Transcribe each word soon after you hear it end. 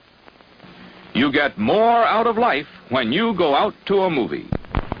You get more out of life when you go out to a movie.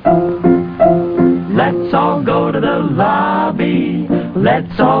 Let's all go to the lobby.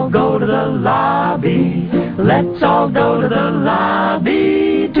 Let's all go to the lobby. Let's all go to the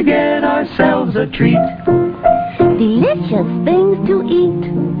lobby to get ourselves a treat. Delicious things to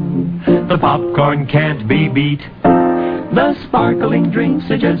eat. The popcorn can't be beat. The sparkling drinks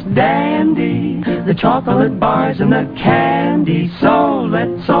are just dandy. The chocolate bars and the candy. So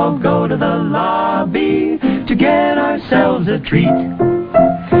let's all go to the lobby to get ourselves a treat.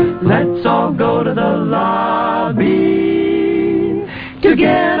 Let's all go to the lobby to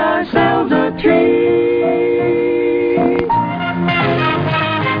get ourselves a treat.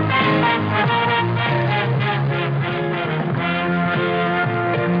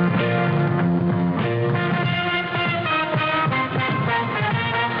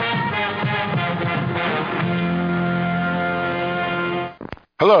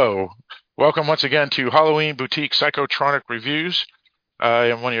 Hello. Welcome once again to Halloween Boutique Psychotronic Reviews. I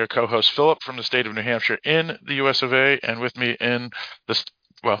am one of your co-hosts, Philip, from the state of New Hampshire in the U.S. of A., and with me in the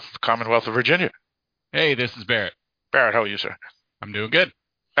Commonwealth of Virginia. Hey, this is Barrett. Barrett, how are you, sir? I'm doing good.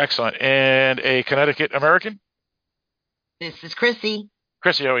 Excellent. And a Connecticut American? This is Chrissy.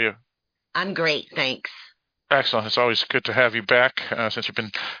 Chrissy, how are you? I'm great, thanks. Excellent. It's always good to have you back since you've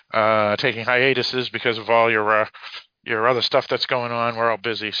been taking hiatuses because of all your other stuff that's going on. We're all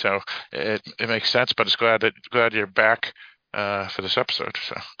busy, so it makes sense, but it's glad you're back for this episode.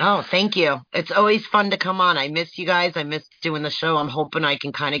 So. Oh, thank you. It's always fun to come on. I miss you guys. I miss doing the show. I'm hoping I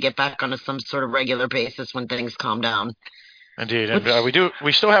can kind of get back onto some sort of regular basis when things calm down. Indeed. And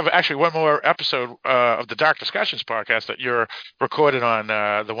we still have actually one more episode of the Dark Discussions podcast that you're recorded on,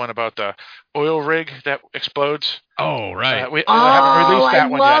 the one about the oil rig that explodes. Oh, right. We haven't released that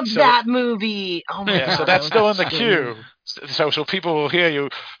one yet. I love that movie. Oh, my God. So that's still in the queue. So people will hear you,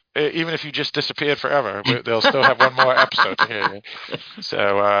 even if you just disappeared forever. They'll still have one more episode to hear you.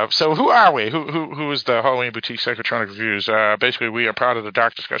 So who are we? Who is the Halloween Boutique Psychotronic Reviews? Basically, we are part of the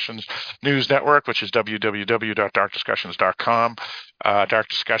Dark Discussions News Network, which is www.darkdiscussions.com. Dark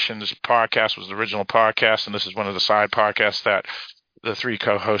Discussions podcast was the original podcast, and this is one of the side podcasts that the three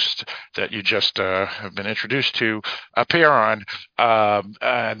co-hosts that you just have been introduced to appear on.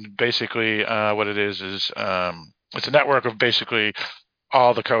 And basically what it is it's a network of basically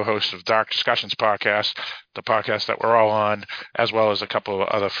all the co-hosts of Dark Discussions podcast, the podcast that we're all on, as well as a couple of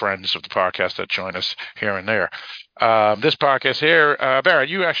other friends of the podcast that join us here and there. This podcast here, Barrett,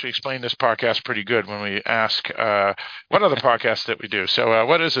 you actually explained this podcast pretty good when we ask what other podcasts that we do. So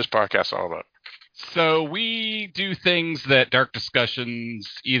what is this podcast all about? So we do things that Dark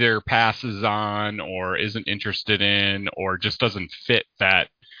Discussions either passes on or isn't interested in or just doesn't fit that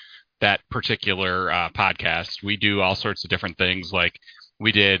particular podcast. We do all sorts of different things, like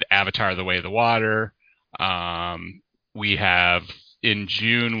we did Avatar: The Way of the Water. We have, in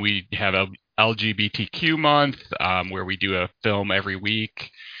June, we have a LGBTQ month where we do a film every week.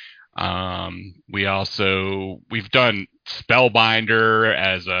 We've done Spellbinder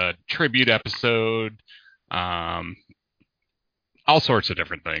as a tribute episode. All sorts of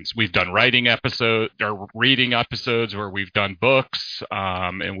different things. We've done reading episodes where we've done books,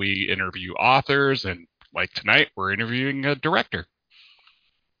 and we interview authors. And like tonight, we're interviewing a director.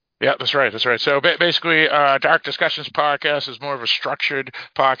 Yeah, that's right. So basically, Dark Discussions podcast is more of a structured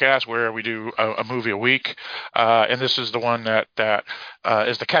podcast where we do a movie a week, and this is the one that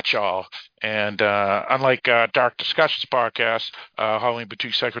is the catch-all. And unlike Dark Discussions podcast, Halloween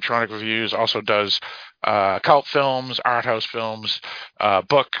Boutique Psychotronic Reviews also does cult films, art house films,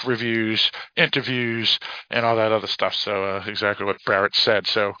 book reviews, interviews, and all that other stuff. So exactly what Barrett said.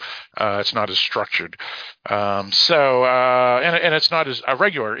 So it's not as structured. And it's not as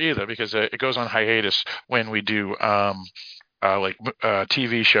regular either, because it goes on hiatus when we do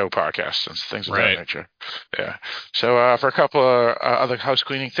TV show podcasts and things of that nature. Yeah. So for a couple of other house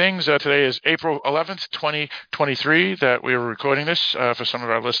cleaning things, today is April 11th, 2023 that we were recording this. For some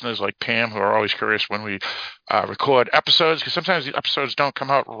of our listeners like Pam, who are always curious when we record episodes, because sometimes the episodes don't come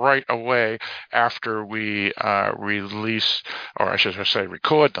out right away after we release, or I should say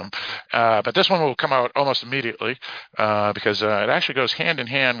record them. But this one will come out almost immediately because it actually goes hand in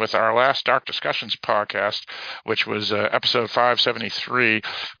hand with our last Dark Discussions podcast, which was episode 573,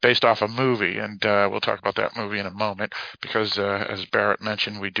 based off a movie. And we'll talk about that movie in a moment because, as Barrett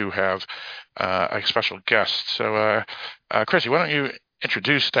mentioned, we do have a special guest. So, Chrissy, why don't you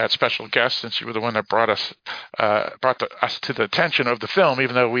introduce that special guest, since you were the one that brought us to the attention of the film,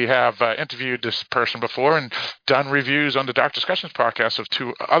 even though we have interviewed this person before and done reviews on the Dark Discussions podcast of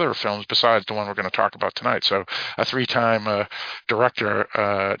 2 other films besides the one we're going to talk about tonight. So a 3-time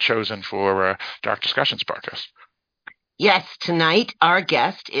director chosen for Dark Discussions podcast. Yes, tonight our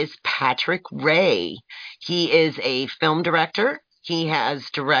guest is Patrick Ray. He is a film director. He has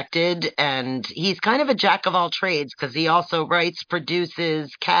directed, and he's kind of a jack of all trades because he also writes,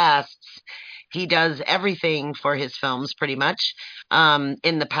 produces, casts. He does everything for his films pretty much. In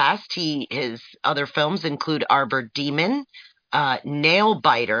the past, his other films include Arbor Demon, Nail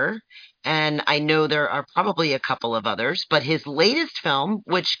Biter, and I know there are probably a couple of others, but his latest film,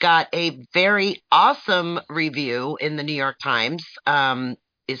 which got a very awesome review in the New York Times,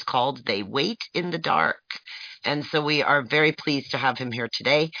 is called They Wait in the Dark. And so we are very pleased to have him here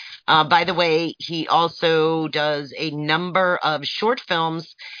today. By the way, he also does a number of short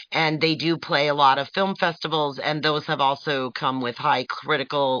films, and they do play a lot of film festivals, and those have also come with high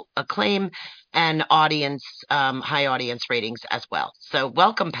critical acclaim and high audience ratings as well. So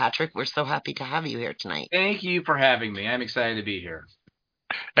welcome, Patrick. We're so happy to have you here tonight. Thank you for having me. I'm excited to be here.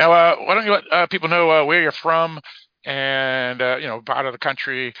 Now, why don't you let people know where you're from and, part of the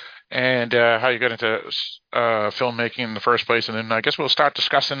country and how you got into filmmaking in the first place. And then I guess we'll start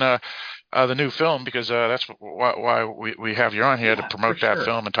discussing the new film because that's why we have you on here to promote that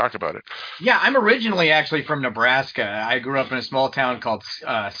film and talk about it. Yeah, I'm originally actually from Nebraska. I grew up in a small town called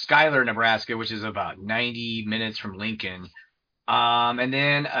Schuyler, Nebraska, which is about 90 minutes from Lincoln. And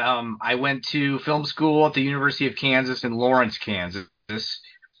then I went to film school at the University of Kansas in Lawrence, Kansas.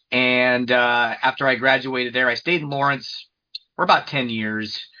 And after I graduated there, I stayed in Lawrence for about 10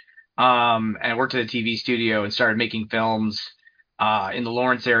 years. And I worked at a TV studio and started making films in the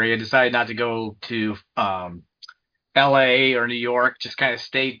Lawrence area. Decided not to go to LA or New York, just kind of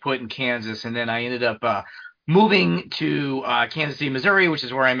stayed put in Kansas. And then I ended up moving to Kansas City, Missouri, which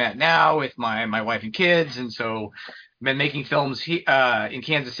is where I'm at now with my wife and kids. And so I've been making films in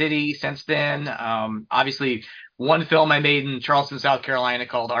Kansas City since then. Obviously, one film I made in Charleston, South Carolina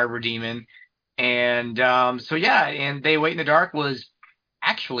called Arbor Demon. And and They Wait in the Dark was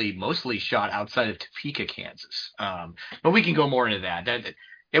actually mostly shot outside of Topeka, Kansas. But we can go more into that.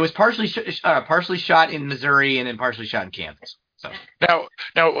 It was partially shot in Missouri and then partially shot in Kansas. So now,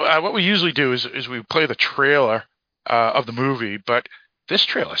 what we usually do is we play the trailer of the movie, but this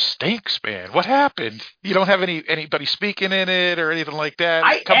trailer stinks, man. What happened? You don't have anybody speaking in it or anything like that?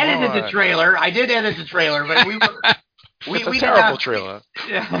 I edited the trailer. I did edit the trailer, but we were. It's a terrible trailer.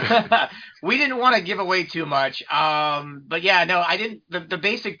 We didn't want to give away too much. But yeah, no, I didn't. The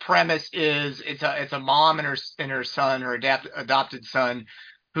basic premise is it's a mom and her son, her adopted son,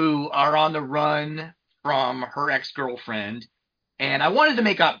 who are on the run from her ex-girlfriend. And I wanted to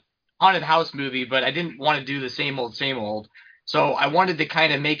make a haunted house movie, but I didn't want to do the same old. So I wanted to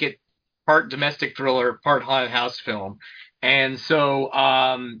kind of make it part domestic thriller, part haunted house film. And so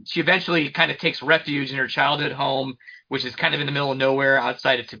she eventually kind of takes refuge in her childhood home, which is kind of in the middle of nowhere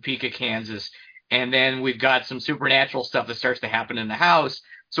outside of Topeka, Kansas. And then we've got some supernatural stuff that starts to happen in the house.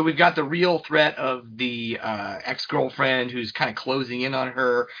 So we've got the real threat of the ex-girlfriend who's kind of closing in on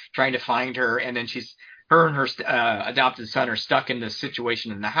her, trying to find her. And then her and her adopted son are stuck in this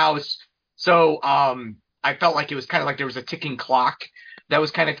situation in the house. So I felt like it was kind of like there was a ticking clock that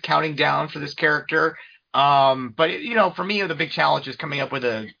was kind of counting down for this character. But for me, the big challenge is coming up with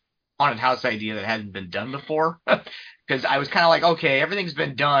a haunted house idea that hadn't been done before. Because I was kind of like, okay, everything's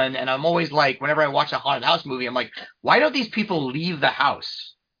been done. And I'm always like, whenever I watch a haunted house movie, I'm like, why don't these people leave the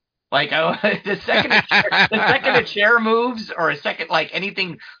house? Like the second a chair moves or a second, like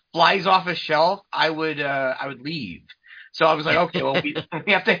anything flies off a shelf, I would leave. So I was like, okay, well, we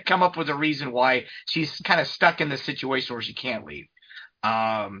have to come up with a reason why she's kind of stuck in this situation where she can't leave. But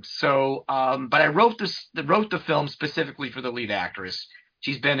I wrote the film specifically for the lead actress.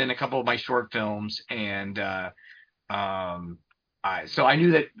 She's been in a couple of my short films, and so I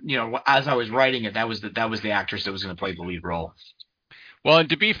knew that as I was writing it, that was the actress that was going to play the lead role. Well, and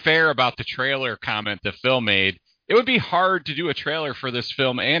to be fair about the trailer comment that Phil made, it would be hard to do a trailer for this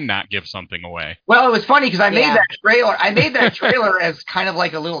film and not give something away. Well, it was funny because I made that trailer as kind of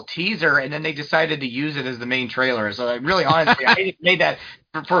like a little teaser, and then they decided to use it as the main trailer. So really, honestly, I made that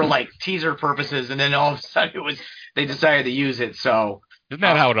for like teaser purposes, and then all of a sudden they decided to use it. So isn't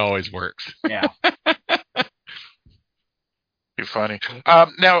that how it always works? Yeah. You're funny.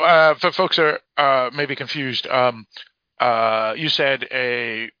 Now, for folks who are maybe confused, you said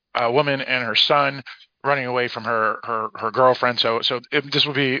a woman and her son running away from her girlfriend. So this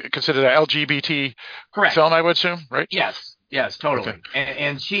would be considered an LGBT Correct. film, I would assume, right? Yes. Yes, totally. Okay.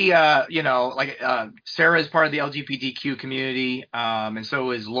 And she, Sarah is part of the LGBTQ community, and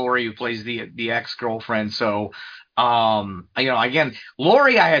so is Lori, who plays the ex-girlfriend. So, again,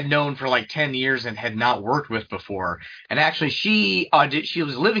 Lori I had known for like 10 years and had not worked with before. And actually, she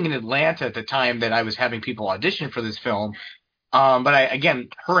was living in Atlanta at the time that I was having people audition for this film. But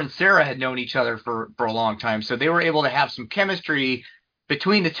her and Sarah had known each other for a long time, so they were able to have some chemistry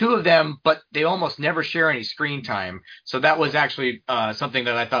between the two of them, but they almost never share any screen time. So that was actually something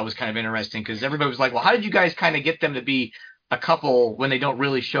that I thought was kind of interesting, because everybody was like, well, how did you guys kind of get them to be a couple when they don't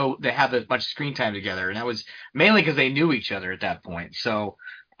really they have as much screen time together? And that was mainly because they knew each other at that point. So,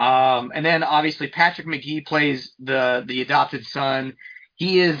 and then obviously Patrick McGee plays the adopted son.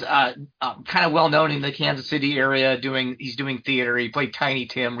 He is kind of well known in the Kansas City area. He's doing theater. He played Tiny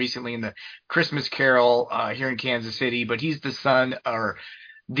Tim recently in the Christmas Carol here in Kansas City. But he's the son or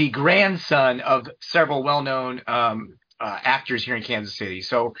the grandson of several well known actors here in Kansas City.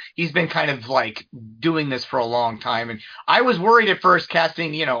 So he's been kind of like doing this for a long time. And I was worried at first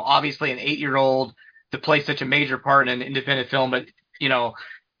casting, obviously an 8-year-old to play such a major part in an independent film, but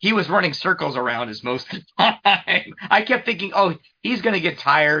he was running circles around us most of the time. I kept thinking, oh, he's going to get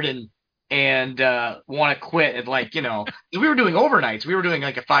tired and want to quit. And we were doing overnights. We were doing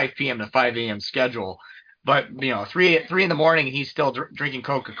like a 5 p.m. to 5 a.m. schedule. But, 3 in the morning, he's still drinking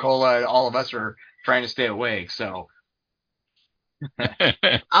Coca-Cola. All of us are trying to stay awake. So.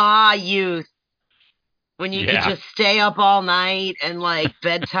 Youth. When you could just stay up all night and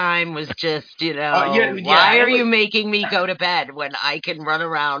bedtime was just, why are you making me go to bed when I can run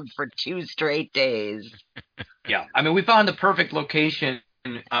around for 2 straight days? Yeah. I mean, we found the perfect location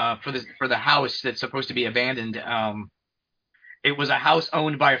for the house that's supposed to be abandoned. It was a house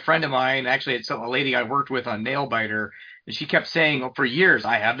owned by a friend of mine. Actually, it's a lady I worked with on Nailbiter. And she kept saying, for years,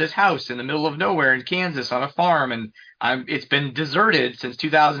 I have this house in the middle of nowhere in Kansas on a farm, and it's been deserted since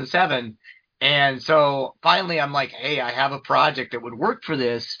 2007. And so finally I'm like, hey, I have a project that would work for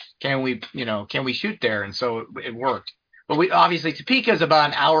this. Can we shoot there? And so it worked. But Topeka is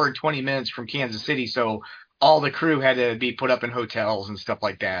about an hour and 20 minutes from Kansas City. So all the crew had to be put up in hotels and stuff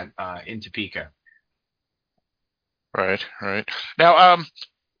like that in Topeka. Right. Now,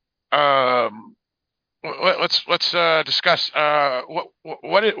 let's discuss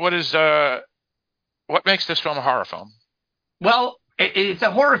what makes this film a horror film? Well, it's a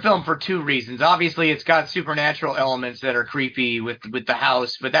horror film for 2 reasons. Obviously, it's got supernatural elements that are creepy with the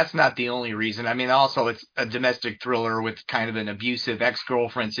house, but that's not the only reason. I mean, also it's a domestic thriller with kind of an abusive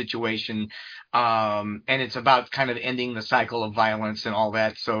ex-girlfriend situation, and it's about kind of ending the cycle of violence and all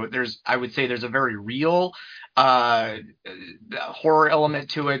that. So I would say there's a very real horror element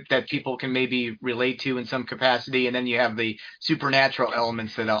to it that people can maybe relate to in some capacity, and then you have the supernatural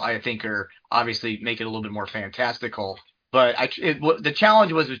elements that I think are obviously make it a little bit more fantastical. But the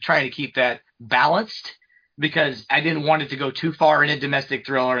challenge was trying to keep that balanced, because I didn't want it to go too far in a domestic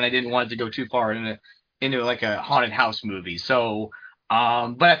thriller, and I didn't want it to go too far into like a haunted house movie. So,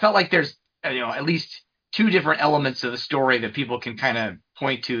 but I felt like there's at least 2 different elements of the story that people can kind of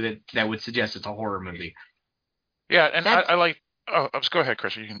point to that would suggest it's a horror movie. Yeah, and I like. Oh, go ahead,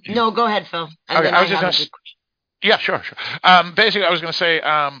 Chris. No, go ahead, Phil. Okay, I was just going to. Yeah, sure. Basically, I was going to say.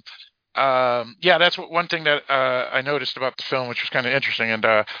 That's one thing that I noticed about the film, which was kind of interesting, and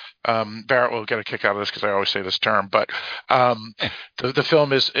Barrett will get a kick out of this because I always say this term, but the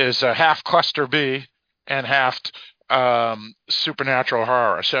film is half cluster B and half supernatural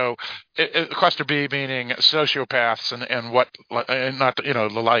horror. So cluster B meaning sociopaths and what, and not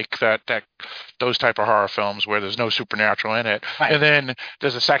the like that those type of horror films where there's no supernatural in it. Right. And then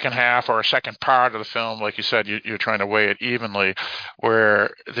there's a second half or a second part of the film, like you said, you're trying to weigh it evenly,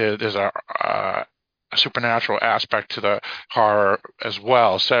 where there's a supernatural aspect to the horror as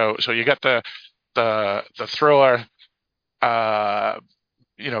well. So you get the thriller, bad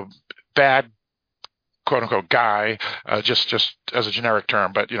quote unquote guy, just as a generic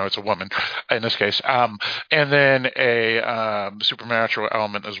term, but it's a woman in this case, and then a supernatural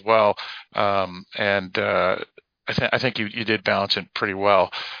element as well, and I think you did balance it pretty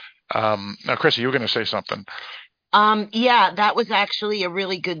well. Now, Chrissy, you were going to say something. Yeah, that was actually a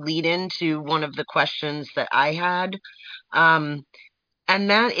really good lead in to one of the questions that I had. And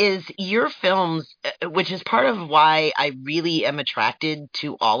that is your films, which is part of why I really am attracted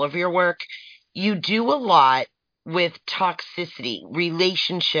to all of your work. You do a lot with toxicity,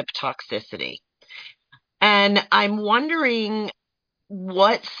 relationship toxicity. And I'm wondering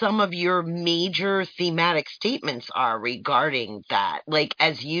what some of your major thematic statements are regarding that, like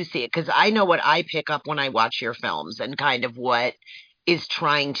as you see it, because I know what I pick up when I watch your films and kind of what is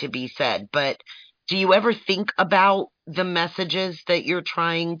trying to be said. But do you ever think about the messages that you're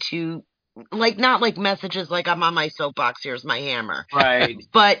trying to, like, not like messages like I'm on my soapbox, here's my hammer. Right.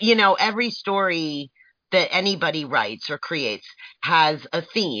 But, every story that anybody writes or creates has a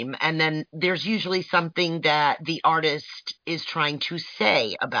theme, and then there's usually something that the artist is trying to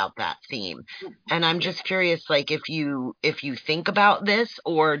say about that theme. And I'm just curious, like, if you think about this,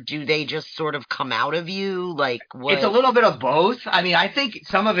 or do they just sort of come out of you? Like, what? It's a little bit of both. I mean, I think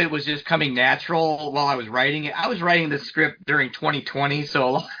some of it was just coming natural while I was writing it. I was writing the script during 2020,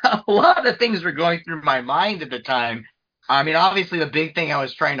 so a lot of things were going through my mind at the time. I mean, obviously, the big thing I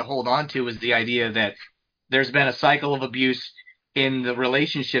was trying to hold on to was the idea that there's been a cycle of abuse in the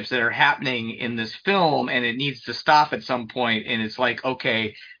relationships that are happening in this film, and it needs to stop at some point. And it's like,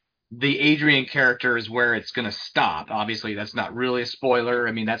 okay, the Adrian character is where it's going to stop. Obviously, that's not really a spoiler.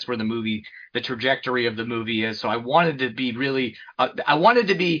 I mean, that's where the trajectory of the movie is. So I wanted to be really, I wanted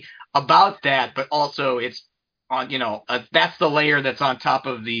to be about that, but also it's on, that's the layer that's on top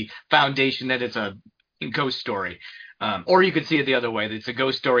of the foundation that it's a ghost story. Or you could see it the other way. That it's a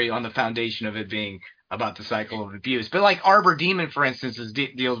ghost story on the foundation of it being about the cycle of abuse. But like Arbor Demon, for instance,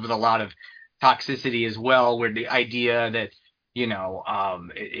 deals with a lot of toxicity as well, where the idea that,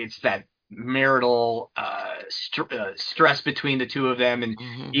 it's that marital stress between the two of them, and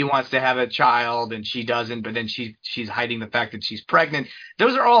he wants to have a child and she doesn't, but then she's hiding the fact that she's pregnant.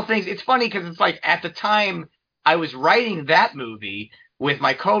 Those are all things. It's funny because it's like at the time I was writing that movie with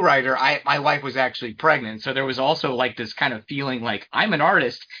my co-writer, my wife was actually pregnant. So there was also like this kind of feeling like, I'm an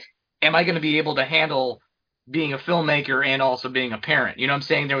artist. Am I going to be able to handle being a filmmaker and also being a parent? You know what I'm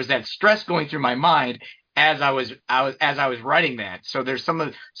saying? There was that stress going through my mind as I was writing that. So there's some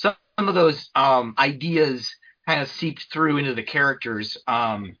of those ideas kind of seeped through into the characters.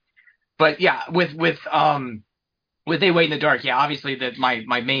 But yeah, with They Wait in the Dark, yeah, obviously that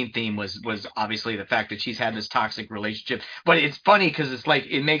my main theme was obviously the fact that she's had this toxic relationship. But it's funny because it's like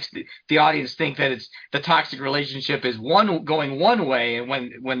it makes the audience think that it's the toxic relationship is going one way, and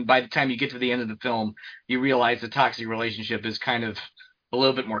when by the time you get to the end of the film, you realize the toxic relationship is kind of a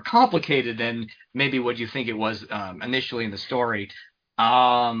little bit more complicated than maybe what you think it was initially in the story.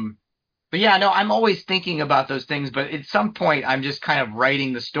 But yeah, no, I'm always thinking about those things, but at some point I'm just kind of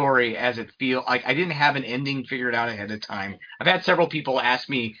writing the story as it feels. Like I didn't have an ending figured out ahead of time. I've had several people ask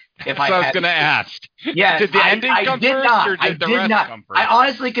me if I was going to ask. Yeah, did the ending come first, or did the rest come first? I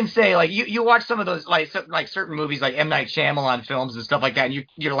honestly can say, like, you watch some of those, like certain movies, like M. Night Shyamalan films and stuff like that, and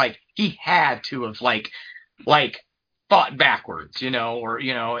you're like, he had to have like thought backwards, or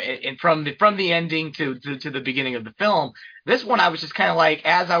and from the ending to the beginning of the film. This one I was just kind of like,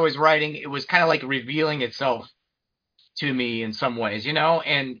 as I was writing, it was kind of like revealing itself to me in some ways,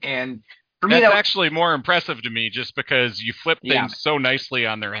 and for me that's actually more impressive to me, just because you flip things so nicely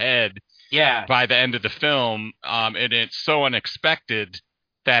on their head. Yeah. By the end of the film, and it's so unexpected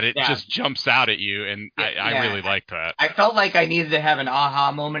that it just jumps out at you, and I really like that. I felt like I needed to have an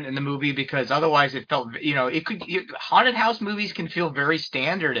aha moment in the movie, because otherwise it felt, haunted house movies can feel very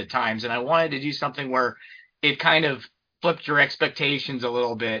standard at times, and I wanted to do something where it kind of flipped your expectations a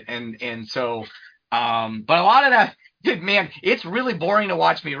little bit, and so, but a lot of that, man, it's really boring to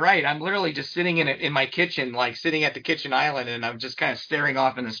watch me write. I'm literally just sitting in my kitchen, like sitting at the kitchen island, and I'm just kind of staring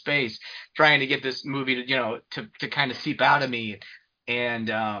off into space, trying to get this movie to kind of seep out of me. And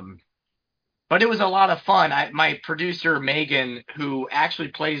but it was a lot of fun. My producer Megan, who actually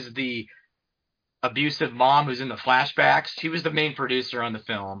plays the abusive mom who's in the flashbacks, she was the main producer on the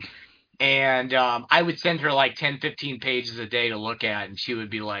film. And I would send her like 10, 15 pages a day to look at, and she would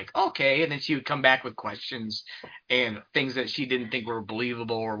be like, okay. And then she would come back with questions and things that she didn't think were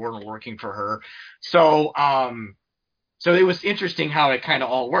believable or weren't working for her. So it was interesting how it kind of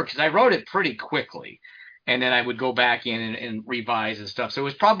all worked, because I wrote it pretty quickly. And then I would go back in and revise and stuff. So it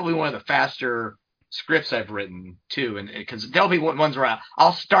was probably one of the faster scripts I've written, too. And because there'll be ones where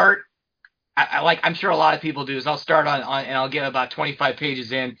I'll start, I'm sure a lot of people do, is I'll start on and I'll get about 25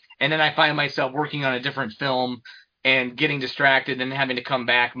 pages in, and then I find myself working on a different film and getting distracted and having to come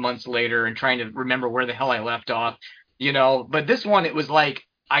back months later and trying to remember where the hell I left off, But this one, it was like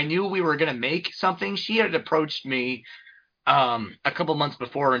I knew we were going to make something. She had approached me a couple months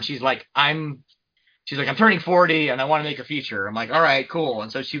before, and she's like, I'm turning 40 and I want to make a feature. I'm like, all right, cool. And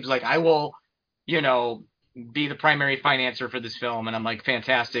so she was like, I will, be the primary financer for this film. And I'm like,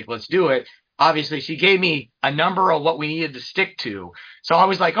 fantastic, let's do it. Obviously, she gave me a number of what we needed to stick to. So I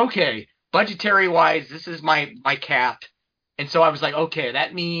was like, okay, budgetary wise, this is my cap. And so I was like, okay,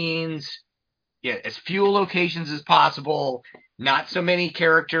 that means as few locations as possible, not so many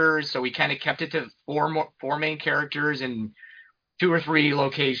characters. So we kind of kept it to four main characters, and 2 or 3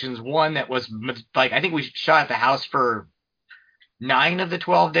 locations. One that was like, I think we shot at the house for 9 of the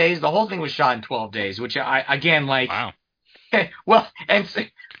 12 days. The whole thing was shot in 12 days, which I, again, like, Wow. well, and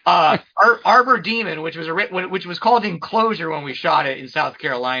Arbor Demon, which was called Enclosure when we shot it in South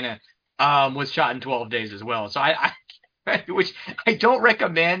Carolina, was shot in 12 days as well. So I which I don't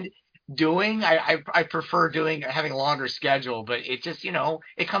recommend doing. I prefer having a longer schedule, but it just,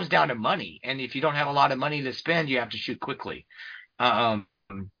 it comes down to money. And if you don't have a lot of money to spend, you have to shoot quickly. And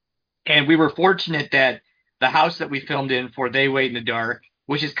we were fortunate that the house that we filmed in for They Wait in the Dark,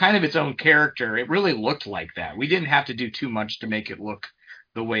 which is kind of its own character, it really looked like that. We didn't have to do too much to make it look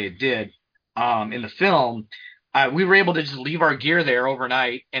the way it did in the film. We were able to just leave our gear there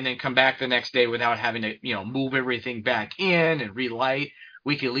overnight and then come back the next day without having to, move everything back in and relight.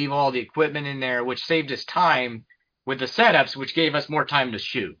 We could leave all the equipment in there, which saved us time with the setups, which gave us more time to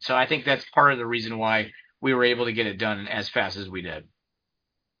shoot. So I think that's part of the reason why we were able to get it done as fast as we did.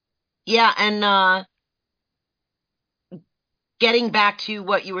 Yeah, and getting back to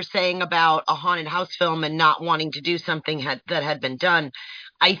what you were saying about a haunted house film and not wanting to do something that had been done,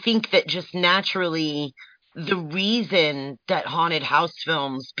 I think that just naturally the reason that haunted house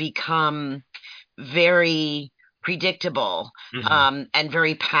films become very predictable and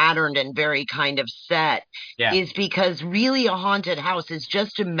very patterned and very kind of set is because really a haunted house is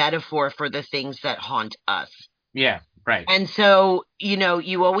just a metaphor for the things that haunt us. Yeah, right. And so,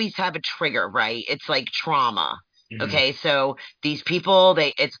 you always have a trigger, right? It's like trauma. Okay, so these people,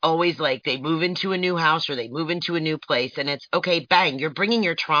 it's always like they move into a new house or they move into a new place, and it's, okay, bang, you're bringing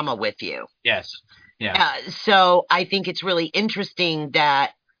your trauma with you. Yes. Yeah. So I think it's really interesting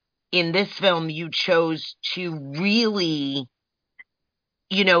that in this film you chose to really,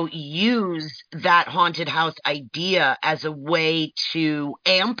 use that haunted house idea as a way to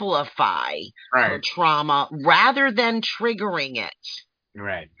amplify her trauma rather than triggering it.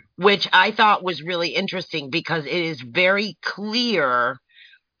 Right. Which I thought was really interesting because it is very clear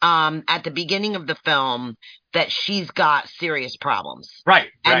at the beginning of the film that she's got serious problems. Right.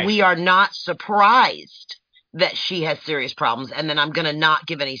 And we are not surprised that she has serious problems. And then I'm going to not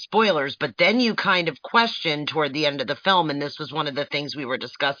give any spoilers, but then you kind of question toward the end of the film, and this was one of the things we were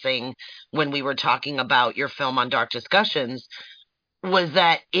discussing when we were talking about your film on Dark Discussions, was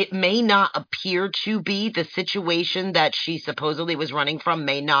that it may not appear to be the situation that she supposedly was running from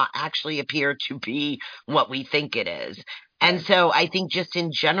may not actually appear to be what we think it is. And so I think just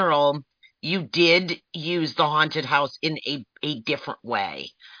in general, you did use the haunted house in a different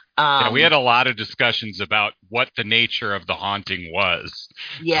way. We had a lot of discussions about what the nature of the haunting was.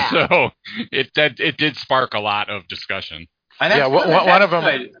 Yeah. So it did spark a lot of discussion. One of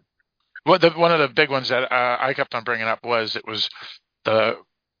them. One of the big ones that I kept on bringing up was the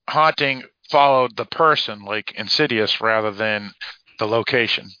haunting followed the person, like Insidious, rather than the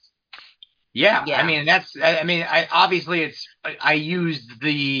location. Yeah. I mean, obviously I used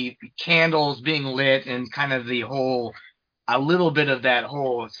the candles being lit and kind of a little bit of that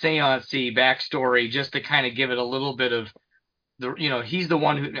whole seance-y backstory just to kind of give it a little bit of he's the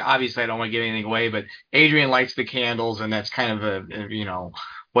one who, obviously I don't want to give anything away, but Adrian lights the candles and that's kind of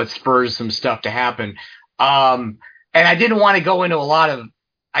what spurs some stuff to happen. And I didn't want to go into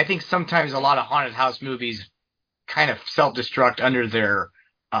I think sometimes a lot of haunted house movies kind of self-destruct under their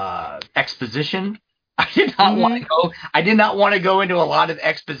exposition. I did not want to go into a lot of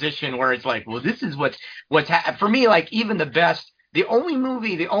exposition where it's like, well, this is what's for me, like even the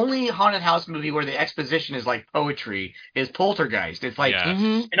only haunted house movie where the exposition is like poetry is Poltergeist. It's like, you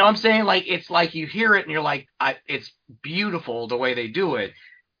know what I'm saying? Like, it's like you hear it and you're like, it's beautiful the way they do it.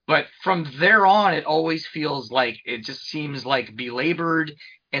 But from there on, it always feels like it just seems like belabored.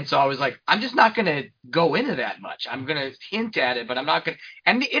 And so I was like, I'm just not going to go into that much. I'm going to hint at it, but I'm not going to.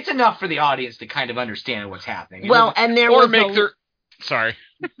 And it's enough for the audience to kind of understand what's happening. Well, and there or was make their. Sorry.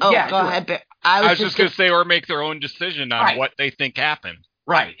 Oh, yeah, go ahead. I was just going to say, or make their own decision on what they think happened.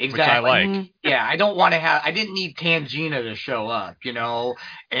 Right, exactly. Which I like. Yeah, I didn't need Tangina to show up,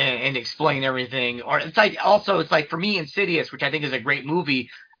 and explain everything. Or it's like for me, Insidious, which I think is a great movie,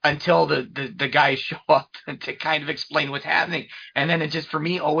 until the guys show up to kind of explain what's happening. And then it just, for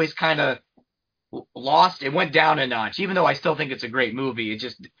me, always kind of lost. It went down a notch, even though I still think it's a great movie. It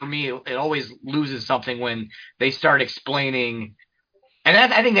just, for me, it always loses something when they start explaining. And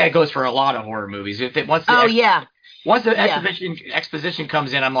I think that goes for a lot of horror movies. Once the exposition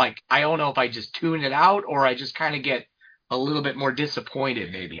comes in, I'm like, I don't know if I just tune it out or I just kind of get a little bit more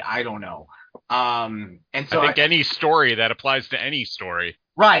disappointed, maybe. I don't know. And so I think any story that applies to any story.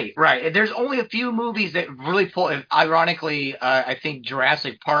 Right. There's only a few movies that really pull. Ironically, I think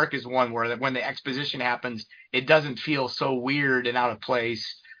Jurassic Park is one where when the exposition happens, it doesn't feel so weird and out of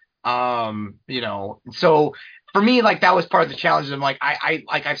place. So for me, like, that was part of the challenge. I'm like,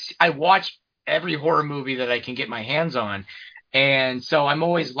 I watch every horror movie that I can get my hands on. And so I'm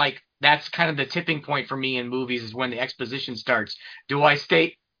always like, that's kind of the tipping point for me in movies, is when the exposition starts. Do I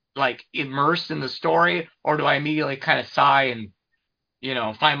stay like immersed in the story, or do I immediately kind of sigh and,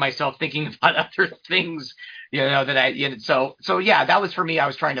 find myself thinking about other things, so yeah, that was for me. I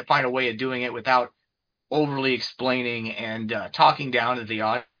was trying to find a way of doing it without overly explaining and talking down to the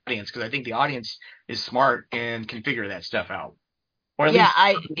audience, because I think the audience is smart and can figure that stuff out, or at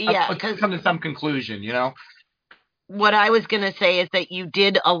least come to some conclusion. What I was going to say is that you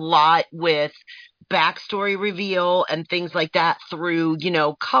did a lot with backstory reveal and things like that through,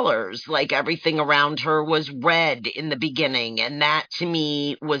 colors. Like, everything around her was red in the beginning, and that to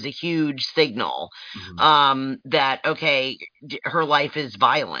me was a huge signal that, okay, her life is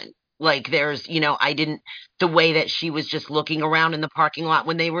violent. Like, there's, the way that she was just looking around in the parking lot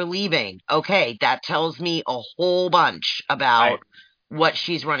when they were leaving. Okay, that tells me a whole bunch about what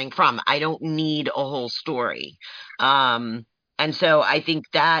she's running from. I don't need a whole story. And so I think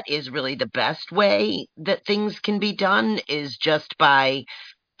that is really the best way that things can be done, is just by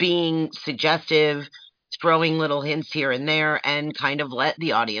being suggestive, throwing little hints here and there, and kind of let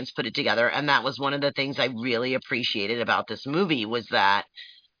the audience put it together. And that was one of the things I really appreciated about this movie, was that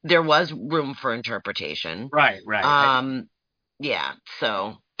there was room for interpretation. Right. Yeah.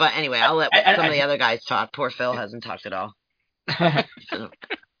 So, but anyway, I'll let some of the other guys talk. Poor Phil hasn't talked at all.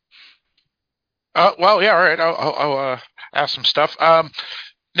 Well, yeah, all right. I'll ask some stuff.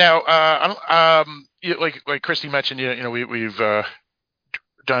 Now, like Christy mentioned, we've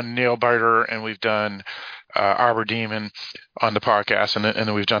done Nail Biter, and we've done Arbor Demon on the podcast, and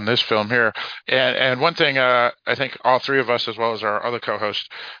then we've done this film here. And one thing I think all three of us, as well as our other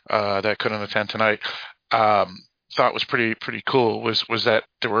co-host that couldn't attend tonight, thought was pretty cool was that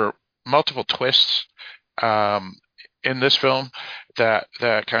there were multiple twists in this film that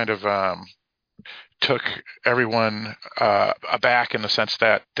kind of took everyone aback, in the sense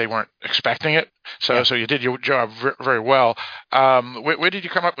that they weren't expecting it. So you did your job very well. Where did you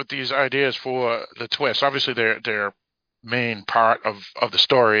come up with these ideas for the twists? Obviously, they're main part of the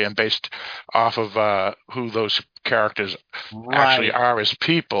story, and based off of who those characters actually are as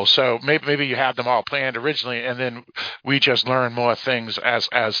people. So maybe you had them all planned originally, and then we just learn more things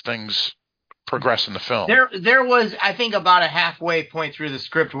as things progress in the film. There was, I think, about a halfway point through the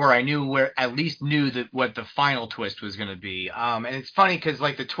script where I at least knew that what the final twist was going to be. And it's funny because,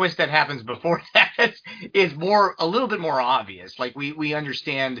 like, the twist that happens before that is a little bit more obvious. Like, we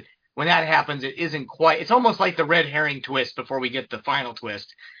understand when that happens, it isn't quite. It's almost like the red herring twist before we get the final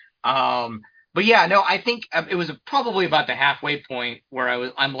twist. But yeah, no, I think it was probably about the halfway point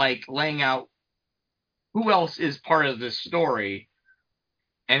where I'm like laying out who else is part of this story,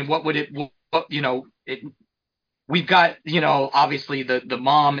 and what would it. We've got, obviously the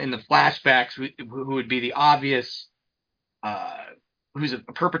mom in the flashbacks who would be the obvious, who's a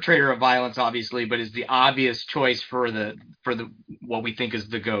perpetrator of violence, obviously, but is the obvious choice for the what we think is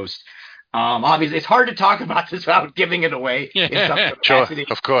the ghost. Obviously, it's hard to talk about this without giving it away in some capacity.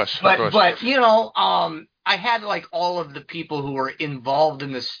 Sure, of course. But I had like all of the people who were involved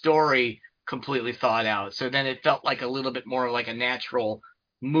in the story completely thought out. So then it felt like a little bit more like a natural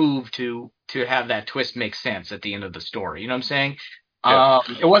move to have that twist make sense at the end of the story. You know what I'm saying? Yeah.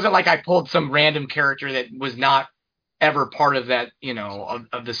 It wasn't like I pulled some random character that was not ever part of that,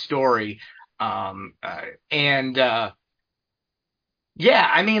 of the story. Yeah,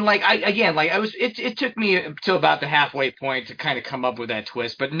 I mean, like, it took me to about the halfway point to kind of come up with that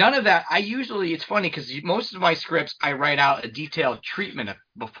twist, but none of that. It's funny because most of my scripts, I write out a detailed treatment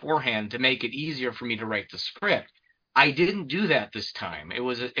beforehand to make it easier for me to write the script. I didn't do that this time. It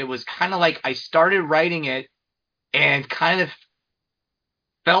was kind of like I started writing it and kind of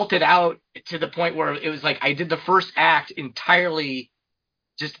felt it out to the point where it was like I did the first act entirely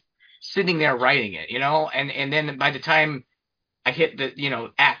just sitting there writing it, and then by the time I hit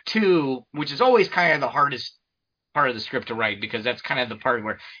the, act 2, which is always kind of the hardest part of the script to write, because that's kind of the part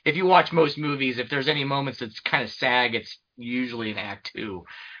where if you watch most movies, if there's any moments that's kind of sag, it's usually in act 2.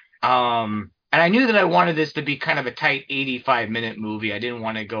 And I knew that I wanted this to be kind of a tight 85-minute movie. I didn't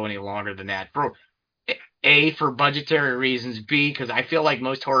want to go any longer than that. For budgetary reasons. B, because I feel like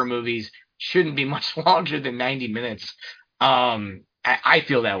most horror movies shouldn't be much longer than 90 minutes. I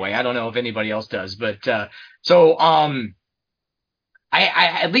feel that way. I don't know if anybody else does. But I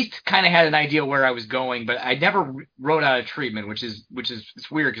at least kind of had an idea where I was going, but I never wrote out a treatment, which is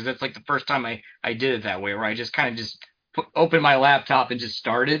it's weird because that's like the first time I did it that way, where I just kind of opened my laptop and just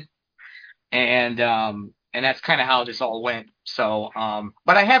started. And and that's kind of how this all went. So,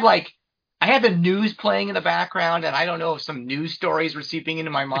 but I had the news playing in the background, and I don't know if some news stories were seeping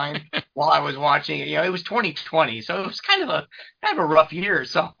into my mind while I was watching it. It was 2020, so it was kind of a rough year.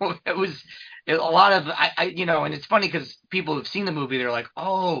 So it was a lot of and it's funny because people who've seen the movie, they're like,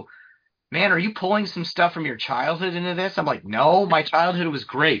 "Oh, man, are you pulling some stuff from your childhood into this?" I'm like, no, my childhood was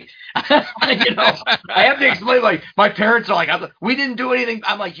great. I have to explain, like, my parents are like, we didn't do anything.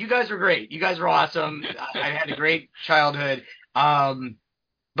 I'm like, you guys are great. You guys are awesome. I had a great childhood.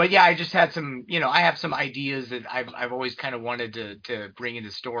 But yeah, I just had some, I have some ideas that I've always kind of wanted to bring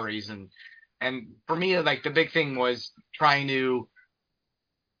into stories. And for me, like, the big thing was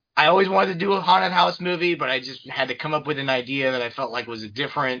I always wanted to do a haunted house movie, but I just had to come up with an idea that I felt like was a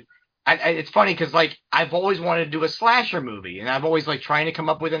different. It's funny because, like, I've always wanted to do a slasher movie, and I've always, like, trying to come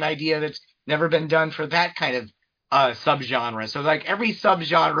up with an idea that's never been done for that kind of subgenre. So, like, every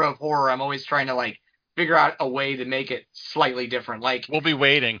subgenre of horror, I'm always trying to, like, figure out a way to make it slightly different. Like, we'll be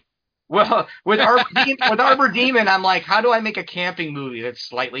waiting. Well, with Arbor Demon, I'm like, how do I make a camping movie that's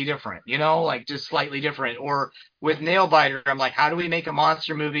slightly different? Like, just slightly different. Or with Nailbiter, I'm like, how do we make a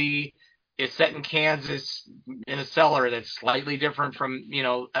monster movie? It's set in Kansas in a cellar that's slightly different from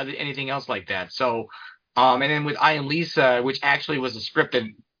anything else like that. So, and then with I Am Lisa, which actually was a script that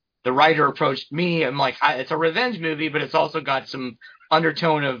the writer approached me. I'm like, it's a revenge movie, but it's also got some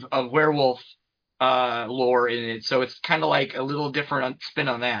undertone of werewolf lore in it, so it's kind of like a little different spin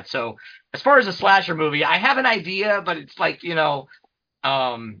on that. So as far as a slasher movie, I have an idea, but it's like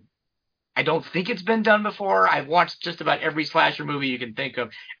I don't think it's been done before. I've watched just about every slasher movie you can think of.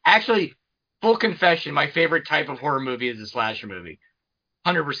 Actually, full confession, my favorite type of horror movie is a slasher movie,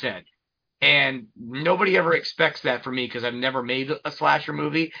 100%. And nobody ever expects that from me because I've never made a slasher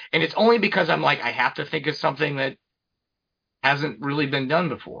movie, and it's only because I'm like, I have to think of something that hasn't really been done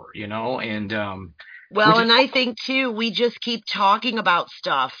before, and and I think too, we just keep talking about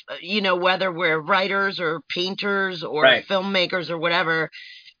stuff, whether we're writers or painters or filmmakers or whatever.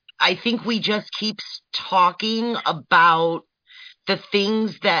 I think we just keep talking about the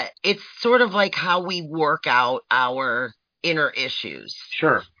things that it's sort of like how we work out our inner issues.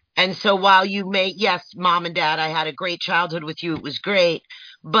 Sure. And so while yes, Mom and Dad, I had a great childhood with you. It was great.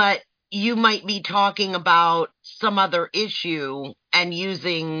 But you might be talking about some other issue and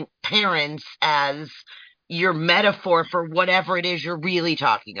using parents as your metaphor for whatever it is you're really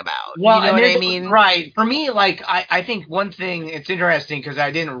talking about. Well, you know what I mean? Right. For me, like, I think one thing, it's interesting because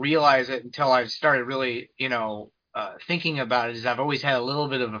I didn't realize it until I started really, thinking about it, is I've always had a little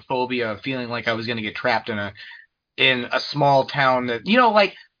bit of a phobia of feeling like I was going to get trapped in a small town that,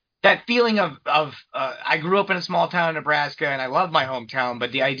 like, that feeling of I grew up in a small town in Nebraska, and I love my hometown,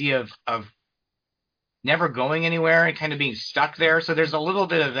 but the idea of never going anywhere and kind of being stuck there. So there's a little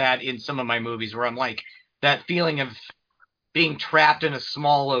bit of that in some of my movies where I'm like, that feeling of being trapped in a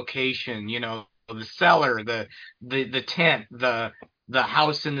small location, the cellar, the tent, the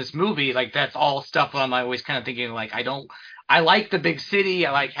house in this movie, like, that's all stuff I'm always kind of thinking, like, I like the big city.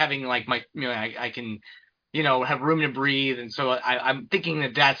 I like having, like, my, I can, have room to breathe. And so I'm thinking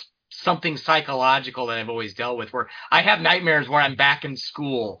that that's something psychological that I've always dealt with, where I have nightmares where I'm back in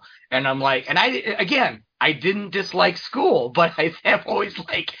school and I'm like, and I didn't dislike school, but I'm always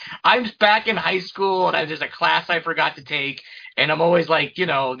like, I'm back in high school and there's a class I forgot to take. And I'm always like,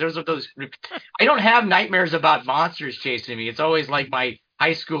 there's those, I don't have nightmares about monsters chasing me. It's always like my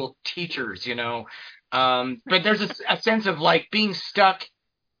high school teachers, but there's a sense of, like, being stuck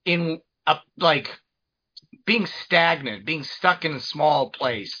in being stagnant, being stuck in a small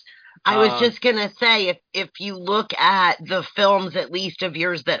place. I was just going to say, if you look at the films, at least of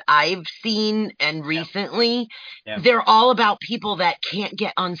yours that I've seen and recently, they're all about people that can't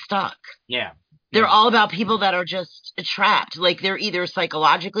get unstuck. Yeah. They're all about people that are just trapped. Like, they're either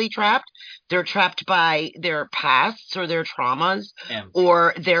psychologically trapped, they're trapped by their pasts or their traumas,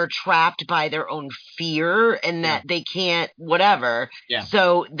 or they're trapped by their own fear and that they can't, whatever. Yeah.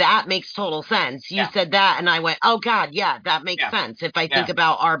 So that makes total sense. You said that, and I went, oh, God, yeah, that makes sense. If I think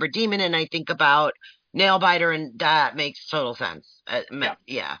about Arbor Demon and I think about Nailbiter, and that makes total sense.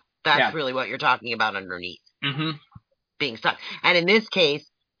 That's really what you're talking about underneath. Mm-hmm. Being stuck. And in this case,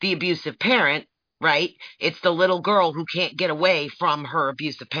 the abusive parent, right? It's the little girl who can't get away from her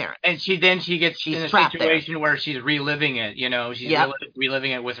abusive parent. And she's in a situation where she's reliving it, she's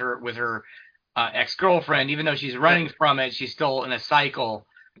reliving it with her ex-girlfriend. Even though she's running from it, she's still in a cycle.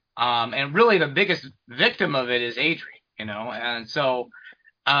 And really the biggest victim of it is Adrian, and so,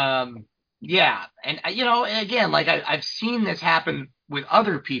 and again, like, I've seen this happen with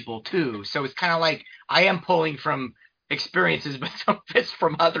other people too. So it's kind of like I am pulling from experiences, but some of it's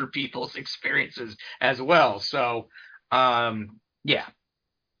from other people's experiences as well. So, yeah.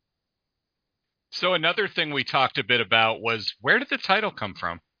 So another thing we talked a bit about was, where did the title come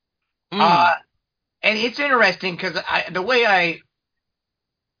from? Mm. And it's interesting because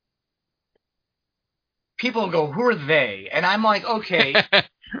people go, who are they? And I'm like, okay,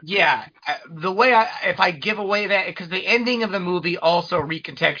 yeah. If I give away that, because the ending of the movie also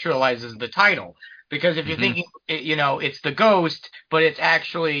recontextualizes the title. Because if you're thinking, it's the ghost, but it's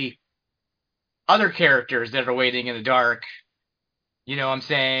actually other characters that are waiting in the dark. You know what I'm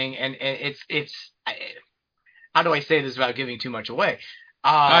saying? And how do I say this without giving too much away?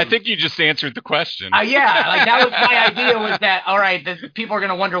 I think you just answered the question. Yeah, like that was my idea, was that, all right, people are going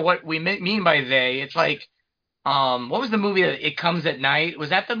to wonder what we mean by they. It's like, what was the movie that It Comes at Night? Was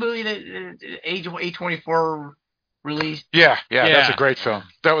that the movie that Age of A24 released? Yeah, that's a great film.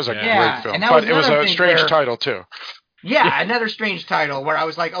 That was a great film. But it was a strange title, too. Yeah, another strange title where I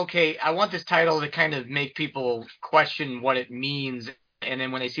was like, okay, I want this title to kind of make people question what it means. And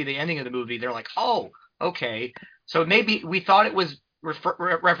then when they see the ending of the movie, they're like, oh, okay. So maybe we thought it was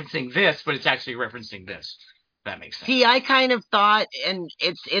referencing this, but it's actually referencing this. That makes sense. See, I kind of thought, and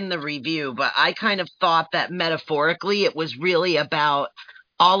it's in the review, but I kind of thought that metaphorically it was really about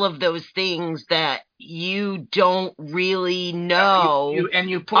all of those things that you don't really know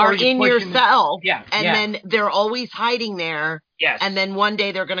are in yourself. Yeah. And then they're always hiding there. Yes. And then one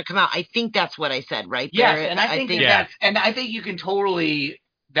day they're going to come out. I think that's what I said, right? Yes, there. and I think you can totally.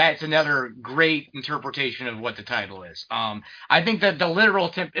 That's another great interpretation of what the title is. I think that the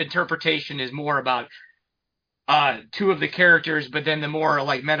literal interpretation is more about two of the characters, but then the more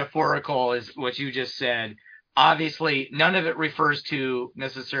like metaphorical is what you just said. Obviously, none of it refers to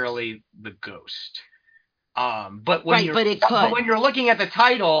necessarily the ghost. But when you're looking at the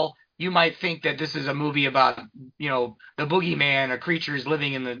title, you might think that this is a movie about, the boogeyman or creatures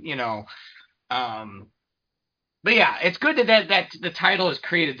living in the, but yeah, it's good that the title has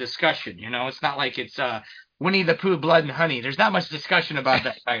created discussion. It's not like it's Winnie the Pooh, Blood and Honey. There's not much discussion about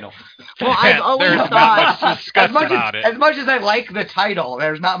that title. Well, I've always thought not much discussed about it. As much as I like the title,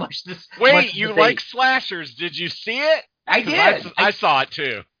 there's not much. Wait, you like slashers? Did you see it? I did. I saw it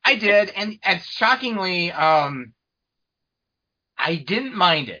too. I did, and shockingly, I didn't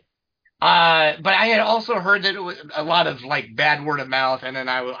mind it. But I had also heard that it was a lot of like bad word of mouth, and then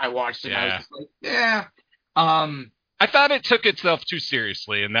I watched it. And I was just like, yeah. I thought it took itself too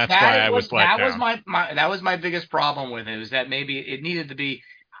seriously, and that's why I was let down. That was my biggest problem with it, was that maybe it needed to be.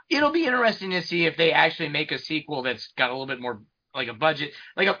 It'll be interesting to see if they actually make a sequel that's got a little bit more like a budget,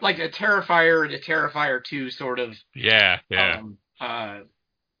 like a Terrifier and a Terrifier 2 sort of. Yeah.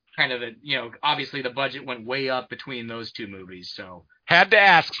 Kind of obviously the budget went way up between those two movies, so. Had to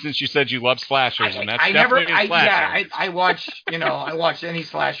ask, since you said you love slashers, and that's definitely a slasher. Yeah, I watch, I watch any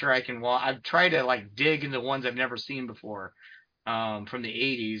slasher I can watch. I've tried to like dig into ones I've never seen before, from the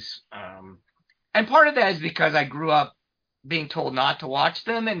 80s. And part of that is because I grew up being told not to watch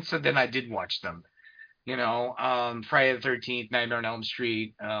them, and so then I did watch them. Friday the 13th, Nightmare on Elm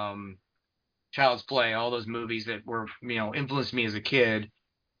Street, Child's Play, all those movies that were, influenced me as a kid,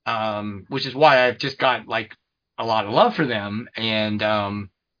 which is why I've just got like a lot of love for them. And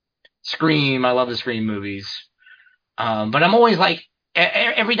Scream, I love the Scream movies. But I'm always like,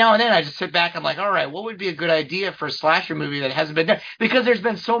 every now and then I just sit back, I'm like, all right, what would be a good idea for a slasher movie that hasn't been done? Because there's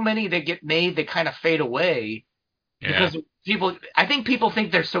been so many that get made that kind of fade away. Yeah. Because I think people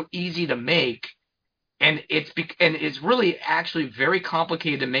think they're so easy to make, and it's really actually very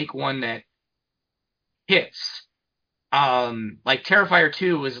complicated to make one that hits. Like Terrifier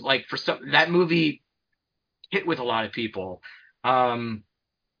 2 was like, that movie hit with a lot of people. I'm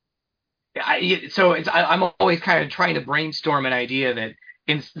always kind of trying to brainstorm an idea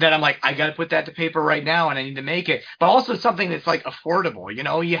that I'm like, I got to put that to paper right now, and I need to make it, but also something that's like affordable.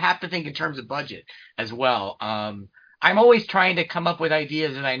 You have to think in terms of budget as well. I'm always trying to come up with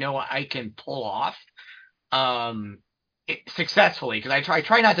ideas that I know I can pull off successfully, because I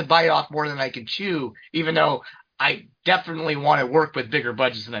try not to bite off more than I can chew, even though I definitely want to work with bigger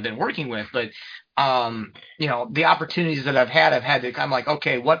budgets than I've been working with. But the opportunities that I've had to, I'm like,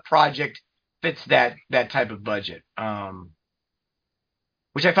 okay, what project fits that type of budget?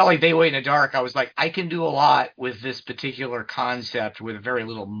 Which I felt like They Wait in the Dark. I was like, I can do a lot with this particular concept with very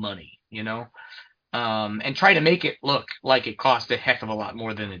little money, and try to make it look like it cost a heck of a lot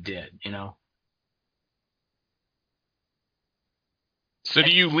more than it did, So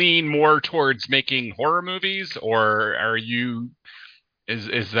do you lean more towards making horror movies, or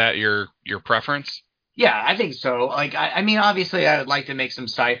is that your preference? Yeah, I think so. Like, I mean, obviously, I would like to make some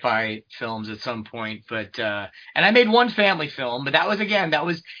sci-fi films at some point, but and I made one family film, but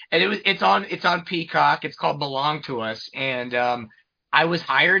it's on Peacock. It's called Belong to Us, and I was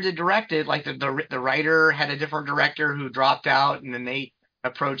hired to direct it. Like the writer had a different director who dropped out, and then they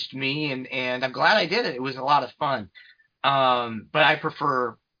approached me, and I'm glad I did it. It was a lot of fun. But I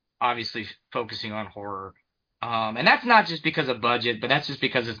prefer obviously focusing on horror. And that's not just because of budget, but that's just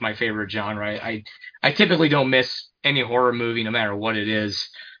because it's my favorite genre. I typically don't miss any horror movie, no matter what it is.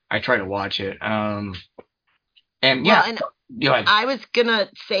 I try to watch it. And yeah, and go ahead. I was gonna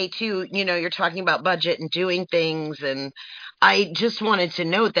say too, you're talking about budget and doing things, and I just wanted to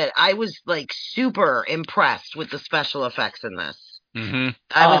note that I was like super impressed with the special effects in this. Mm-hmm.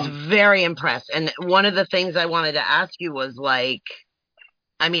 I was very impressed. And one of the things I wanted to ask you was like,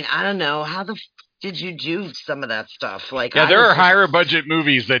 I mean, I don't know, how did you do some of that stuff? Like, yeah, there are higher budget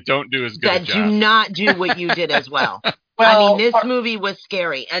movies that don't do as good a job. That do not do what you did as well. Well, I mean, this movie was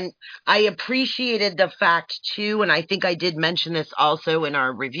scary, and I appreciated the fact too, and I think I did mention this also in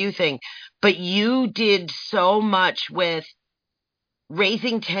our review thing, but you did so much with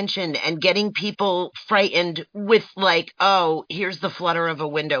raising tension and getting people frightened with like, oh, here's the flutter of a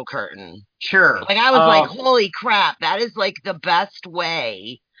window curtain. Sure. Like, I was like, holy crap, that is like the best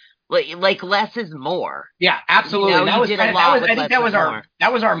way. Like less is more. Yeah, absolutely. I think that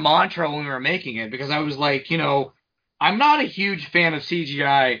was our mantra when we were making it, because I was like, I'm not a huge fan of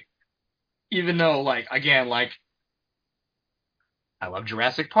CGI, even though, like, again, like, I love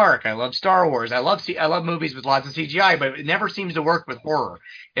Jurassic Park, I love Star Wars, I love movies with lots of CGI, but it never seems to work with horror.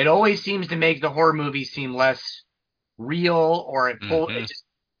 It always seems to make the horror movie seem less real, or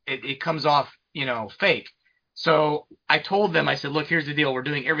it comes off, fake. So I told them, I said, look, here's the deal. We're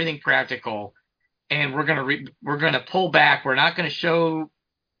doing everything practical, and we're gonna pull back. We're not gonna show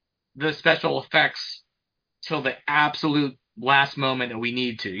the special effects till the absolute last moment that we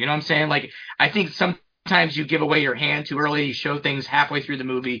need to. You know what I'm saying? Like, I think sometimes you give away your hand too early. You show things halfway through the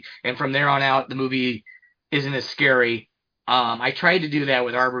movie, and from there on out, the movie isn't as scary. I tried to do that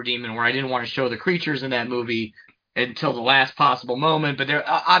with Arbor Demon, where I didn't want to show the creatures in that movie until the last possible moment. But there,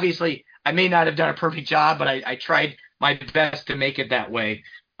 obviously, I may not have done a perfect job, but I tried my best to make it that way.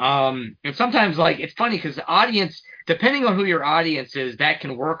 And sometimes, like, it's funny because the audience, depending on who your audience is, that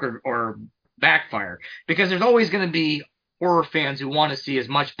can work or backfire, because there's always going to be horror fans who want to see as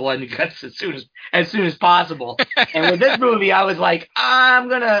much blood and guts as soon as possible. And with this movie, I was like, I'm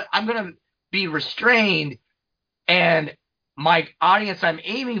gonna be restrained, and my audience I'm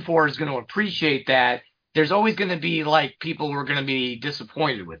aiming for is going to appreciate that. There's always going to be like people who are going to be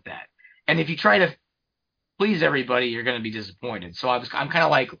disappointed with that. And if you try to please everybody, you're going to be disappointed. So I'm kind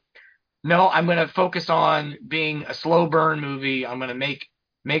of like, no, I'm going to focus on being a slow burn movie. I'm going to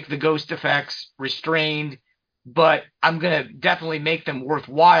make the ghost effects restrained, but I'm going to definitely make them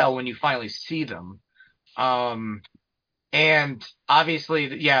worthwhile when you finally see them. And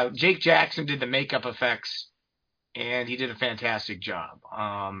obviously, yeah, Jake Jackson did the makeup effects, and he did a fantastic job.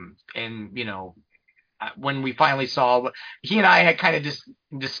 And, when we finally saw, he and I had kind of just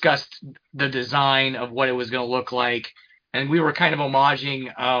discussed the design of what it was going to look like, and we were kind of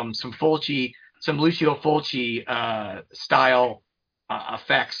homaging some Lucio Fulci style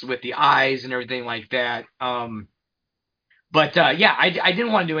effects with the eyes and everything like that. But I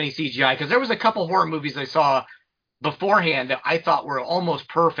didn't want to do any CGI, because there was a couple horror movies I saw beforehand that I thought were almost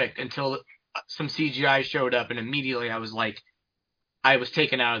perfect until some CGI showed up, and immediately I was like, I was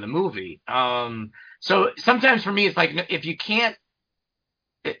taken out of the movie. So sometimes for me, it's like, if you can't,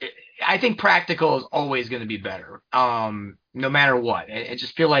 I think practical is always going to be better, no matter what. I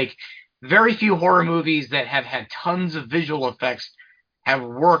just feel like very few horror movies that have had tons of visual effects have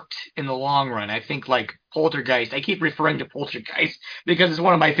worked in the long run. I think like Poltergeist, I keep referring to Poltergeist because it's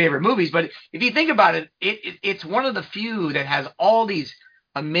one of my favorite movies, but if you think about it, it's one of the few that has all these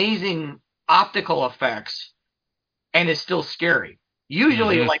amazing optical effects and is still scary.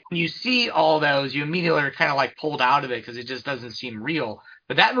 Usually, like, when you see all those, you immediately are kind of like pulled out of it because it just doesn't seem real.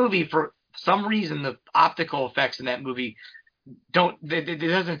 But that movie, for some reason, the optical effects in that movie it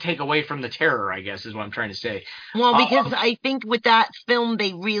doesn't take away from the terror, I guess, is what I'm trying to say. Well, because I think with that film,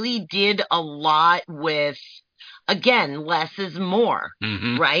 they really did a lot with, again, less is more,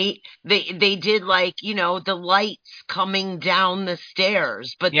 right? They did, like, the lights coming down the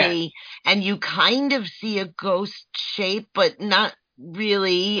stairs, but and you kind of see a ghost shape, but not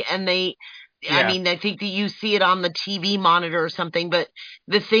really. And I mean, I think that you see it on the TV monitor or something, but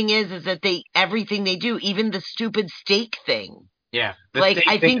the thing is that everything they do, even the stupid steak thing, Yeah.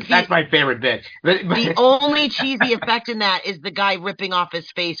 I think that's my favorite bit. The only cheesy effect in that is the guy ripping off his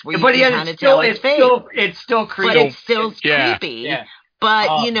face, where you but can kind of tell his face. It's still creepy. But it's still Yeah. creepy. Yeah. But,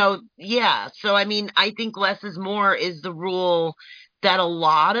 so I mean, I think less is more is the rule that a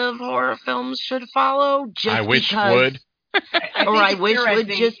lot of horror films should follow. Just I wish because, would. I wish would,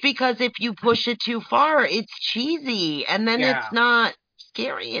 just because if you push it too far, it's cheesy, and then it's not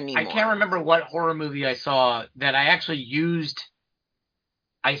scary anymore. I can't remember what horror movie I saw that I actually used.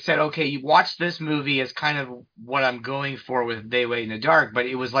 I said, okay, you watch this movie as kind of what I'm going for with They Wait in the Dark, but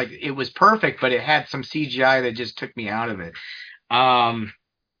it was perfect, but it had some CGI that just took me out of it.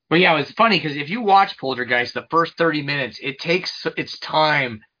 But yeah, it was funny because if you watch Poltergeist, the first 30 minutes, it takes its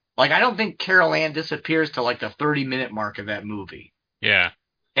time. Like, I don't think Carol Ann disappears to like the 30-minute mark of that movie. Yeah.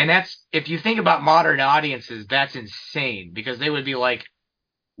 And that's, if you think about modern audiences, that's insane, because they would be like,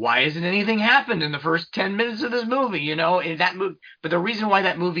 why hasn't anything happened in the first 10 minutes of this movie? In that movie. But the reason why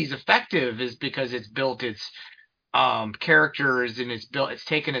that movie's effective is because it's built its characters, and it's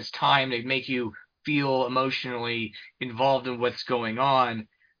taken its time to make you feel emotionally involved in what's going on.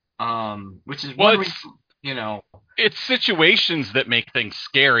 Which is one reason, It's situations that make things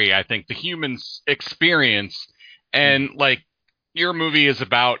scary, I think. The humans experience, and like your movie is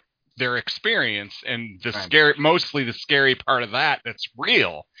about their experience, and mostly the scary part of that's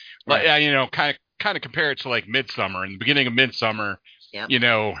real. Like, kind of compare it to like Midsummer. In the beginning of Midsummer,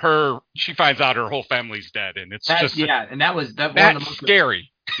 she finds out her whole family's dead, and it's and that was that's one of the most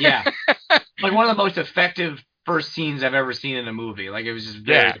scary. Yeah, like one of the most effective first scenes I've ever seen in a movie. Like, it was just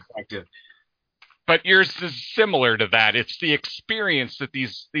very effective. But yours is similar to that. It's the experience that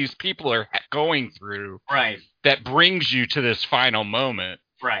these people are going through, right, that brings you to this final moment.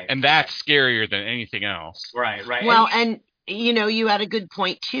 Right. And that's scarier than anything else. Right. Well, and you had a good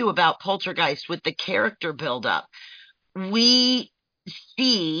point too about Poltergeist with the character buildup. We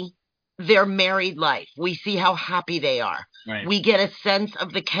see their married life. We see how happy they are. Right. We get a sense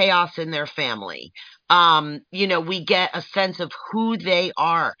of the chaos in their family. We get a sense of who they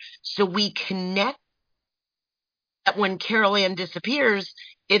are. So we connect. When Carol Ann disappears,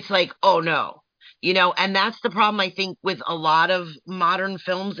 it's like, oh no. And that's the problem, I think, with a lot of modern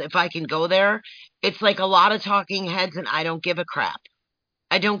films, if I can go there. It's like a lot of talking heads, and I don't give a crap.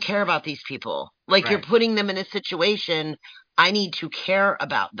 I don't care about these people. Like, you're putting them in a situation, I need to care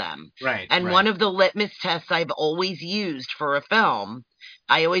about them. Right. And one of the litmus tests I've always used for a film,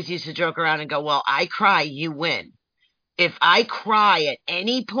 I always used to joke around and go, well, I cry, you win. If I cry at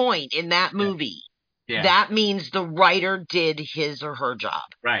any point in that movie, that means the writer did his or her job.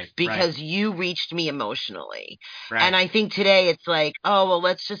 Right. Because you reached me emotionally. Right. And I think today it's like, oh, well,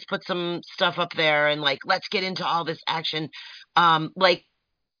 let's just put some stuff up there and like, let's get into all this action. Like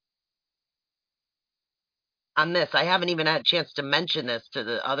on this, I haven't even had a chance to mention this to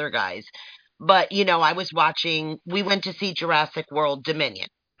the other guys, but we went to see Jurassic World Dominion.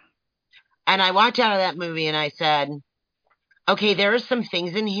 And I walked out of that movie and I said, okay, there are some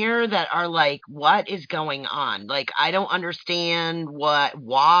things in here that are like, what is going on? Like, I don't understand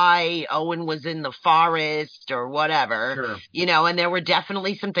why Owen was in the forest or whatever, sure. And there were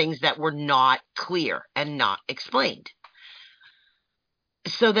definitely some things that were not clear and not explained.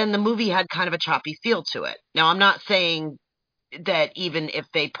 So then the movie had kind of a choppy feel to it. Now, I'm not saying that even if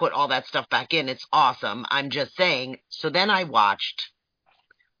they put all that stuff back in, it's awesome. I'm just saying, so then I watched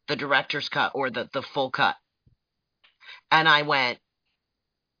the director's cut or the full cut. And I went,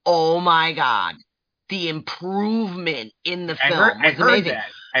 oh my God, the improvement in the film was amazing.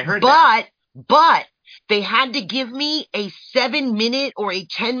 I heard that. But they had to give me a 7-minute or a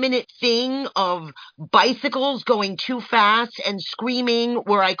 10-minute thing of bicycles going too fast and screaming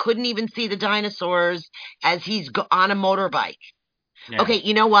where I couldn't even see the dinosaurs as he's on a motorbike. Yeah. Okay,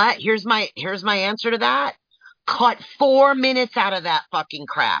 you know what? Here's my answer to that. Cut 4 minutes out of that fucking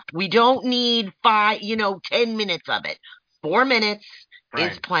crap. We don't need 10 minutes of it. 4 minutes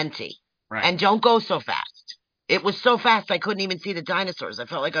is plenty. Right. And don't go so fast. It was so fast I couldn't even see the dinosaurs. I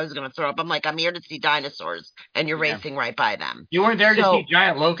felt like I was going to throw up. I'm like, I'm here to see dinosaurs, and you're racing right by them. You weren't there to see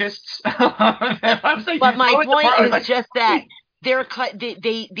giant locusts? But my point is just that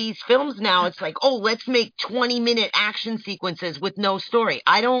these films now, it's like, oh, let's make 20-minute action sequences with no story.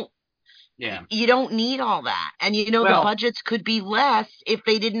 You don't need all that. And the budgets could be less if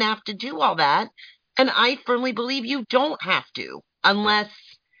they didn't have to do all that. And I firmly believe you don't have to, unless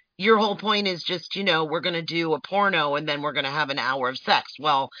your whole point is just, we're going to do a porno and then we're going to have an hour of sex.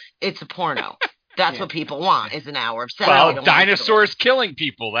 Well, it's a porno. That's what people want, is an hour of sex. Well, dinosaurs killing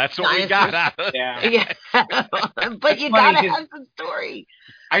people. That's what we got out of it. Yeah. But you got to have some story.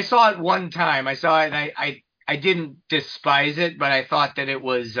 I saw it one time. I saw it and didn't despise it, but I thought that it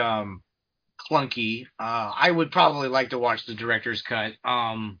was clunky. I would probably like to watch the director's cut.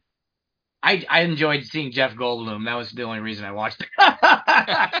 I enjoyed seeing Jeff Goldblum. That was the only reason I watched it.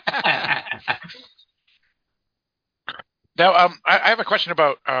 Now, I have a question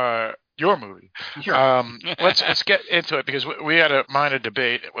about your movie. Sure. Let's get into it because we had a minor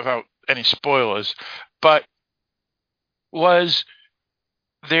debate without any spoilers. But was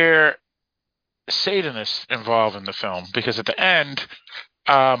there Satanists involved in the film? Because at the end,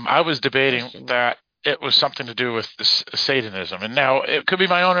 I was debating that it was something to do with Satanism, and now it could be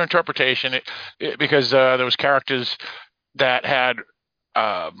my own interpretation. Because there was characters that had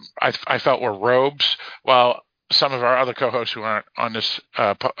I felt were robes, while some of our other co-hosts who aren't on this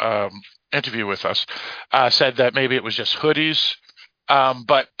interview with us said that maybe it was just hoodies.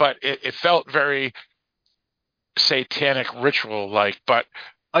 But it felt very satanic ritual like. But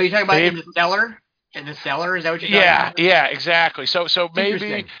Oh, you're talking about in the cellar? In the cellar? Is that what you're talking about? yeah, exactly. So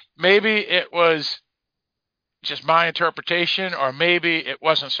maybe it was just my interpretation, or maybe it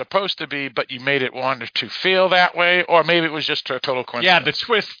wasn't supposed to be, but you made it wanted to feel that way, or maybe it was just a total coincidence.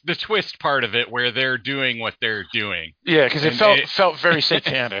 Yeah, the twist part of it where they're doing what they're doing. Yeah, because it felt very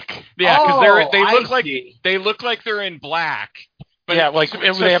satanic. Yeah, because they I look like they're in black. But yeah, like so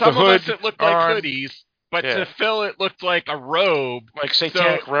they have some the of hood. us it looked like hoodies, but to Phil it looked like a robe, like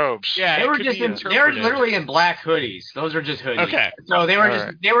satanic robes. Yeah, they were literally in black hoodies. Those are just hoodies. Okay. So they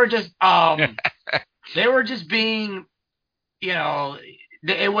were they were just being,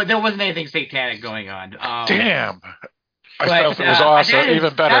 there wasn't anything satanic going on. Damn. I felt it was awesome,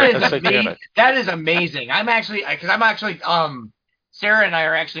 even better than satanic. That is amazing. Sarah and I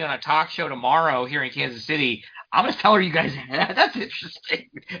are actually on a talk show tomorrow here in Kansas City. I'm going to tell her you guys, that's interesting.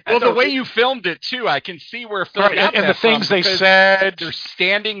 The way you filmed it, too, I can see where Phil got that and the things they said. They're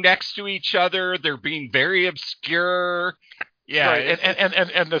standing next to each other. They're being very obscure. Yeah, right.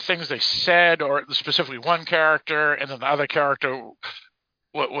 And the things they said, or specifically one character, and then the other character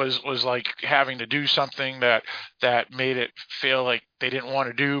was like having to do something that made it feel like they didn't want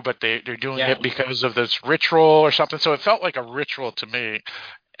to do, but they're doing it because of this ritual or something. So it felt like a ritual to me.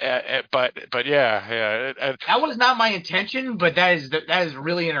 But yeah. That was not my intention, but that is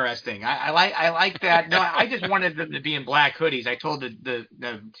really interesting. I like that. No, I just wanted them to be in black hoodies. I told the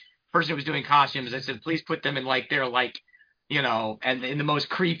person who was doing costumes, I said, please put them in and in the most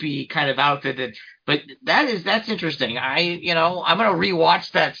creepy kind of outfit. But that's interesting. I'm gonna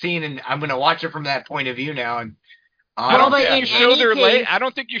rewatch that scene, and I'm gonna watch it from that point of view now. And I don't think you show their legs. I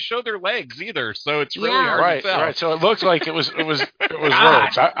don't think you show their legs either. So it's really hard to tell. Right. So it looked like it was robes.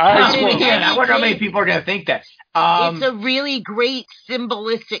 I wonder how many people are gonna think that. It's a really great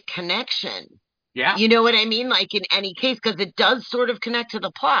symbolistic connection. Yeah. You know what I mean? Like in any case, because it does sort of connect to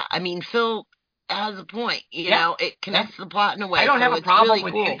the plot. I mean, Phil has a point. You know, it connects to the plot in a way. I don't have a problem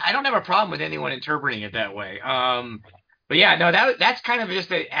with cool. I don't have a problem with anyone interpreting it that way. But yeah, no, that's kind of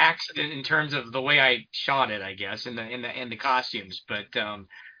just an accident in terms of the way I shot it, I guess, in the costumes. But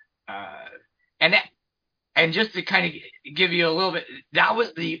and just to kind of give you a little bit, that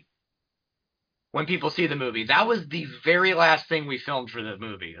was when people see the movie, that was the very last thing we filmed for the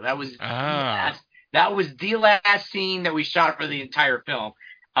movie. That was the last scene that we shot for the entire film.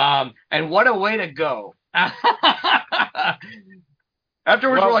 And what a way to go.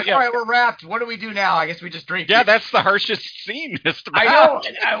 Afterwards, we're like, all right, we're wrapped. What do we do now? I guess we just drink. Yeah, that's the harshest scene. I know.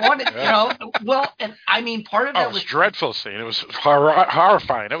 I wanted, and I mean, part of that was a dreadful scene. It was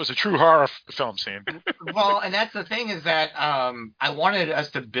horrifying. It was a true horror film scene. Well, and that's the thing is that I wanted us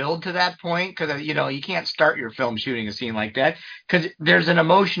to build to that point because, you can't start your film shooting a scene like that because there's an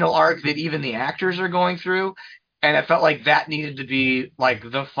emotional arc that even the actors are going through. And it felt like that needed to be like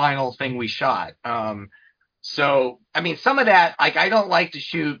the final thing we shot. So, I mean, some of that, like, I don't like to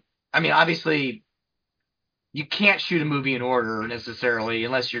shoot. I mean, obviously, you can't shoot a movie in order necessarily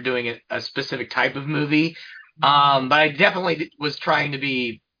unless you're doing a specific type of movie. But I definitely was trying to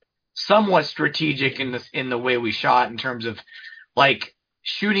be somewhat strategic in the way we shot in terms of like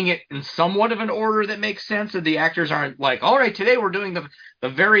shooting it in somewhat of an order that makes sense. And the actors aren't like, all right, today we're doing the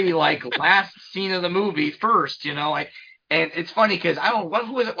very like last scene of the movie first, and it's funny because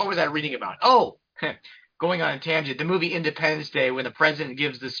what was I reading about? Oh, going on a tangent, the movie Independence Day when the president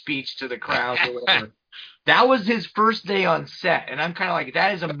gives the speech to the crowd or whatever. That was his first day on set, and I'm kind of like,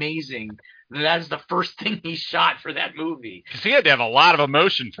 that is amazing. That is the first thing he shot for that movie. Because he had to have a lot of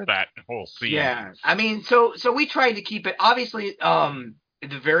emotion for that whole scene. Yeah, I mean, so we tried to keep it. Obviously,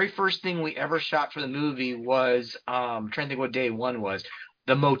 the very first thing we ever shot for the movie was I'm trying to think what day one was.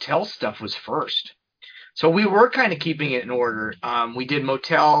 The motel stuff was first, so we were kind of keeping it in order. We did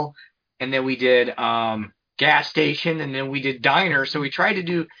motel, and then we did gas station, and then we did diner. So we tried to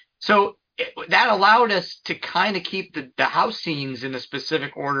do so. That allowed us to kind of keep the house scenes in a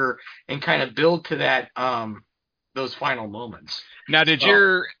specific order and kind of build to that those final moments. Now, did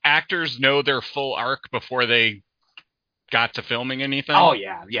your actors know their full arc before they got to filming anything? Oh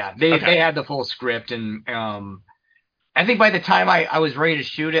yeah. They had the full script, and I think by the time I was ready to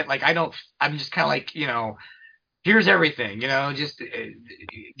shoot it, like I'm just kind of like, here's everything, just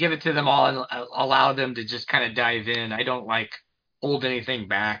give it to them all and allow them to just kind of dive in. I don't like hold anything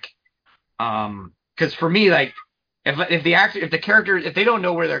back. Because for me, like if the characters, if they don't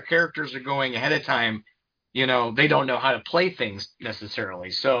know where their characters are going ahead of time, they don't know how to play things necessarily.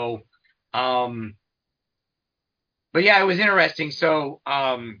 So, but yeah, it was interesting. So,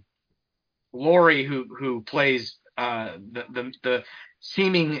 Lori, who plays the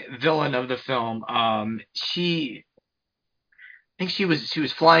seeming villain of the film, I think she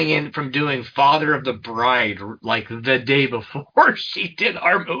was flying in from doing Father of the Bride like the day before she did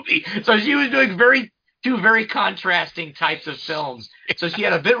our movie. So she was doing two very contrasting types of films. So she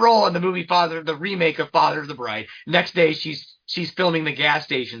had a bit role in the movie the remake of Father of the Bride. Next day she's filming the gas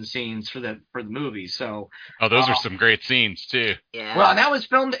station scenes for the movie. So those are some great scenes too. Yeah. Well, and that was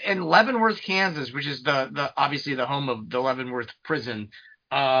filmed in Leavenworth, Kansas, which is the obviously the home of the Leavenworth prison.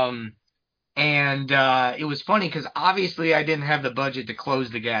 And it was funny because obviously I didn't have the budget to close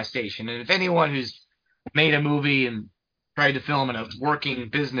the gas station. And if anyone who's made a movie and tried to film in a working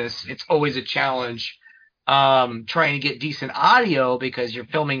business, it's always a challenge trying to get decent audio because you're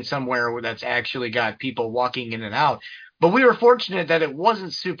filming somewhere where that's actually got people walking in and out. But we were fortunate that it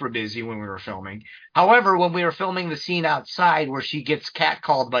wasn't super busy when we were filming. However, when we were filming the scene outside where she gets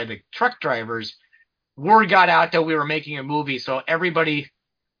catcalled by the truck drivers, word got out that we were making a movie. So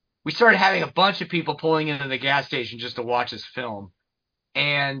we started having a bunch of people pulling into the gas station just to watch us film.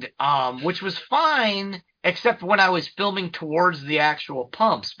 And which was fine, except when I was filming towards the actual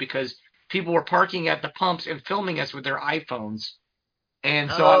pumps because people were parking at the pumps and filming us with their iPhones. And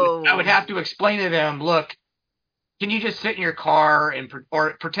so I would have to explain to them, look, can you just sit in your car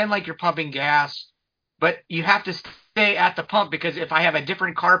or pretend like you're pumping gas, but you have to stay at the pump because if I have a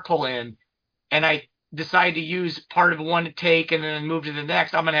different car pull in and I decide to use part of one take and then move to the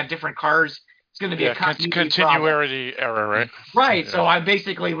next, I'm going to have different cars. It's going to be a continuity error, right? Right. Yeah. So I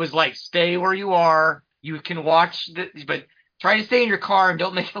basically was like, stay where you are. You can watch, but try to stay in your car and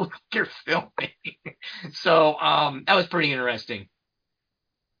don't make it look like you're filming. So that was pretty interesting.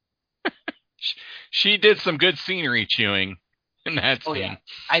 She did some good scenery chewing in that scene.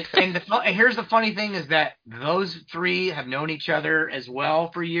 Yeah. Here's the funny thing is that those three have known each other as well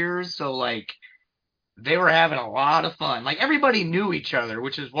for years. So like they were having a lot of fun. Like everybody knew each other,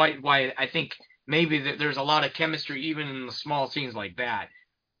 which is why I think maybe there's a lot of chemistry even in the small scenes like that,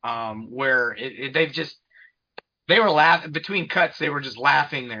 where they were laughing between cuts. They were just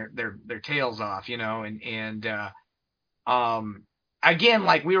laughing their tails off, again,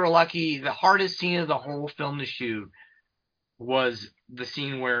 like we were lucky. The hardest scene of the whole film to shoot was the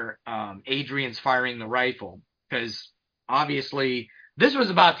scene where Adrian's firing the rifle because obviously this was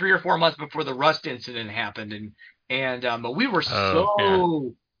about 3 or 4 months before the Rust incident happened, but we were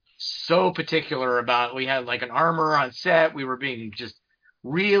so particular about. We had like an armor on set. We were being just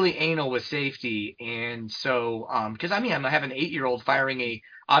really anal with safety, and so because I'm having an 8-year-old firing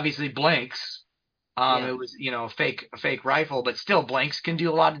obviously blanks. It was a fake rifle, but still blanks can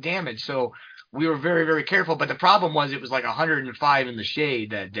do a lot of damage. So we were very, very careful. But the problem was it was like 105 in the shade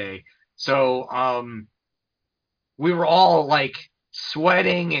that day. So we were all like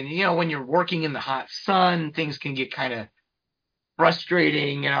sweating, and when you're working in the hot sun, things can get kind of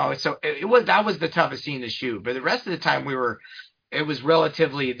frustrating, So that was the toughest scene to shoot. But the rest of the time it was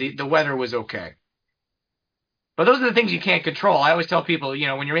relatively the weather was okay. But those are the things you can't control. I always tell people, when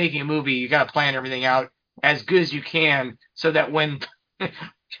you're making a movie, you got to plan everything out as good as you can so that when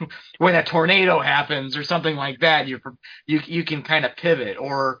a tornado happens or something like that, you can kind of pivot.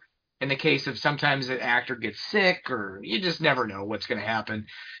 Or in the case of sometimes an actor gets sick or you just never know what's going to happen.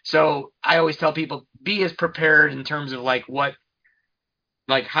 So I always tell people, be as prepared in terms of how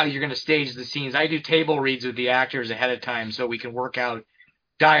you're going to stage the scenes. I do table reads with the actors ahead of time so we can work out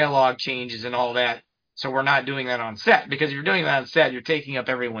dialogue changes and all that. So we're not doing that on set, because if you're doing that on set, you're taking up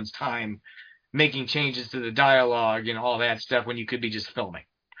everyone's time making changes to the dialogue and all that stuff when you could be just filming.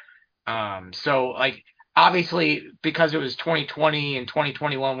 So like obviously because it was 2020 and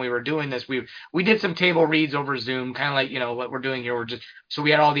 2021 we were doing this, we did some table reads over Zoom, kind of like what we're doing here. So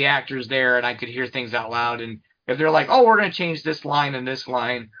we had all the actors there and I could hear things out loud, and if they're like, oh, we're going to change this line and this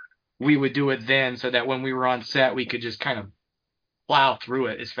line, we would do it then so that when we were on set we could just kind of plow through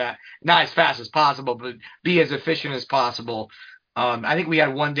it not as fast as possible, but be as efficient as possible. I think we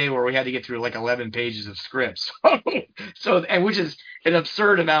had one day where we had to get through like 11 pages of scripts. And which is an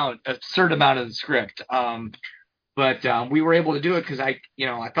absurd amount of the script. But we were able to do it because I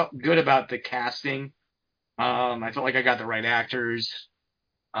felt good about the casting. I felt like I got the right actors.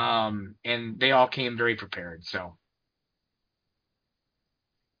 And they all came very prepared. So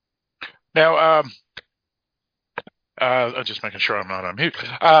now, I'm just making sure I'm not on mute.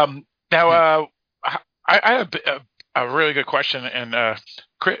 Now, I have a really good question, and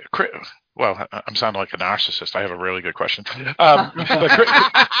well, I'm sounding like a narcissist. I have a really good question. It's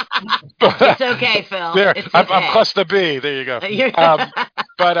okay, Phil. There, It's okay. I'm cluster B. There you go.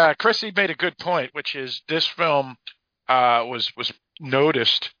 But Chrissy made a good point, which is this film was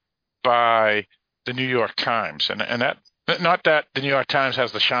noticed by the New York Times, and that, not that the New York Times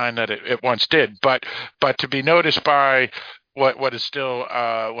has the shine that it once did, but to be noticed by what is still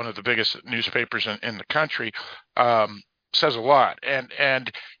one of the biggest newspapers in the country says a lot,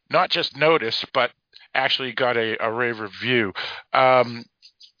 and not just noticed, but actually got a rave review.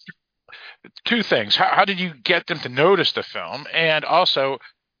 Two things: how did you get them to notice the film, and also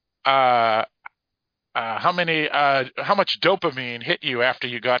how much dopamine hit you after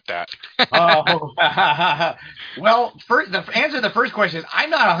you got that? Well, the answer to the first question is I'm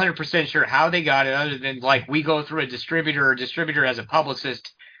not 100% sure how they got it, other than like we go through a distributor. A distributor has a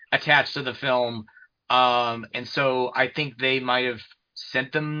publicist attached to the film, and so I think they might have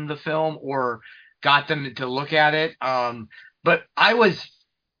sent them the film or got them to look at it. But I was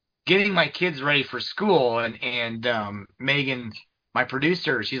getting my kids ready for school, and Megan, my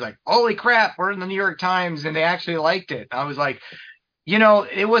producer, she's like, "Holy crap, we're in the New York Times, and they actually liked it." I was like,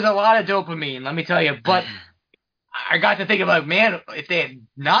 it was a lot of dopamine, let me tell you. But I got to think about, man, if they had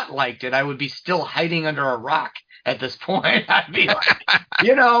not liked it, I would be still hiding under a rock at this point. I'd be like,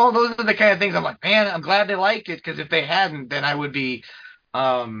 those are the kind of things I'm like, man, I'm glad they liked it, because if they hadn't, then I would be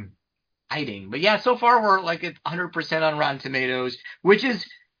hiding. But yeah, so far we're like at 100% on Rotten Tomatoes, which is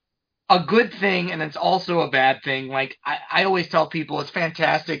a good thing, and it's also a bad thing. Like I always tell people, it's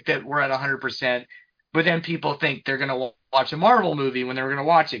fantastic that we're at 100%, but then people think they're gonna watch a Marvel movie when they're gonna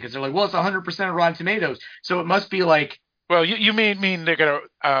watch it, because they're like, well, it's 100% of Rotten Tomatoes, so it must be like. Well, you mean they're gonna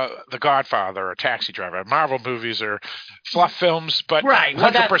The Godfather or Taxi Driver? Marvel movies are fluff films, but right,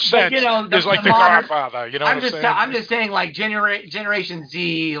 100% is like The Godfather. You know what I'm saying? I'm just saying, like Generation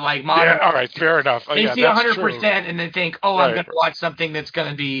Z, like modern. Yeah, all right, fair enough. They see 100% and then think, oh, right. I'm gonna watch something that's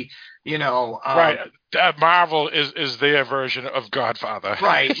gonna be. Right. Marvel is their version of Godfather.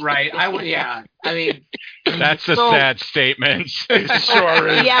 Right. I would, yeah. I mean, that's a sad statement. It sure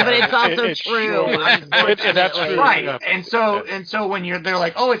is. Yeah, but it's also true. Sure. That's true. Right. Yeah. And so when they're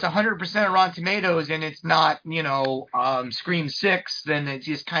like, oh, it's 100% Rotten Tomatoes, and it's not, Scream 6, then it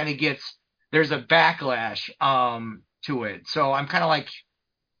just kind of there's a backlash to it. So I'm kind of like,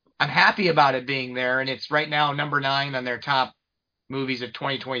 I'm happy about it being there, and it's right now number 9 on their top movies of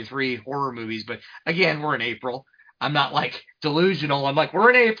 2023 horror movies. But again, we're in April. I'm not like delusional. I'm like, we're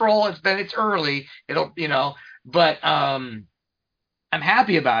in April. It's early. But I'm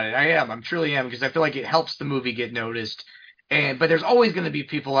happy about it. I truly am, because I feel like it helps the movie get noticed. But there's always going to be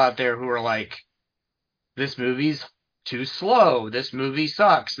people out there who are like, this movie's too slow. This movie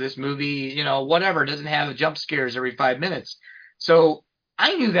sucks. This movie, whatever, doesn't have jump scares every 5 minutes. So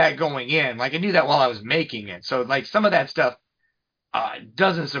I knew that going in. Like, I knew that while I was making it. So like some of that stuff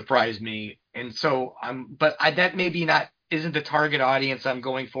doesn't surprise me, and so that maybe isn't the target audience I'm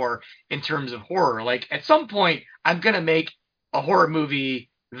going for in terms of horror. Like at some point, I'm gonna make a horror movie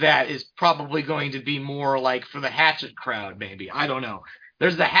that is probably going to be more like for the Hatchet crowd. Maybe, I don't know.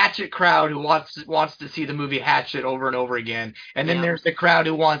 There's the Hatchet crowd who wants to see the movie Hatchet over and over again, and then there's the crowd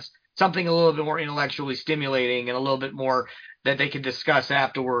who wants something a little bit more intellectually stimulating and a little bit more that they can discuss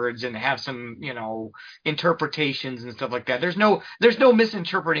afterwards and have some, interpretations and stuff like that. There's no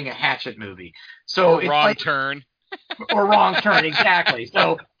misinterpreting a Hatchet movie. So or wrong turn. Or wrong turn, exactly.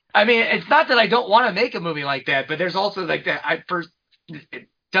 So I mean, it's not that I don't want to make a movie like that, but there's also like that. It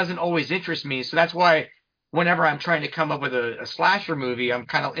doesn't always interest me. So that's why whenever I'm trying to come up with a slasher movie, I'm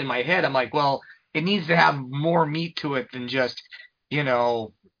kind of in my head, I'm like, well, it needs to have more meat to it than just, and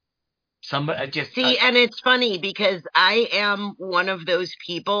it's funny because I am one of those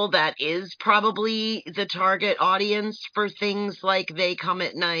people that is probably the target audience for things like They Come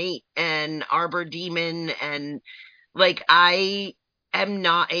at Night and Arbor Demon, and like I am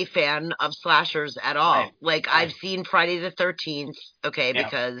not a fan of slashers at all. Right. Like I've seen Friday the 13th,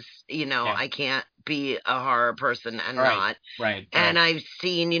 because I can't be a horror person and not. Right. And I've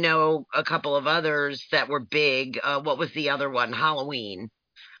seen, a couple of others that were big. What was the other one? Halloween.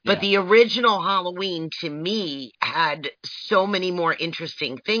 But the original Halloween, to me, had so many more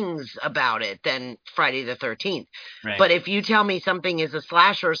interesting things about it than Friday the 13th. Right. But if you tell me something is a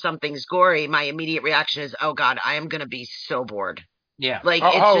slasher or something's gory, my immediate reaction is, oh, God, I am going to be so bored. Yeah. Like,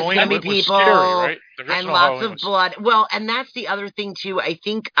 it's just going to be people scary, right? and lots of blood. Well, and that's the other thing, too. I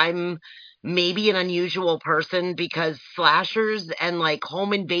think I'm maybe an unusual person because slashers and, like,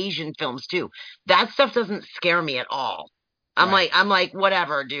 home invasion films, too, that stuff doesn't scare me at all. I'm like,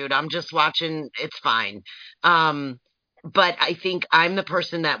 whatever, dude. I'm just watching. It's fine. But I think I'm the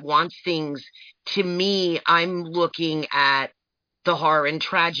person that wants things. To me, I'm looking at the horror in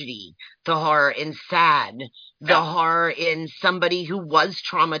tragedy, the horror in sad, the horror in somebody who was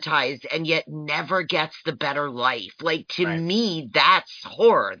traumatized and yet never gets the better life. Like, to me, that's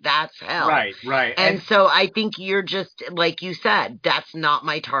horror. That's hell. Right. And so I think you're just, like you said, that's not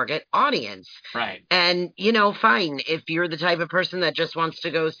my target audience. Right. And, fine. If you're the type of person that just wants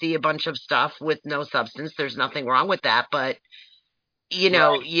to go see a bunch of stuff with no substance, there's nothing wrong with that. But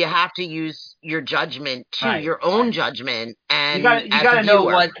you have to use your judgment too, your own judgment, and you gotta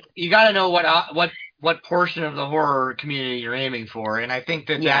know what portion of the horror community you're aiming for. And I think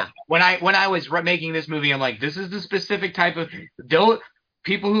that when I was making this movie, I'm like, this is the specific type of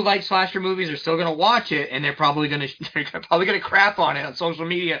people who like slasher movies are still gonna watch it, and they're probably gonna crap on it on social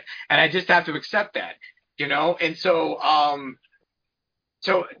media, and I just have to accept that, And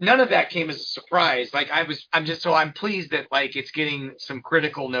so none of that came as a surprise. Like I'm pleased that like it's getting some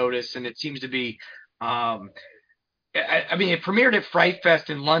critical notice, and it seems to be. I mean, it premiered at Fright Fest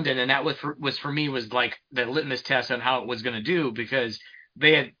in London, and that was for me like the litmus test on how it was going to do, because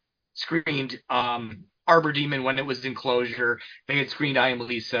they had screened Arbor Demon when it was in closure. They had screened I Am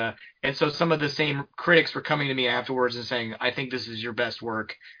Lisa, and so some of the same critics were coming to me afterwards and saying, "I think this is your best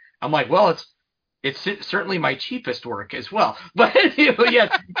work." I'm like, well, it's certainly my cheapest work as well, but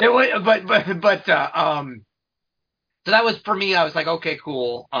yes, it was, but so that was for me. I was like, okay,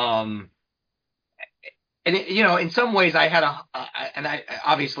 cool. And in some ways, I had and I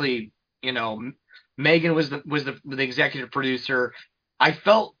obviously, Megan was the executive producer. I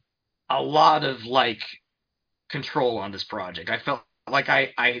felt a lot of like control on this project. I felt like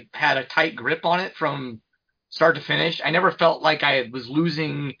I had a tight grip on it from start to finish. I never felt like I was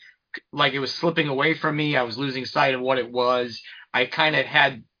losing. Like it was slipping away from me. I was losing sight of what it was. I kind of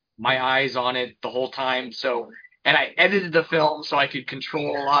had my eyes on it the whole time. So, and I edited the film so I could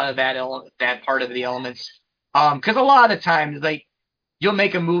control a lot of that part of the elements. Because a lot of times, like, you'll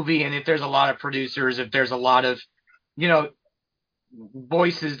make a movie, and if there's a lot of producers, if there's a lot of,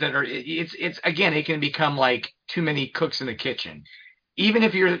 voices that are, it's again, it can become like too many cooks in the kitchen. Even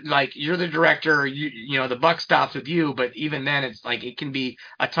if you're the director, the buck stops with you, but even then it's like it can be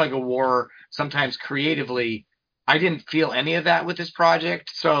a tug of war sometimes creatively. I didn't feel any of that with this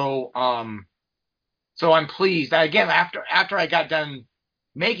project. So I'm pleased. Again, after I got done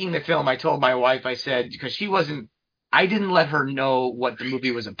making the film, I told my wife, I said, because I didn't let her know what the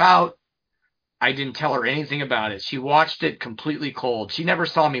movie was about. I didn't tell her anything about it. She watched it completely cold. She never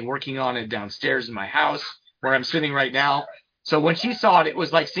saw me working on it downstairs in my house where I'm sitting right now. So when she saw it, it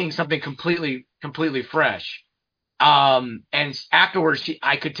was like seeing something completely fresh. And afterwards,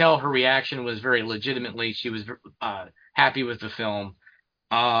 I could tell her reaction was very legitimately. She was happy with the film.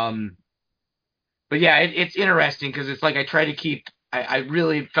 But yeah, it's interesting because it's like I try to keep. I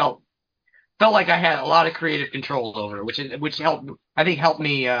really felt like I had a lot of creative control over it, which helped. I think helped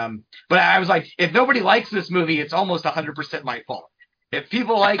me. But I was like, if nobody likes this movie, it's almost 100% my fault. If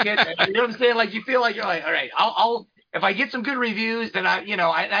people like it, you know what I'm saying? Like you feel like you're like, all right, I'll if I get some good reviews, then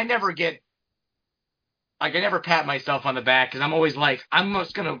I never get, like, I never pat myself on the back because I'm always like, I'm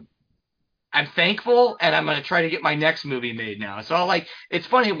thankful and I'm going to try to get my next movie made now. So it's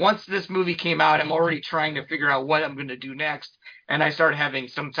funny, once this movie came out, I'm already trying to figure out what I'm going to do next. And I started having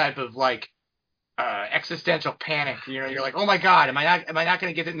some type of like, existential panic. You're like, oh my God, am I not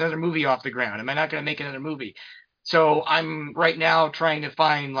going to get another movie off the ground? Am I not going to make another movie? So I'm right now trying to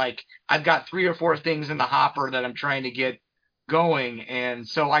find, like, I've got 3 or 4 things in the hopper that I'm trying to get going. And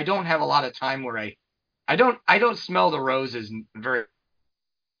so I don't have a lot of time where I don't smell the roses very.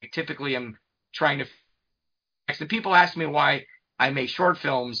 Typically I'm trying to, and people ask me why I make short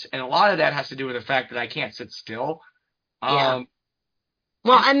films. And a lot of that has to do with the fact that I can't sit still. Yeah.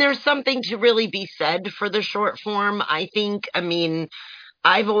 Well, and there's something to really be said for the short form. I think,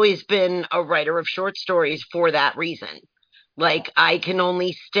 I've always been a writer of short stories for that reason. Like, I can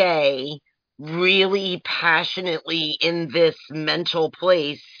only stay really passionately in this mental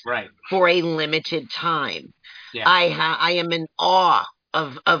place for a limited time. Yeah. I am in awe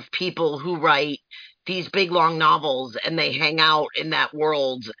of people who write these big long novels and they hang out in that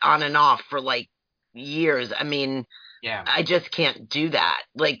world on and off for like years. I mean, I just can't do that.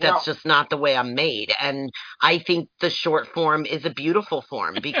 Like, that's just not the way I'm made. And I think the short form is a beautiful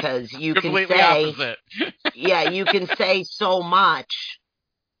form because you can say, opposite. yeah, you can say so much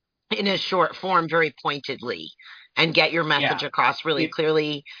in a short form very pointedly and get your message across really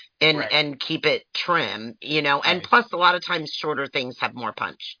clearly and keep it trim, you know. And plus, a lot of times shorter things have more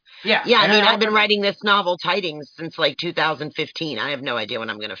punch. Yeah. I mean, I've been writing this novel, Tidings, since like 2015. I have no idea when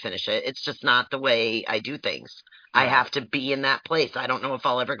I'm going to finish it. It's just not the way I do things. I have to be in that place. I don't know if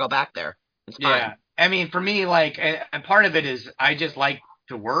I'll ever go back there. It's fine. I mean, for me, like, and part of it is I just like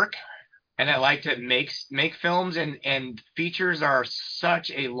to work. And I like to make films, and features are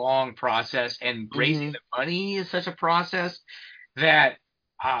such a long process, and raising the money is such a process that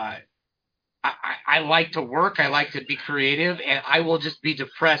I like to work. I like to be creative, and I will just be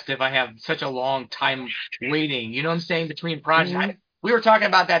depressed if I have such a long time waiting. You know what I'm saying? Between projects. We were talking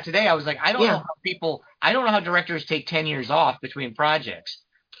about that today. I was like, I don't know how directors take 10 years off between projects.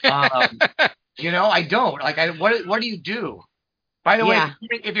 You know, I don't. Like, what do you do? By the way,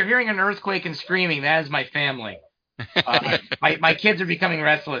 if you're hearing an earthquake and screaming, that is my family. My kids are becoming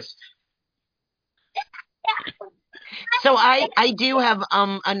restless. So I do have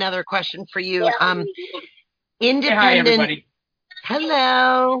another question for you. Independent. Hey, hi, everybody.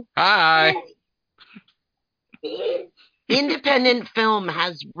 Hello. Hi. Independent film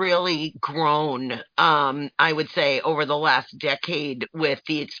has really grown, I would say, over the last decade with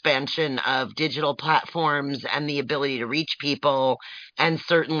the expansion of digital platforms and the ability to reach people, and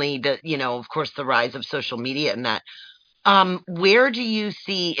certainly the, you know, of course, the rise of social media and that. Where do you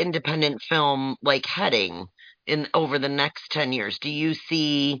see independent film like heading in over the next 10 years? Do you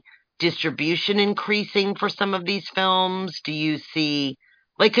see distribution increasing for some of these films? Do you see,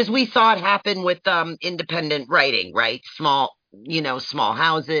 like, because we saw it happen with independent writing, right? Small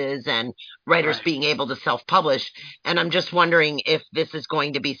houses and writers being able to self-publish. And I'm just wondering if this is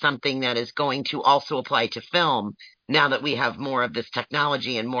going to be something that is going to also apply to film now that we have more of this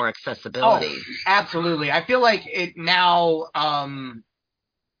technology and more accessibility. Oh, absolutely. I feel like it now.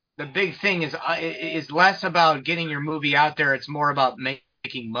 The big thing is less about getting your movie out there. It's more about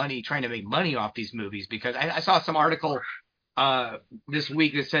making money, trying to make money off these movies. Because I saw some article this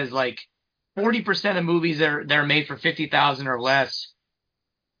week that says like 40% of movies that are made for $50,000 or less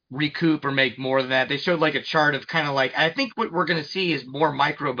recoup or make more than that. They showed like a chart of kind of like, I think what we're going to see is more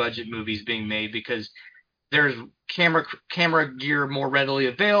micro budget movies being made because there's camera gear more readily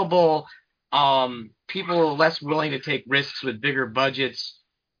available. People are less willing to take risks with bigger budgets.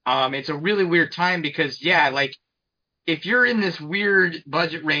 It's a really weird time because like if you're in this weird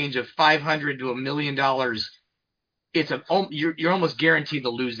budget range of $500 to $1 million, you're almost guaranteed to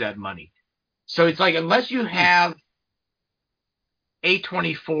lose that money. So it's like unless you have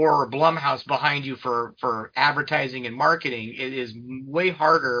A24 or Blumhouse behind you for advertising and marketing, it is way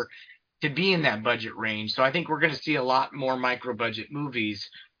harder to be in that budget range. So I think we're going to see a lot more micro budget movies.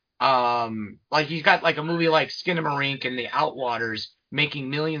 Like you've got like a movie like Skinamarink and the Outwaters making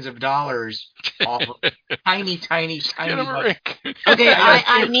millions of dollars off of tiny. Okay,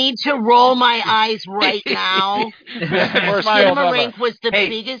 I need to roll my eyes right now. Skinamarink was the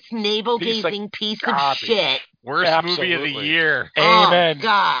biggest navel-gazing piece of shit. Worst movie of the year. Amen. Oh,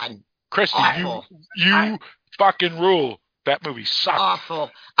 God. Christy, you fucking rule. That movie sucked. Awful.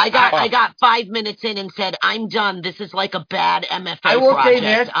 I got 5 minutes in and said, I'm done. This is like a bad MFA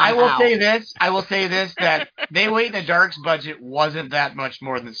project. I will say this, that They Wait in the Dark's budget wasn't that much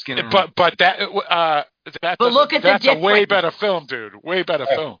more than Skinamarink. But look at the that's difference. a way better film, dude. Way better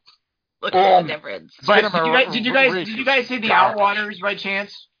film. Look at the difference. But did you guys see the Outwaters by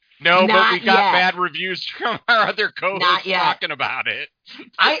chance? No, Not but we got yet. bad reviews from our other co-hosts talking about it.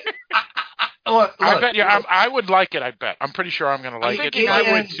 Look, I bet I would like it. I bet. I'm pretty sure I'm going to like it.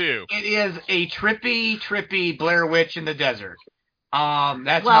 I would too. It is a trippy Blair Witch in the desert.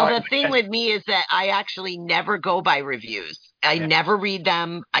 That's the thing with me is that I actually never go by reviews. I never read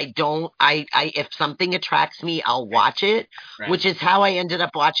them. I don't. If something attracts me, I'll watch it. Right. Which is how I ended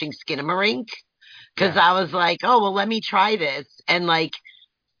up watching Skinamarink, because I was like, oh well, let me try this, and like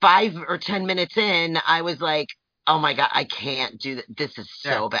 5 or 10 minutes in, I was like, oh my God, I can't do that. This is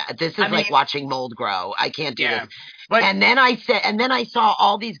so bad. This is like watching mold grow. I can't do this. But, and then I saw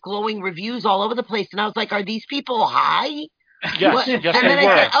all these glowing reviews all over the place, and I was like, are these people high? Yes, what? yes, and then they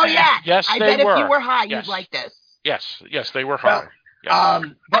were. I said, oh yeah, yes, I they bet were. if you were high, yes. you'd like this. Yes, they were high. Yeah.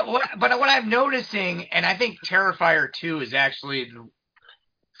 But what I'm noticing, and I think Terrifier 2 is actually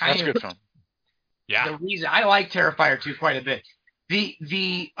That's a good film. Yeah. the reason I like Terrifier 2 quite a bit.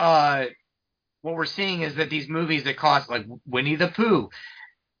 The what we're seeing is that these movies that cost like Winnie the Pooh,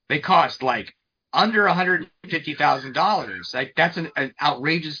 they cost like under $150,000. Like that's an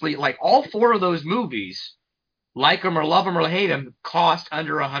outrageously like all four of those movies, like them or love them or hate them, cost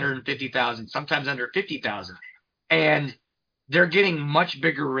under 150,000, sometimes under 50,000, and they're getting much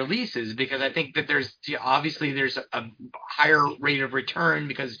bigger releases because I think that there's obviously there's a higher rate of return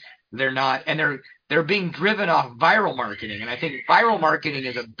because they're not and they're being driven off viral marketing, and I think viral marketing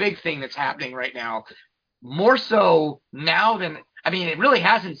is a big thing that's happening right now, more so now than I mean it really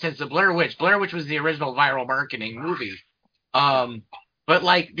hasn't since the Blair Witch. Blair Witch was the original viral marketing movie. But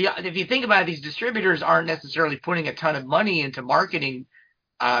like if you think about it, these distributors aren't necessarily putting a ton of money into marketing,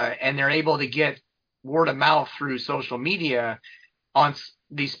 and they're able to get word of mouth through social media on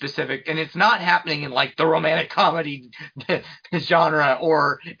these specific, and it's not happening in like the romantic comedy genre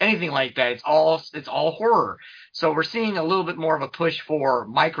or anything like that. It's all horror. So we're seeing a little bit more of a push for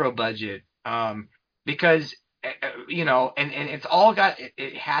micro budget, because and it's all got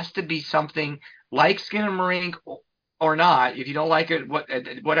it has to be something like Skinamarink or not. If you don't like it,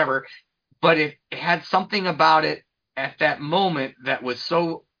 whatever. But it had something about it at that moment that was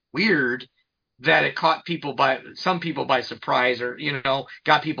so weird that it caught some people by surprise, or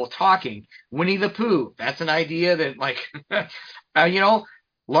got people talking. Winnie the Pooh, that's an idea that like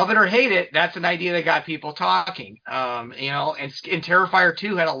love it or hate it, that's an idea that got people talking. And Terrifier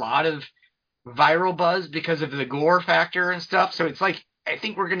 2 had a lot of viral buzz because of the gore factor and stuff. So it's like I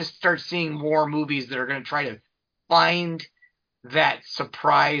think we're going to start seeing more movies that are going to try to find that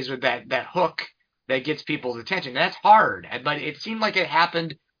surprise or that hook that gets people's attention. That's hard, but it seemed like it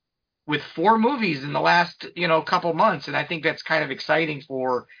happened with 4 movies in the last couple months, and I think that's kind of exciting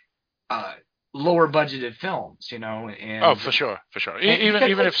for lower budgeted films. And for sure. Even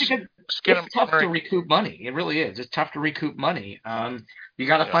if it's tough to recoup money. It really is. It's tough to recoup money. You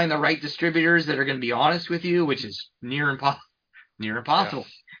got to find the right distributors that are going to be honest with you, which is near impossible. Yeah.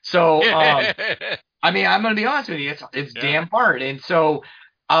 So, I mean, I'm going to be honest with you. It's damn hard, and so.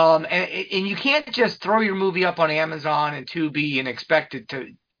 And you can't just throw your movie up on Amazon and Tubi and expect it to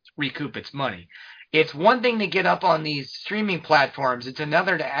recoup its money. It's one thing to get up on these streaming platforms. It's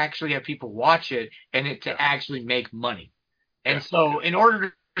another to actually have people watch it and it to actually make money. And so in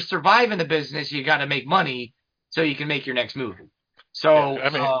order to survive in the business, you got to make money so you can make your next movie. So,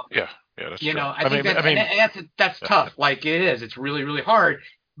 that's true. I think that's tough. Like it is. It's really, really hard,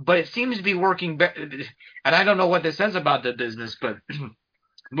 but it seems to be working. And I don't know what this says about the business, but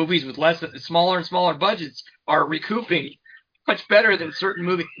movies with smaller and smaller budgets are recouping much better than certain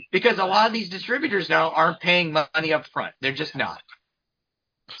movies because a lot of these distributors now aren't paying money up front. They're just not.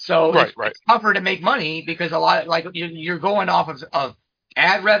 So it's tougher to make money because a lot you're going off of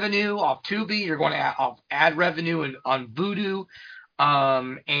ad revenue off Tubi, you're going off ad revenue on Vudu,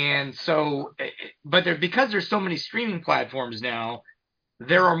 and so because there's so many streaming platforms now,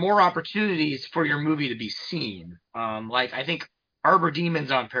 there are more opportunities for your movie to be seen. Like I think Arbor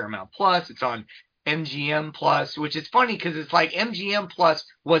Demon's on Paramount Plus. It's on MGM Plus, which is funny because it's like MGM Plus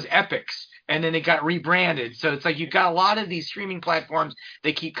was Epix, and then it got rebranded. So it's like you've got a lot of these streaming platforms.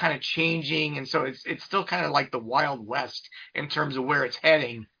 They keep kind of changing, and so it's still kind of like the Wild West in terms of where it's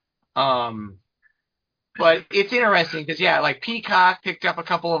heading. But it's interesting because like Peacock picked up a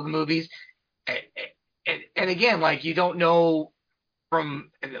couple of the movies, and again, like you don't know. From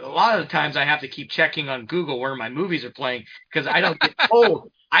a lot of the times I have to keep checking on Google where my movies are playing because I don't get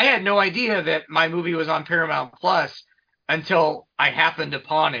told. I had no idea that my movie was on Paramount Plus until I happened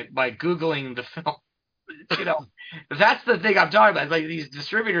upon it by Googling the film. That's the thing I'm talking about. Like these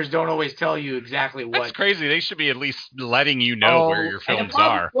distributors don't always tell you exactly what. That's crazy. They should be at least letting you know where your films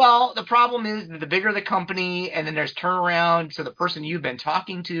are. Well, the problem is that the bigger the company, and then there's turnaround, so the person you've been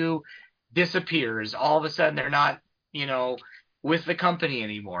talking to disappears. All of a sudden, they're not, with the company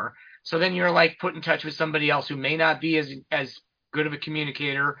anymore. So then you're like put in touch with somebody else who may not be as good of a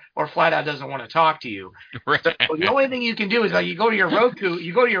communicator or flat out doesn't want to talk to you. Right. So the only thing you can do is like you go to your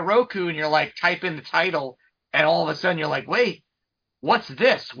Roku and you're like type in the title, and all of a sudden you're like, wait, what's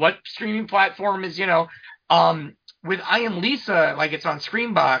this? What streaming platform is, with I Am Lisa, like it's on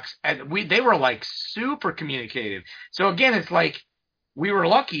Screenbox, and they were like super communicative. So again, it's like we were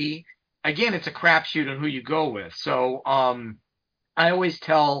lucky. Again, it's a crapshoot on who you go with. So I always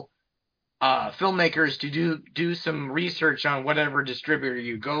tell filmmakers to do some research on whatever distributor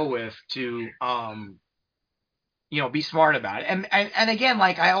you go with to be smart about it. And again,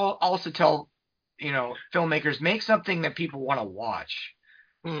 like I also tell filmmakers, make something that people want to watch.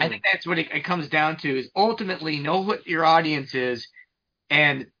 Hmm. I think that's what it comes down to, is ultimately know what your audience is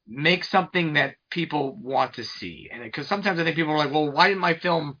and make something that people want to see. And because sometimes I think people are like, well, why did my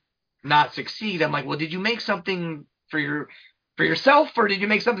film not succeed? I'm like, well, did you make something for yourself, or did you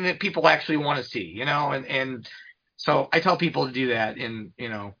make something that people actually want to see? And so I tell people to do that. And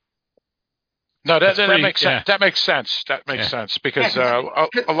No, that pretty- makes sense. yeah. That makes sense. That makes Yeah. sense because Yeah,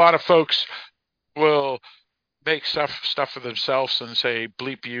 a lot of folks will make stuff for themselves and say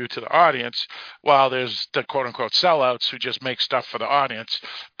bleep you to the audience, while there's the quote unquote sellouts who just make stuff for the audience.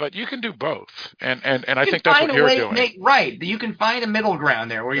 But you can do both, and I think that's what you're doing. Right. You can find a middle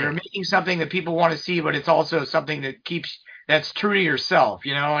ground there where Yeah. you're making something that people want to see, but it's also something that's true to yourself,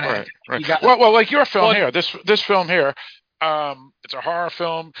 And Right. you got Well, like your film here, this film here, it's a horror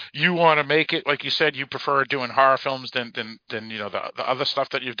film. You want to make it, like you said, you prefer doing horror films than the other stuff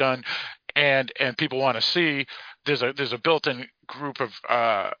that you've done, and people want to see. There's a built-in group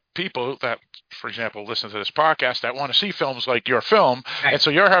of people that, for example, listen to this podcast that want to see films like your film, Right. and so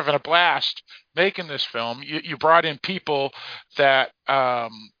you're having a blast making this film. You brought in people that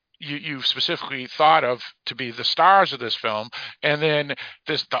you specifically thought of to be the stars of this film, and then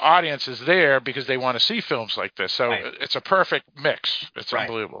the audience is there because they want to see films like this. So Right. it's a perfect mix. It's Right.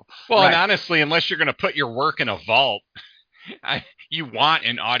 unbelievable. Well, and Right. honestly, unless you're going to put your work in a vault, you want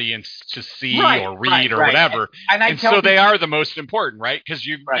an audience to see Right, or read or right. whatever. And And so they are the most important, right? Because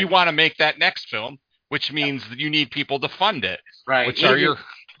you Right. want to make that next film, which means that you need people to fund it, Right. which are your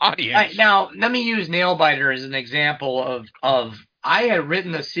audience. Now, let me use Nailbiter as an example of I had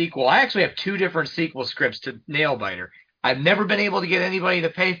written a sequel. I actually have 2 different sequel scripts to Nailbiter. I've never been able to get anybody to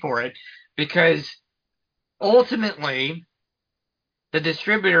pay for it because ultimately the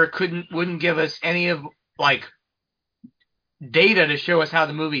distributor wouldn't give us any of data to show us how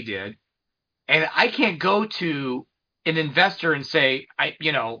the movie did. And I can't go to an investor and say,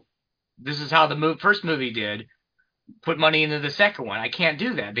 this is how the first movie did. Put money into the second one. I can't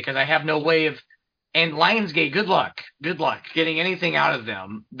do that because I have no way of. And Lionsgate, good luck getting anything out of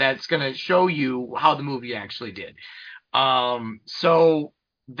them that's going to show you how the movie actually did. So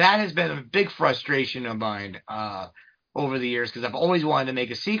that has been a big frustration of mine over the years because I've always wanted to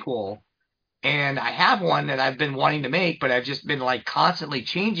make a sequel, and I have one that I've been wanting to make, but I've just been constantly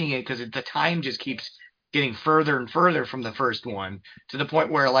changing it because the time just keeps getting further and further from the first one to the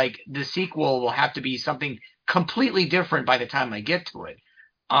point where the sequel will have to be something completely different by the time I get to it.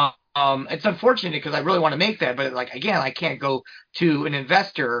 It's unfortunate because I really want to make that, but again, I can't go to an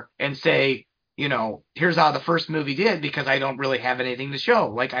investor and say, here's how the first movie did because I don't really have anything to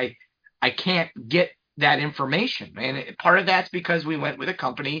show. I can't get that information, and part of that's because we went with a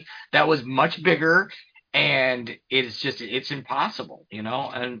company that was much bigger, and it's impossible,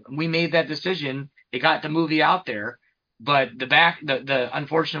 And we made that decision. It got the movie out there, but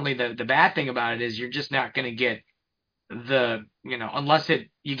unfortunately the bad thing about it is you're just not going to get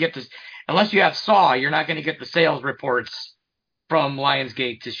unless you have Saw, you're not going to get the sales reports from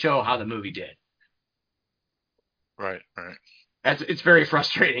Lionsgate to show how the movie did. Right. It's very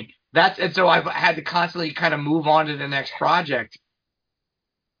frustrating. And so I've had to constantly kind of move on to the next project.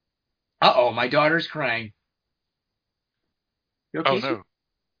 Uh-oh, my daughter's crying. You okay? Oh no.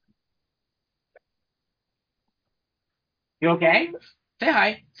 You okay? Say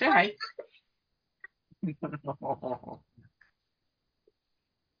hi. Say hi. Wait.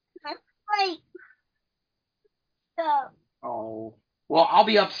 So. Oh. Well, I'll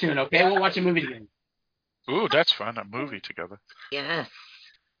be up soon, okay? We'll watch a movie together. Ooh, that's fun. A movie together. Yes.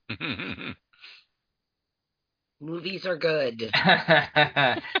 Movies are good.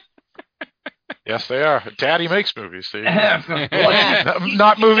 Yes, they are. Daddy makes movies. Yeah.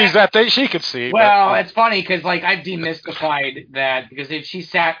 Not movies that she could see. Well, it's funny because I've demystified that because she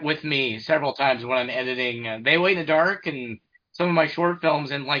sat with me several times when I'm editing They Wait in the Dark and some of my short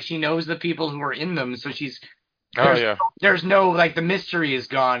films, and she knows the people who are in them, so there's no the mystery is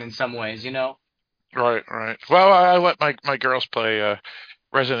gone in some ways, Right. Well, I let my girls play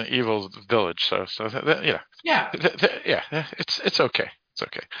Resident Evil Village, so yeah. Yeah. It's okay. It's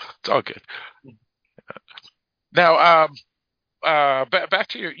okay. It's all good. Now, back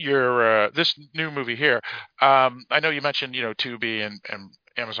to your this new movie here. I know you mentioned Tubi and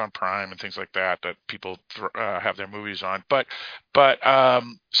Amazon Prime and things like that people have their movies on, but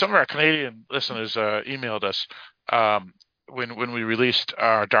some of our Canadian listeners emailed us when we released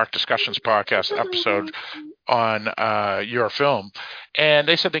our Dark Discussions podcast episode on your film, and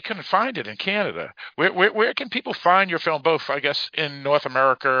they said they couldn't find it in Canada. Where can people find your film? Both, I guess, in North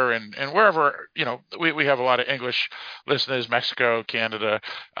America and wherever. We have a lot of English listeners, Mexico, Canada,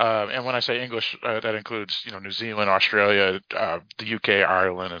 and when I say English, that includes New Zealand, Australia, the UK,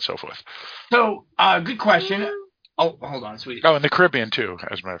 Ireland, and so forth. So, good question. Oh, hold on, sweetie. Oh, and the Caribbean too,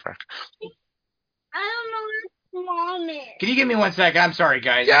 as a matter of fact. I don't know where Mom is. Can you give me 1 second? I'm sorry,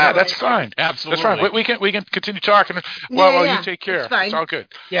 guys. Yeah, that's fine. Absolutely. That's fine. We can continue talking while you take care. It's all good.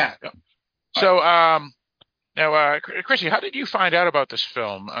 Yeah. So, now, Chrissy, how did you find out about this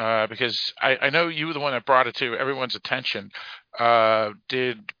film? Because I know you were the one that brought it to everyone's attention.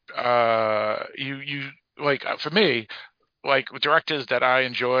 Did you like, for me, like with directors that I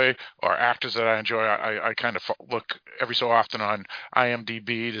enjoy or actors that I enjoy, I kind of look every so often on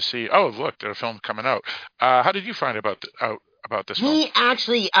IMDb to see, oh, look, there's a film coming out. How did you find out about this film? He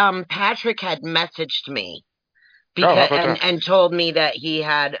actually, Patrick had messaged me How because about that? and told me that he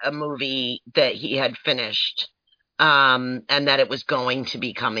had a movie that he had finished, and that it was going to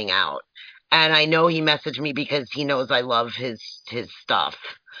be coming out. And I know he messaged me because he knows I love his stuff,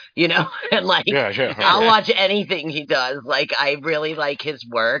 and like Yeah. I'll watch anything he does. Like I really like his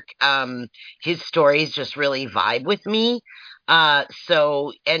work. His stories just really vibe with me. And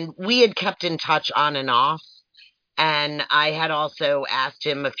we had kept in touch on and off. And I had also asked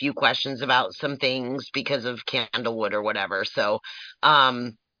him a few questions about some things because of Candlewood or whatever. So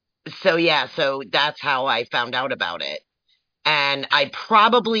that's how I found out about it. And I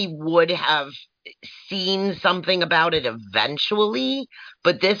probably would have seen something about it eventually,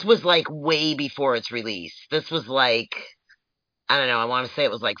 but this was like way before its release. This was like, I don't know, I want to say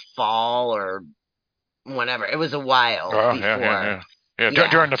it was like fall or whenever. It was a while Oh, before. Yeah,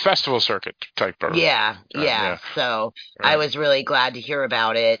 during the festival circuit type of. Yeah. Yeah. So Right. I was really glad to hear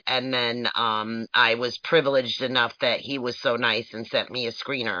about it. And then I was privileged enough that he was so nice and sent me a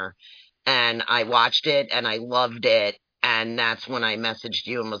screener. And I watched it and I loved it. And that's when I messaged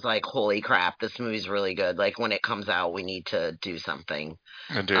you and was like, holy crap, this movie's really good. Like when it comes out, we need to do something.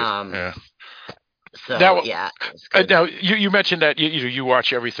 Indeed. Yeah. So Now, yeah. It's good. now you mentioned that you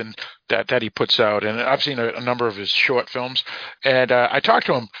watch everything that he puts out, and I've seen a number of his short films. And I talked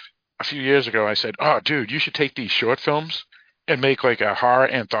to him a few years ago. I said, "Oh, dude, you should take these short films and make like a horror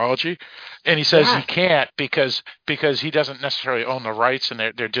anthology." And he says Yeah. he can't because he doesn't necessarily own the rights, and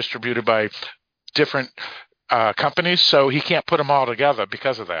they're distributed by different companies, so he can't put them all together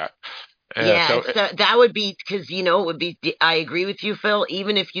because of that. Yeah, So so that would be because it would be. I agree with you, Phil.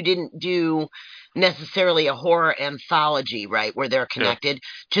 Even if you didn't do necessarily a horror anthology, right, where they're connected,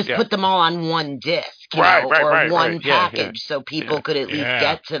 just Yeah. put them all on one disc, Right, or one right. Yeah, package, so people yeah. could at least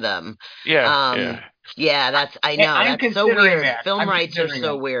get to them. Yeah. Yeah, that's I know I'm that's so considering weird. that. Film I'm rights are considering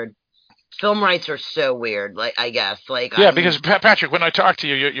so that. weird. Film rights are so weird. Like I guess, like Yeah, I'm, because Patrick, when I talked to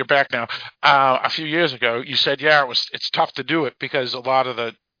you, you're back now. A few years ago, you said, it's tough to do it because a lot of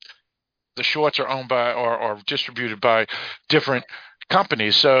the shorts are owned by or distributed by different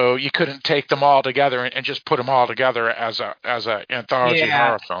companies, so you couldn't take them all together and just put them all together as a anthology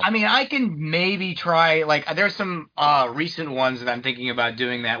horror film. I mean, I can maybe try. Like, there's some recent ones that I'm thinking about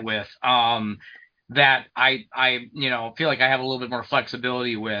doing that with. That I feel like I have a little bit more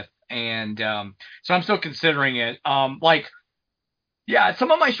flexibility with, and so I'm still considering it. Some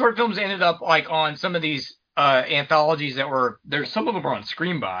of my short films ended up like on some of these anthologies that were there's some of them are on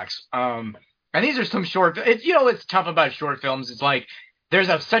Screenbox. And these are some short. It's tough about short films. It's like there's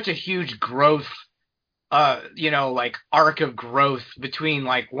such a huge growth, like arc of growth between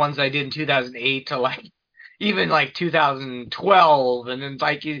like ones I did in 2008 to like even like 2012, and then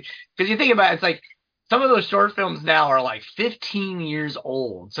like because you think about it, it's like some of those short films now are like 15 years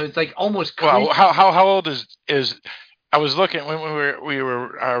old, so it's like almost creepy. Well, how old is? I was looking when we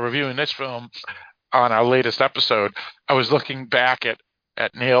were reviewing this film on our latest episode. I was looking back at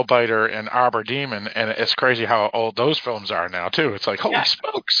Nailbiter and Arbor Demon, and it's crazy how old those films are now too. It's like holy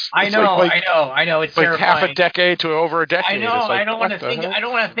smokes! I know. It's like terrifying. half a decade to over a decade. I know. It's like, I don't want to think. I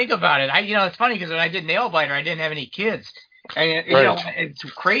don't want to think about it. It's funny because when I did Nailbiter, I didn't have any kids, and it's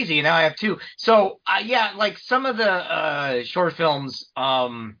crazy. And now I have two. So like some of the short films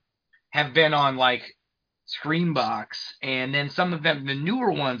have been on like Screenbox, and then some of them, the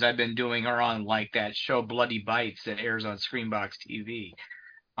newer ones I've been doing, are on like that show Bloody Bites that airs on Screenbox TV.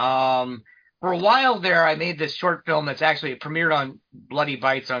 For a while there, I made this short film that's actually premiered on Bloody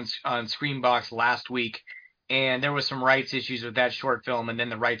Bites on Screenbox last week, and there was some rights issues with that short film, and then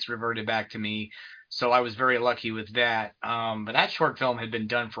the rights reverted back to me, so I was very lucky with that. But that short film had been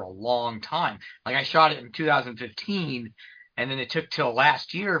done for a long time. Like I shot it in 2015, and then it took till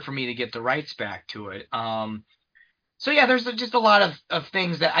last year for me to get the rights back to it. So yeah, there's just a lot of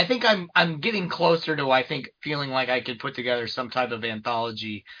things that I think I'm getting closer to. I think feeling like I could put together some type of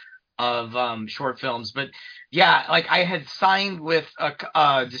anthology of short films. But yeah, like I had signed with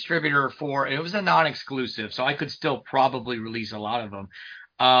a distributor for it was a non-exclusive, so I could still probably release a lot of them.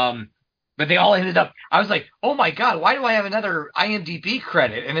 But they all ended up. I was like, oh my god, why do I have another IMDb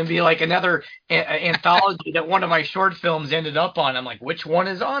credit and then be like another anthology that one of my short films ended up on? I'm like, which one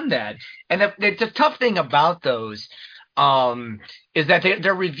is on that? And the tough thing about those is that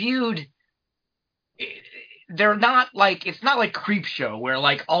they're reviewed. They're not like it's not like Creepshow where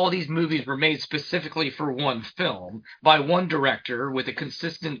like all these movies were made specifically for one film by one director with a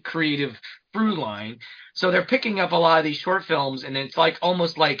consistent creative through line. So they're picking up a lot of these short films, and it's like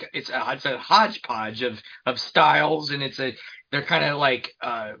almost like it's a hodgepodge of styles, and they're kind of like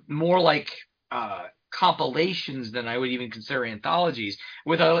more like compilations than I would even consider anthologies.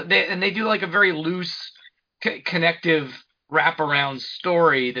 And they do like a very loose connective wraparound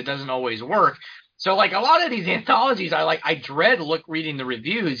story that doesn't always work. So like a lot of these anthologies, I dread reading the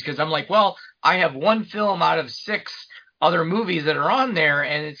reviews because I'm like, well, I have one film out of 6 other movies that are on there,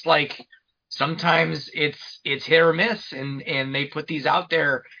 and it's like sometimes it's hit or miss, and they put these out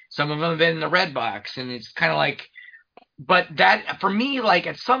there. Some of them have been in the red box, and it's kind of like, but that for me, like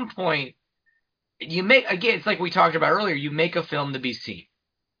at some point, it's like we talked about earlier, you make a film to be seen.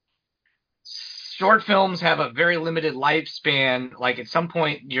 Short films have a very limited lifespan. Like at some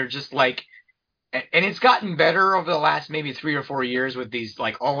point, you're just like. And it's gotten better over the last maybe 3 or 4 years with these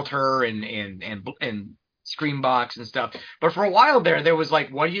like Alter and Screenbox and stuff. But for a while there was like,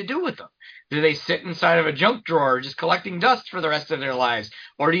 what do you do with them? Do they sit inside of a junk drawer just collecting dust for the rest of their lives?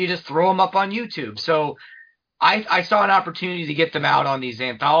 Or do you just throw them up on YouTube? So I saw an opportunity to get them out on these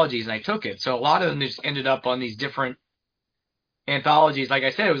anthologies, and I took it. So a lot of them just ended up on these different anthologies. Like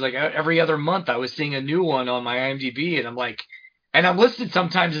I said, it was like every other month I was seeing a new one on my IMDb, and I'm like, and I'm listed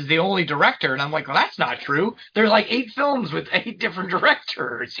sometimes as the only director, and I'm like, well, that's not true. There's like 8 films with 8 different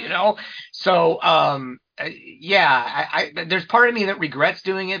directors, you know? So, yeah, there's part of me that regrets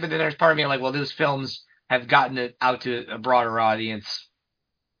doing it, but then there's part of me like, well, those films have gotten it out to a broader audience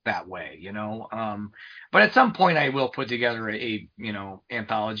that way, you know? But at some point I will put together a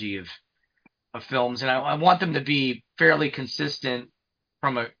anthology of films, and I want them to be fairly consistent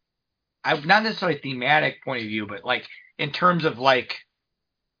from not necessarily thematic point of view, but like, in terms of like,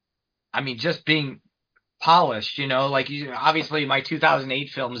 I mean, just being polished, like obviously my 2008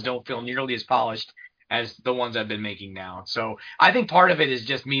 films don't feel nearly as polished as the ones I've been making now. So I think part of it is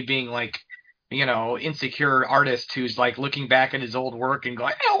just me being like, insecure artist who's like looking back at his old work and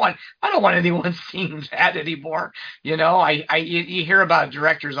going, I don't want anyone seeing that anymore. You hear about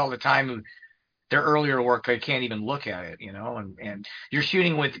directors all the time who their earlier work, I can't even look at it, and you're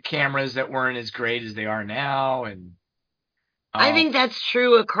shooting with cameras that weren't as great as they are now. And I think that's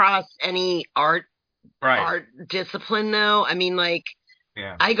true across any art right. discipline, though. I mean, like,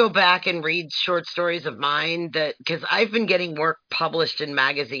 yeah. I go back and read short stories of mine because I've been getting work published in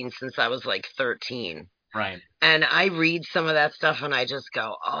magazines since I was like 13. Right. And I read some of that stuff and I just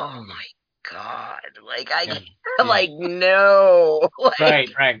go, oh my God. Like, like, no. Like,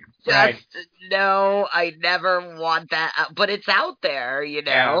 right. No, I never want that. But it's out there,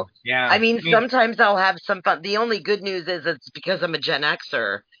 Yeah. I mean, sometimes I'll have some fun. The only good news is it's because I'm a Gen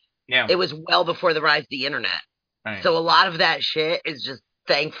Xer. Yeah. It was well before the rise of the internet. Right. So a lot of that shit is just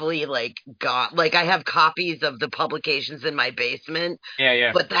thankfully like gone. Like I have copies of the publications in my basement.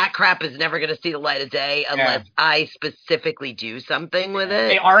 Yeah. But that crap is never going to see the light of day unless I specifically do something with it.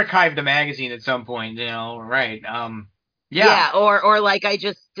 They archived the magazine at some point, right. Yeah, or like I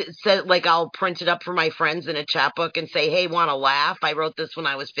just said, like I'll print it up for my friends in a chapbook and say, hey, want to laugh? I wrote this when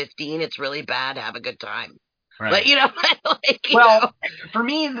I was 15. It's really bad. Have a good time. Right. Like, for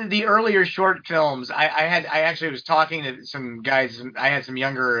me, the earlier short films, I actually was talking to some guys. I had some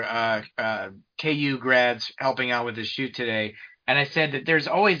younger KU grads helping out with the shoot today, and I said that there's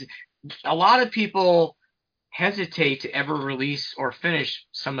always a lot of people hesitate to ever release or finish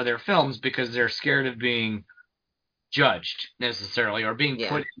some of their films because they're scared of being judged necessarily, or being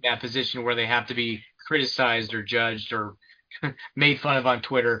put in that position where they have to be criticized or judged or made fun of on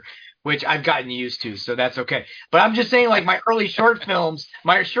Twitter, which I've gotten used to, so that's okay. But I'm just saying, like, my early short films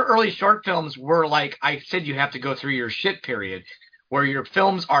were like, I said, you have to go through your shit period where your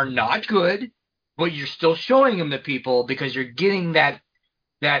films are not good, but you're still showing them to people because you're getting that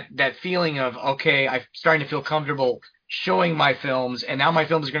feeling of, okay, I'm starting to feel comfortable showing my films, and now my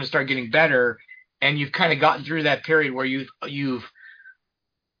films are going to start getting better. And you've kind of gotten through that period where you've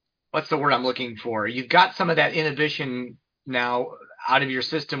what's the word I'm looking for? You've got some of that inhibition now out of your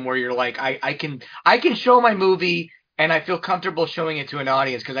system where you're like, I can show my movie and I feel comfortable showing it to an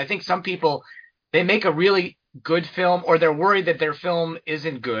audience, because I think some people, they make a really good film, or they're worried that their film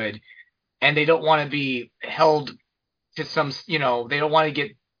isn't good and they don't want to be held to some, they don't want to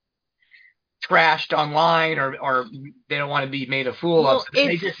get trashed online, or they don't want to be made a fool of. Well, So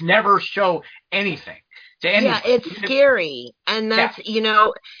they just never show anything to anyone. Yeah, it's scary. And that's,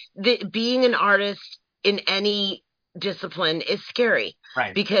 being an artist in any discipline is scary.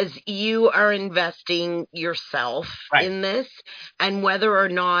 Right. Because you are investing yourself in this, and whether or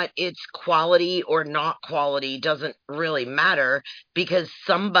not it's quality or not quality doesn't really matter, because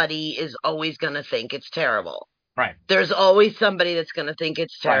somebody is always going to think it's terrible. Right. There's always somebody that's going to think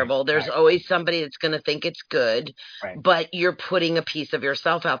it's terrible. Right. There's always somebody that's going to think it's good. Right. But you're putting a piece of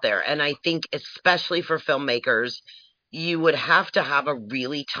yourself out there. And I think especially for filmmakers, you would have to have a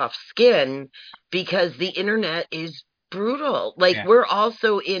really tough skin, because the internet is brutal. Like, we're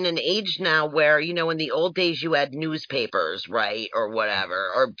also in an age now where, in the old days you had newspapers, right? Or whatever,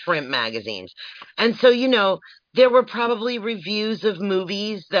 or print magazines. And so, there were probably reviews of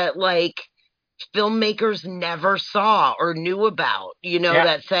movies that, like, filmmakers never saw or knew about,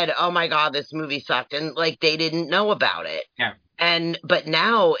 that said, oh my God, this movie sucked. And like, they didn't know about it. Yeah. But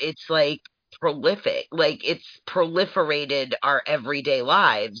now it's like prolific, like it's proliferated our everyday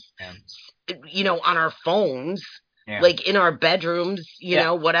lives, on our phones, like in our bedrooms,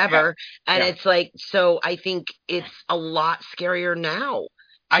 whatever. And it's like, so I think it's a lot scarier now.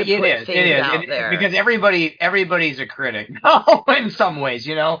 It is because everybody's a critic in some ways,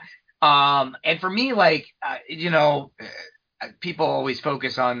 and for me, like, people always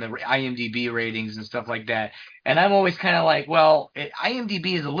focus on the IMDb ratings and stuff like that. And I'm always kind of like, well,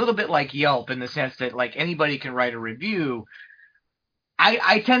 IMDb is a little bit like Yelp in the sense that, like, anybody can write a review.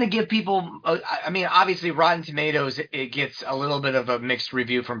 I tend to give people, obviously Rotten Tomatoes, it gets a little bit of a mixed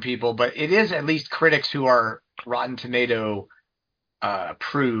review from people, but it is at least critics who are Rotten Tomato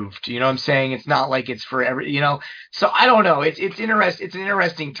approved. You know what I'm saying? It's not like it's for every, so I don't know. It's an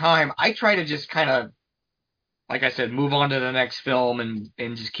interesting time. I try to just kind of, like I said, move on to the next film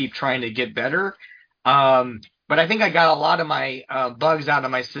and just keep trying to get better. But I think I got a lot of my bugs out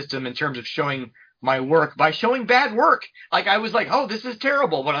of my system in terms of showing my work by showing bad work. Like, I was like, oh, this is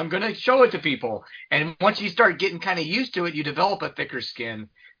terrible, but I'm going to show it to people. And once you start getting kind of used to it, you develop a thicker skin.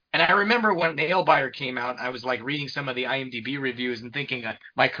 And I remember when Nailbiter came out, I was like reading some of the IMDb reviews and thinking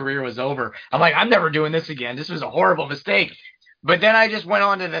my career was over. I'm like, I'm never doing this again. This was a horrible mistake. But then I just went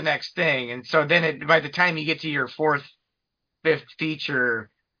on to the next thing. And so then by the time you get to your fourth, fifth feature,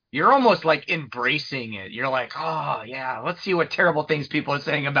 you're almost like embracing it. You're like, oh, yeah, let's see what terrible things people are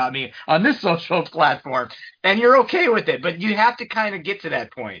saying about me on this social platform. And you're okay with it. But you have to kind of get to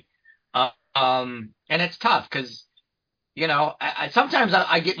that point. And it's tough because, sometimes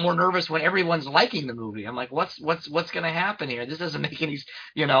I get more nervous when everyone's liking the movie. I'm like, what's going to happen here? This doesn't make any,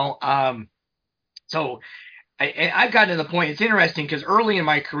 so I've gotten to the point. It's interesting because early in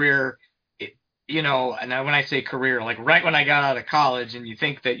my career, and when I say career, like right when I got out of college, and you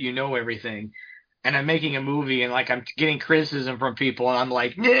think that you know everything, and I'm making a movie and like I'm getting criticism from people, and I'm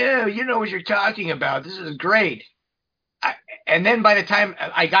like, no, you know what you're talking about. This is great. And then by the time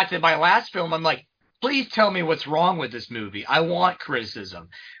I got to my last film, I'm like, please tell me what's wrong with this movie. I want criticism.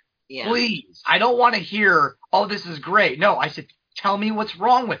 Yeah. Please. I don't want to hear, oh, this is great. No, I said, tell me what's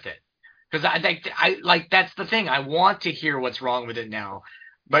wrong with it. Because I that's the thing. I want to hear what's wrong with it now.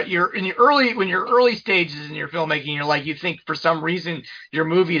 But when you're early stages in your filmmaking, you're like, you think for some reason your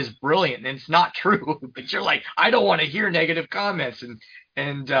movie is brilliant, and it's not true. But you're like, I don't want to hear negative comments,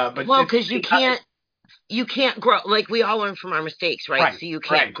 but well, because you can't grow. Like, we all learn from our mistakes, right? So you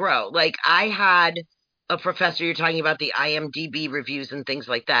can't grow. Like, I had a professor, you're talking about the IMDb reviews and things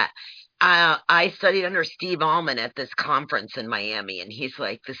like that. I studied under Steve Allman at this conference in Miami, and he's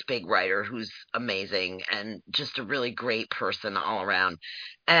like this big writer who's amazing and just a really great person all around.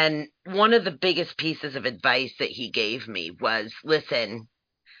 And one of the biggest pieces of advice that he gave me was, listen,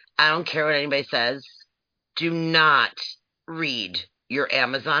 I don't care what anybody says. Do not read your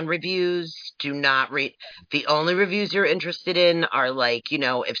Amazon reviews. Do not read. The only reviews you're interested in are like,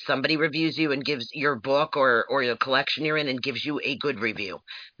 if somebody reviews you and gives your book or your collection you're in and gives you a good review.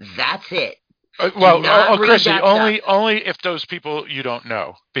 That's it. Chrissy, only if those people you don't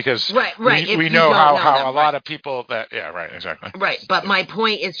know, because we know how a lot of people that, exactly. Right. But my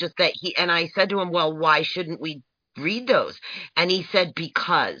point is just that and I said to him, well, why shouldn't we read those? And he said,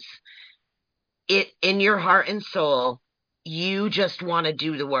 because it, in your heart and soul, you just want to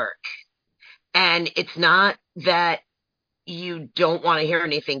do the work. And it's not that you don't want to hear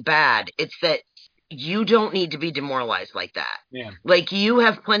anything bad. It's that you don't need to be demoralized like that. Yeah. Like, you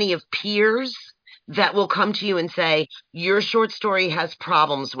have plenty of peers that will come to you and say, your short story has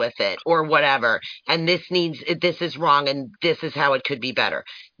problems with it or whatever, and this is wrong and this is how it could be better.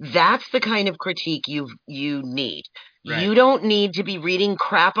 That's the kind of critique you need. Right. You don't need to be reading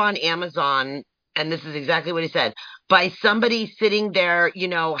crap on Amazon, and this is exactly what he said, by somebody sitting there,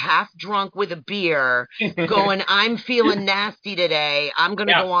 half drunk with a beer going, I'm feeling nasty today. I'm going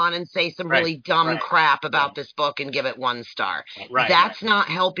to go on and say some really dumb crap about this book and give it 1 star. That's not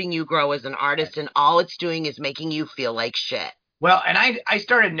helping you grow as an artist, and all it's doing is making you feel like shit. Well, and I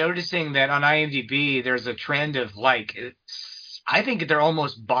started noticing that on IMDb, there's a trend of I think they're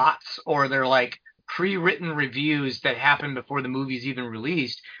almost bots, or they're like pre-written reviews that happen before the movie's even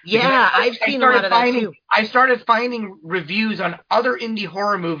released. Yeah, I've seen a lot of that too. I started finding reviews on other indie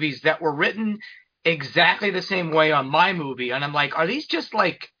horror movies that were written exactly the same way on my movie, and I'm like, are these just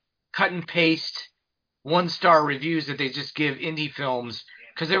like cut and paste 1-star reviews that they just give indie films?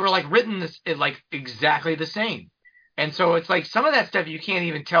 Because they were like written like exactly the same, and so it's like some of that stuff you can't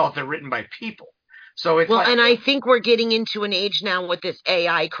even tell if they're written by people. So it's and I think we're getting into an age now with this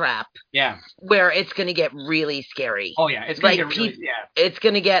AI crap. Yeah. Where it's going to get really scary. Oh yeah, it's going to get really, It's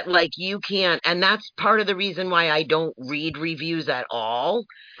going to get like, you can't, and that's part of the reason why I don't read reviews at all.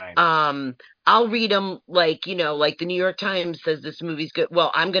 Right. I'll read them like the New York Times says this movie's good.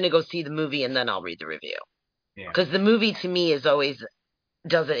 Well, I'm going to go see the movie and then I'll read the review. Yeah. Because the movie to me is always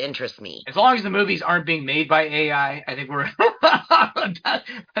doesn't interest me. As long as the movies aren't being made by AI, I think we're.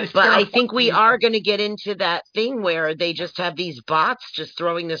 But I think we are going to get into that thing where they just have these bots just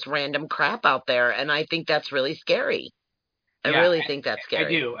throwing this random crap out there, and I think that's really scary. I really think that's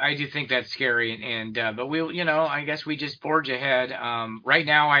scary. I do think that's scary, and but we'll, I guess we just forge ahead. Right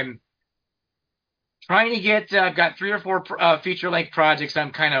now, I'm trying to get. I've got 3 or 4 feature-length projects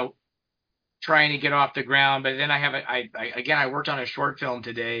I'm kind of trying to get off the ground, but then I worked on a short film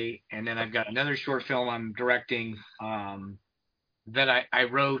today, and then I've got another short film I'm directing that I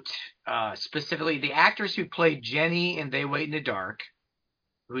wrote specifically. The actress who played Jenny in They Wait in the Dark,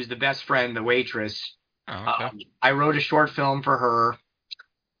 who's the best friend, the waitress. Oh, okay. I wrote a short film for her.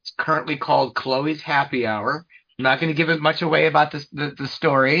 It's currently called Chloe's Happy Hour. I'm not going to give it much away about the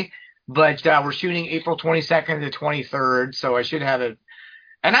story, but we're shooting April 22nd to 23rd, so I should have it.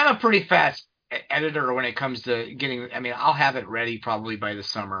 And I'm a pretty fast editor when it comes to getting. I mean, I'll have it ready probably by the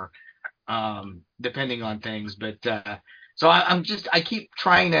summer, depending on things. But so I keep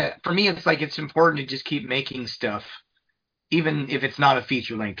trying to. For me, it's like it's important to just keep making stuff, even if it's not a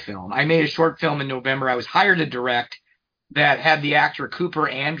feature-length film. I made a short film in November. I was hired to direct that had the actor Cooper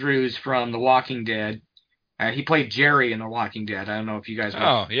Andrews from The Walking Dead. He played Jerry in The Walking Dead. I don't know if you guys.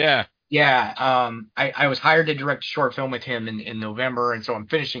 Oh, yeah. Yeah, I was hired to direct a short film with him in November, and so I'm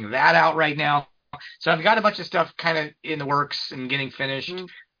finishing that out right now. So I've got a bunch of stuff kind of in the works and getting finished. Mm-hmm.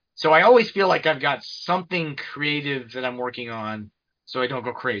 So I always feel like I've got something creative that I'm working on, so I don't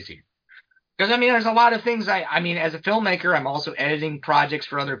go crazy. Because, I mean, there's a lot of things. I mean, as a filmmaker, I'm also editing projects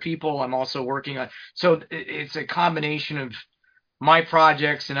for other people. I'm also working on. So it's a combination of my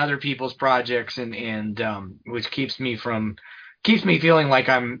projects and other people's projects, and which keeps me feeling like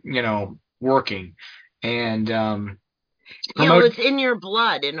I'm, working. And it's in your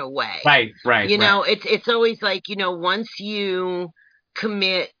blood in a way. Right. It's always like, once you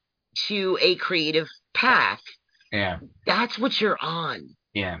commit to a creative path, that's what you're on.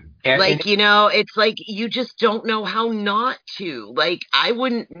 Yeah. It's like you just don't know how not to. Like,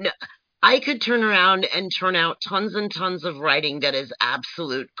 I could turn around and turn out tons and tons of writing that is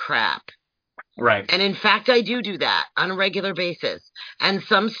absolute crap. Right. And in fact, I do that on a regular basis. And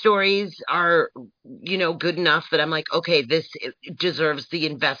some stories are, good enough that I'm like, okay, this deserves the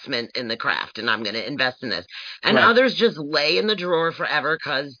investment in the craft, and I'm going to invest in this. And others just lay in the drawer forever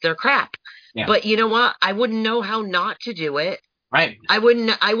because they're crap. Yeah. But you know what? I wouldn't know how not to do it. Right. I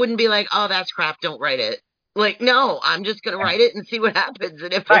wouldn't be like, oh, that's crap, don't write it. Like, no, I'm just going to write it and see what happens.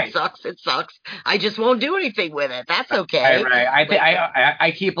 And if it sucks, it sucks. I just won't do anything with it. That's okay. Right.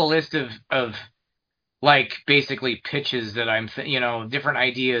 I keep a list of like basically pitches that I'm, different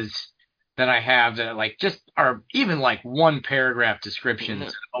ideas that I have that like just are even like 1 paragraph descriptions.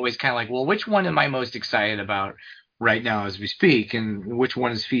 Mm-hmm. Always kind of like, well, which one am I most excited about right now as we speak, and which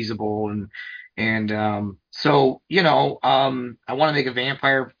one is feasible, so I want to make a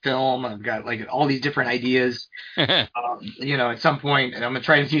vampire film. I've got like all these different ideas, at some point, and I'm gonna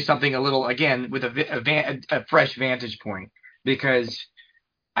try to do something a little again with a fresh vantage point, because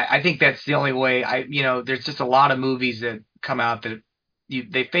I think that's the only way. There's just a lot of movies that come out that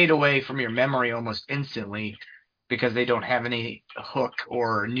they fade away from your memory almost instantly because they don't have any hook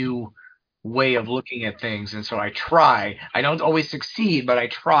or new way of looking at things, and so I try. I don't always succeed, but I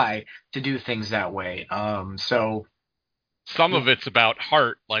try to do things that way. So some of it's about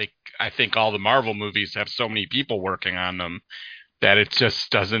heart. Like, I think all the Marvel movies have so many people working on them that it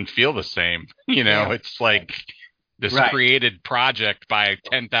just doesn't feel the same. It's like this created project by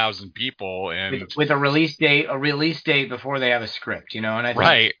 10,000 people, and with a release date before they have a script, and I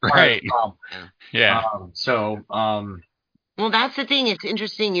think right. Yeah. Well, that's the thing. It's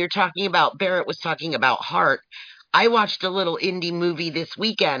interesting. Barrett was talking about heart. I watched a little indie movie this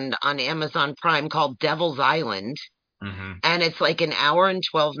weekend on Amazon Prime called Devil's Island. Mm-hmm. And it's like an hour and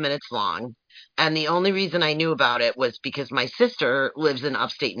 12 minutes long. And the only reason I knew about it was because my sister lives in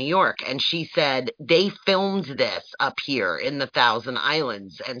upstate New York, and she said they filmed this up here in the Thousand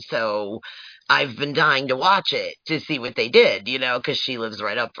Islands. And so I've been dying to watch it to see what they did, because she lives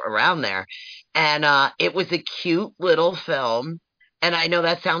right up around there. And it was a cute little film. And I know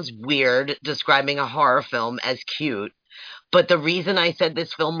that sounds weird describing a horror film as cute, but the reason I said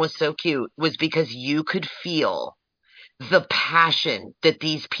this film was so cute was because you could feel the passion that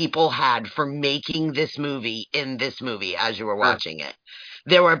these people had for making this movie in this movie as you were watching it.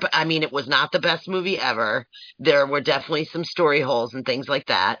 It was not the best movie ever. There were definitely some story holes and things like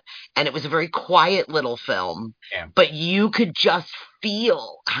that. And it was a very quiet little film, but you could just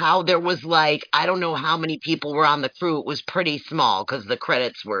feel how there was I don't know how many people were on the crew. It was pretty small because the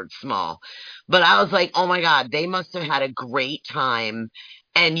credits were small, but I was like, oh my God, they must have had a great time.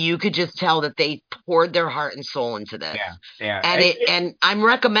 And you could just tell that they poured their heart and soul into this. Yeah. And I'm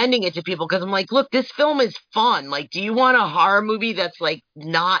recommending it to people because I'm like, look, this film is fun. Like, do you want a horror movie that's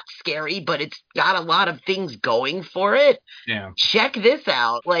not scary, but it's got a lot of things going for it? Yeah. Check this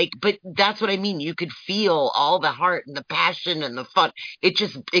out. But that's what I mean. You could feel all the heart and the passion and the fun. It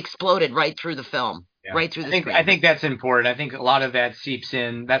just exploded right through the film. Yeah. Right through the screen. I think that's important. I think a lot of that seeps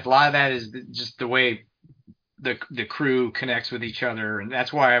in. A lot of that is just the way the crew connects with each other, and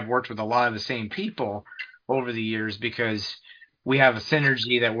that's why I've worked with a lot of the same people over the years, because we have a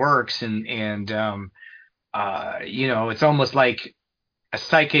synergy that works, and it's almost like a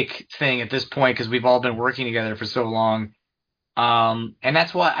psychic thing at this point because we've all been working together for so long, and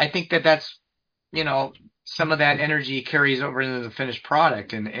that's why I think that's some of that energy carries over into the finished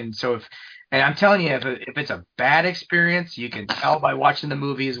product, and so and I'm telling you, if it's a bad experience, you can tell by watching the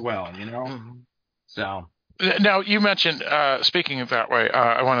movie as well, Mm-hmm. So. Now, you mentioned, speaking of that way,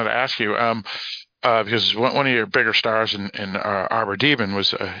 I wanted to ask you, because one of your bigger stars in Arbor Demon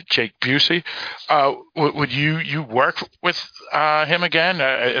was Jake Busey. Would you work with him again?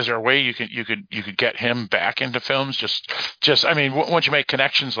 Is there a way you could get him back into films? Just once you make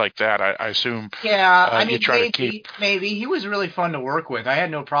connections like that, I assume. Yeah, you try to keep. Maybe he was really fun to work with. I had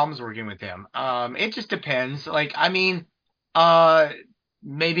no problems working with him. It just depends.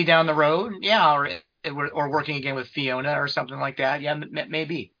 Maybe down the road, yeah, or working again with Fiona or something like that. Yeah,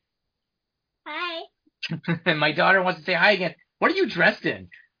 maybe. Hi. And my daughter wants to say hi again. What are you dressed in?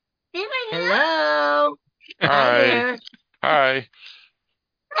 Hello. Hi there. Hi.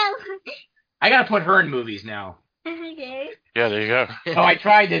 I gotta put her in movies now. Okay. Yeah, there you go. Oh, I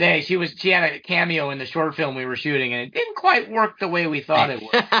tried today. She had a cameo in the short film we were shooting, and it didn't quite work the way we thought it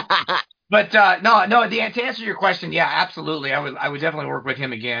would. But no. To answer your question, yeah, absolutely. I would definitely work with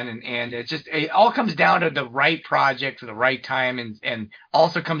him again, and it all comes down to the right project for the right time, and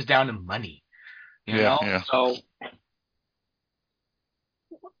also comes down to money. You know? Yeah. So.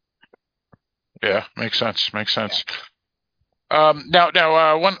 Yeah, makes sense.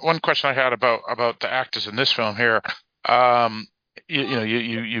 Now, one question I had about the actors in this film here.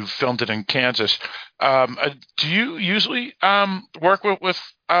 You filmed it in Kansas. Do you usually work with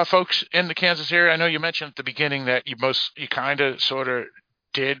folks in the Kansas area? I know you mentioned at the beginning that you kind of sort of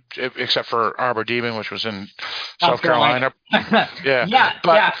did, except for Arbor Demon, which was in South Carolina. Yeah.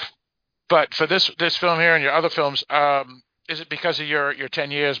 But for this film here and your other films, is it because of your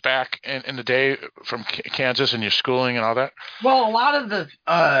 10 years back in the day from Kansas and your schooling and all that? Well, a lot of the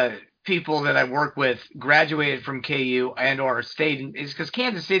people that I work with graduated from KU and or stayed is because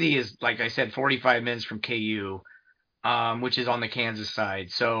Kansas City is, like I said, 45 minutes from KU, which is on the Kansas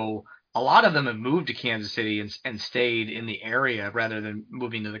side. So a lot of them have moved to Kansas City and stayed in the area rather than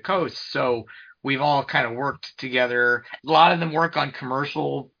moving to the coast. So we've all kind of worked together. A lot of them work on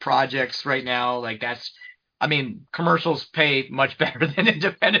commercial projects right now. Commercials pay much better than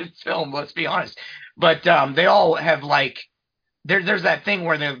independent film, let's be honest. But they all have there's that thing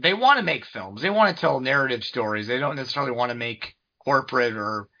where they want to make films. They want to tell narrative stories. They don't necessarily want to make corporate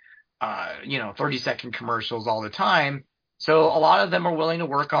or 30-second commercials all the time. So a lot of them are willing to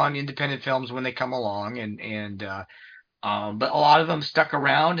work on independent films when they come along, and But a lot of them stuck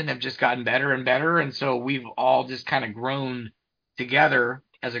around and have just gotten better and better. And so we've all just kind of grown together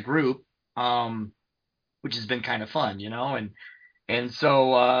as a group, which has been kind of fun, and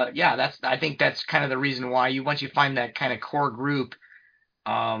so, I think that's kind of the reason why once you find that kind of core group,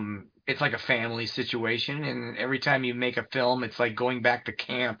 it's like a family situation. And every time you make a film, it's like going back to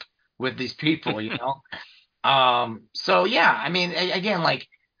camp with these people. So yeah, I mean, again, like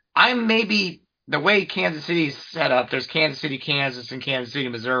I'm maybe the way Kansas City's set up, there's Kansas City, Kansas and Kansas City,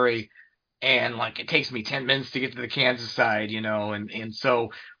 Missouri. And like it takes me 10 minutes to get to the Kansas side, and so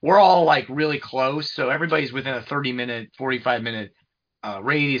we're all like really close. So everybody's within a 30-minute, 45-minute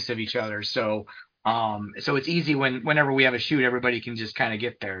radius of each other. So so it's easy whenever we have a shoot, everybody can just kind of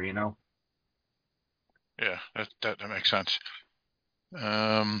get there. Yeah, that makes sense.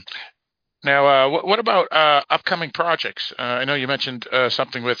 Now, what about upcoming projects? I know you mentioned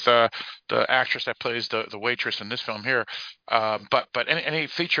something with the actress that plays the waitress in this film here, but any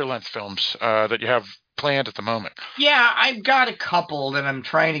feature length films that you have planned at the moment? Yeah, I've got a couple that I'm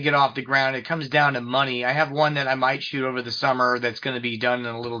trying to get off the ground. It comes down to money. I have one that I might shoot over the summer that's going to be done in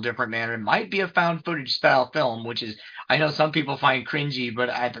a little different manner. It might be a found footage style film, which is I know some people find cringy, but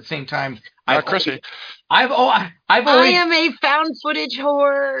at the same time, Chrissy. I've always. I am a found footage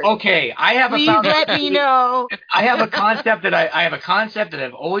whore. Okay, I have Please let me know. I have a concept that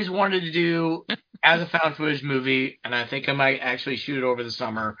I've always wanted to do as a found footage movie, and I think I might actually shoot it over the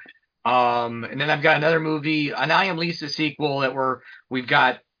summer. And then I've got another movie, an I Am Lisa sequel that we've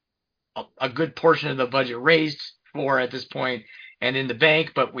got a good portion of the budget raised for at this point and in the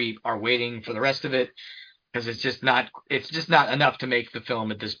bank, but we are waiting for the rest of it because it's just not enough to make the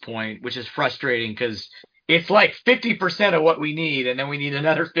film at this point, which is frustrating because it's like 50% of what we need, and then we need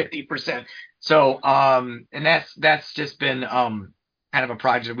another 50%. So, and that's just been kind of a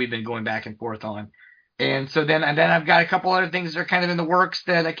project we've been going back and forth on. And so then I've got a couple other things that are kind of in the works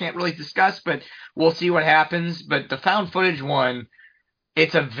that I can't really discuss, but we'll see what happens. But the found footage one,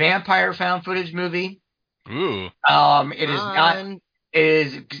 it's a vampire found footage movie. Ooh. It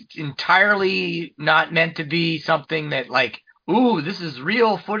is entirely not meant to be something that like, ooh, this is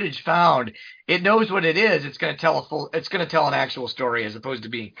real footage found. It knows what it is. It's going to tell an actual story as opposed to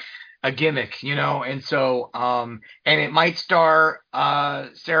being a gimmick, And so, and it might star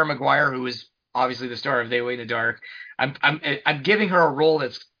Sarah McGuire, who is obviously the star of They Wait in the Dark. I'm giving her a role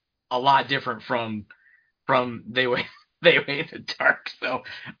that's a lot different from They Wait in the Dark. So,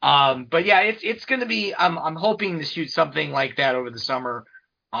 but yeah, it's going to be. I'm hoping to shoot something like that over the summer.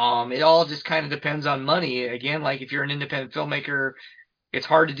 It all just kind of depends on money. Again, like if you're an independent filmmaker, it's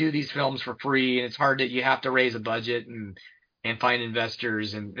hard to do these films for free, and it's hard that you have to raise a budget and find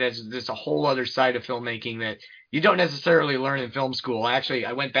investors, and there's a whole other side of filmmaking that you don't necessarily learn in film school. Actually,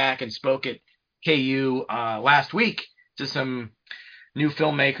 I went back and spoke at KU last week to some new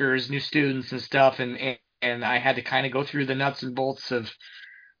filmmakers, new students and stuff, and I had to kind of go through the nuts and bolts of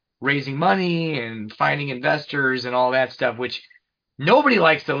raising money and finding investors and all that stuff, which nobody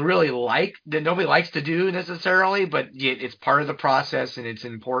likes to do necessarily, but it's part of the process and it's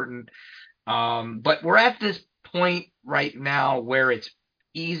important. But we're at this point right now where it's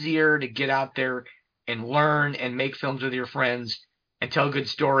easier to get out there and learn and make films with your friends and tell good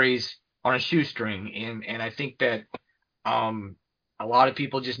stories on a shoestring. And I think that a lot of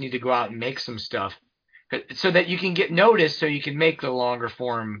people just need to go out and make some stuff so that you can get noticed, so you can make the longer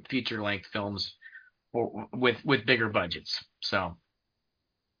form feature length films with bigger budgets. So.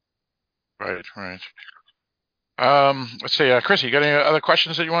 Right. Let's see, Chris, you got any other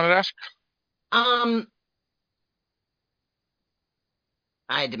questions that you wanted to ask?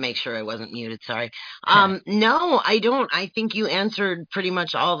 I had to make sure I wasn't muted. Sorry. No, I don't. I think you answered pretty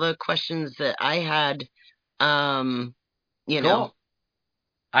much all the questions that I had. Cool.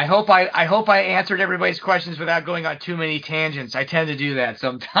 I hope I answered everybody's questions without going on too many tangents. I tend to do that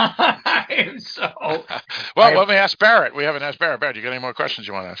sometimes. So, let me ask Barrett. We haven't asked Barrett. Barrett, you got any more questions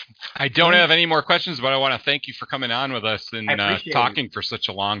you want to ask? I don't have any more questions, but I want to thank you for coming on with us and talking for such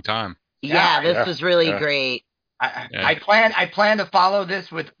a long time. Yeah, this was really great. I plan to follow this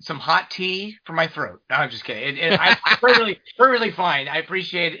with some hot tea for my throat. No, I'm just kidding. We're really fine. I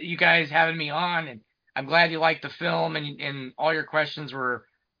appreciate you guys having me on, and I'm glad you liked the film, and all your questions were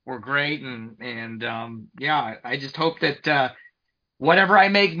great, and I just hope that whatever I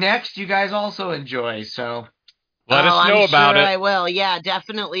make next, you guys also enjoy. So let us know about it. I will. Yeah,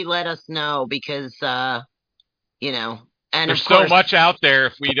 definitely let us know because and there's so much out there.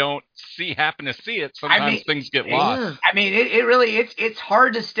 If we don't happen to see it, sometimes things get lost. Yeah. I mean, it really it's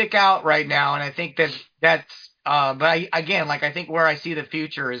hard to stick out right now, and I think that's. But I think where I see the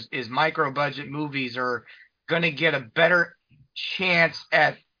future is micro budget movies are going to get a better chance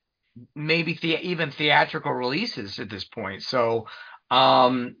at maybe even theatrical releases at this point. So,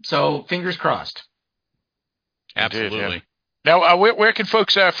 so fingers crossed. Absolutely. Indeed, yeah. Now, where can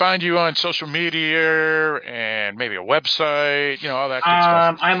folks find you on social media and maybe a website? All that good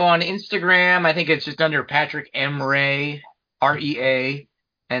stuff. I'm on Instagram. I think it's just under Patrick M. Ray, REA,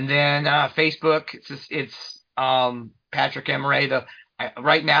 and then Facebook. It's Patrick M. Ray.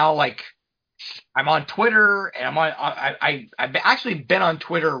 Right now, like, I'm on Twitter, and I've actually been on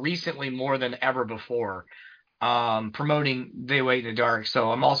Twitter recently more than ever before, promoting They Wait in the Dark.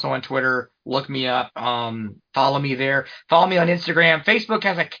 So I'm also on Twitter. Look me up. Follow me there. Follow me on Instagram. Facebook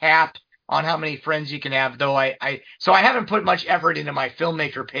has a cap on how many friends you can have, though. So I haven't put much effort into my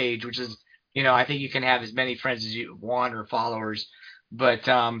filmmaker page, which is, I think you can have as many friends as you want or followers. But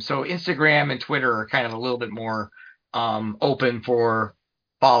so Instagram and Twitter are kind of a little bit more open for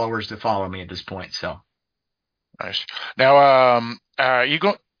followers to follow me at this point. So nice. Now, you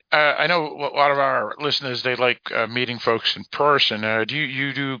go. I know a lot of our listeners, they like meeting folks in person. Do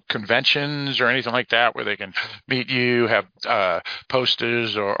you do conventions or anything like that where they can meet you, have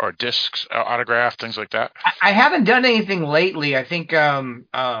posters or discs autographed, things like that? I haven't done anything lately. I think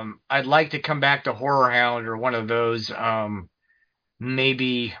I'd like to come back to Horror Hound or one of those.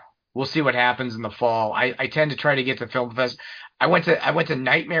 Maybe we'll see what happens in the fall. I tend to try to get to film fest. I went to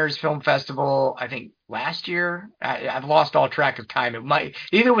Nightmares Film Festival, I think last year. I've lost all track of time.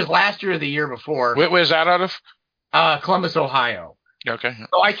 Either was last year or the year before. Where's that out of? Columbus, Ohio. Okay.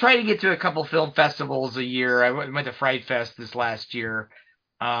 So I try to get to a couple film festivals a year. I went to Fright Fest this last year.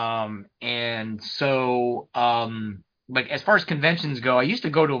 And so like as far as conventions go, I used to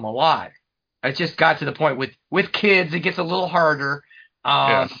go to them a lot. It just got to the point with kids, it gets a little harder.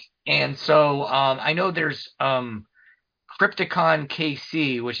 And so I know there's Crypticon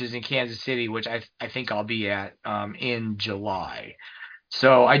KC, which is in Kansas City, which I think I'll be at in July.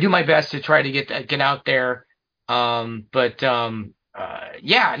 So I do my best to try to get out there. Yeah,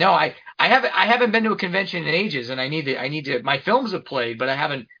 no, I haven't been to a convention in ages, and I need to. My films have played, but I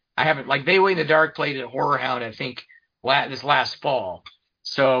haven't like They Wait in the Dark played at Horror Hound, I think this last fall.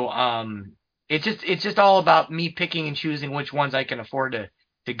 So it's just all about me picking and choosing which ones I can afford to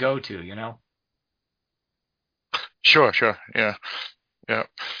go to, Sure, yeah.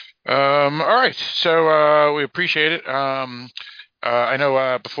 All right, so we appreciate it. I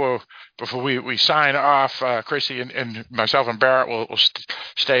know before we sign off, Chrissy and myself and Barrett will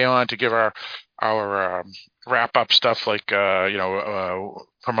stay on to give our wrap up stuff, like promote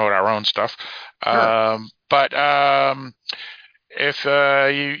our own stuff. Sure. But if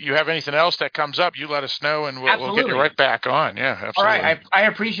you have anything else that comes up, you let us know, and we'll get you right back on. Yeah, absolutely. All right, I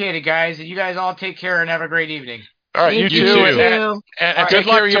appreciate it, guys. You guys all take care and have a great evening. All right, you too. And good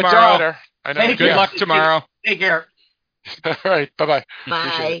luck tomorrow. I know. Good luck tomorrow. Take care. All right, bye-bye.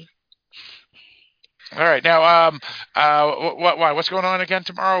 Bye. All right, now, what's going on again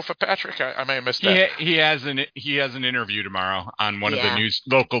tomorrow for Patrick? I may have missed that. He has an interview tomorrow on one of the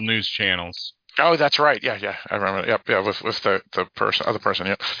local news channels. Oh, that's right. Yeah, I remember. Yep, yeah, with the other person.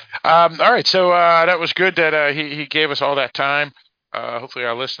 Yeah. All right, so that was good that he gave us all that time. Hopefully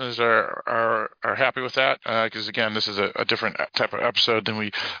our listeners are happy with that, because again, this is a different type of episode than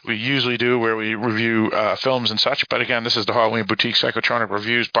we usually do, where we review films and such. But again, this is the Halloween Boutique Psychotronic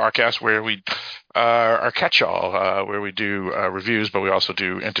Reviews podcast, where we are catch-all, where we do reviews, but we also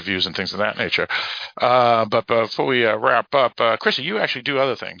do interviews and things of that nature. But before we wrap up, Chrissy, you actually do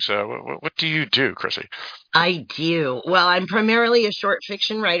other things. What do you do, Chrissy? I do. Well, I'm primarily a short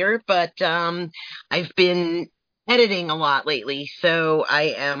fiction writer, but I've been editing a lot lately, so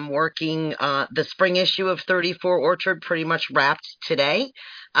I am working the spring issue of 34 Orchard pretty much wrapped today.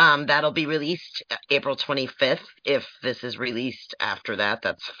 That'll be released April 25th. If this is released after that,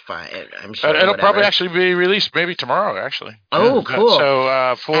 that's fine. I'm sure it'll probably actually be released maybe tomorrow, actually. Oh, cool. So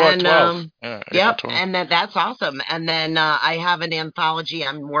 4/12. Yep, and that's awesome. And then I have an anthology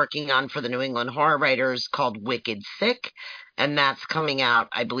I'm working on for the New England Horror Writers called Wicked Sick, and that's coming out,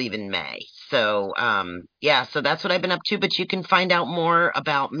 I believe, in May. So, so that's what I've been up to. But you can find out more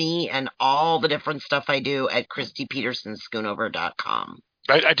about me and all the different stuff I do at ChristyPetersonSchoonover.com.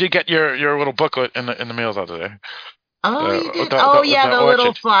 I did get your little booklet in the mail the other day. Oh, you did? The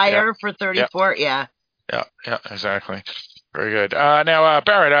little flyer for 34. Yeah, exactly. Very good. Now,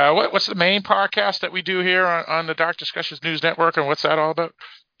 Barrett, what's the main podcast that we do here on the Dark Discussions News Network, and what's that all about?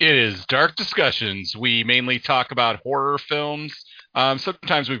 It is Dark Discussions. We mainly talk about horror films.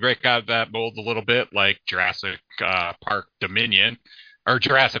 Sometimes we break out of that mold a little bit, like Jurassic Park Dominion. or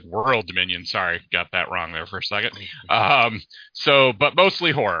Jurassic World Dominion. Sorry, got that wrong there for a second. But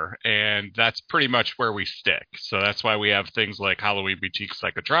mostly horror, and that's pretty much where we stick. So that's why we have things like Halloween Boutique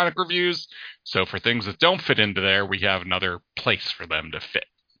Psychotronic reviews. So for things that don't fit into there, we have another place for them to fit.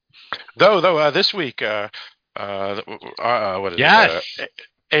 Though this week, what is Yes. it?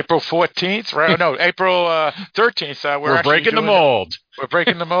 April 14th, right? No, April 13th. We're breaking the mold. We're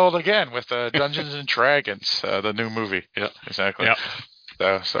breaking the mold again with Dungeons and Dragons, the new movie. Yeah, exactly.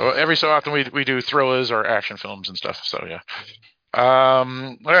 Yep. So every so often we do thrillers or action films and stuff. So yeah. All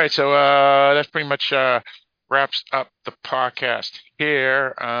right. So that's pretty much wraps up the podcast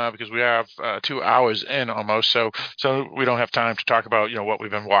here because we have 2 hours in almost. So we don't have time to talk about what we've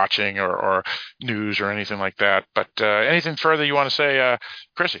been watching or news or anything like that. But anything further you want to say,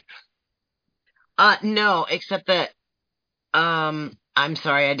 Chrissy? No, except that I'm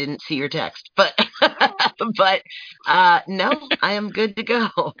sorry I didn't see your text, but no, I am good to go.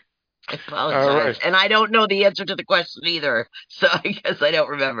 I apologize. Right. And I don't know the answer to the question either, so I guess I don't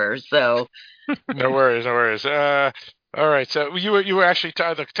remember. So no worries. All right. So you were actually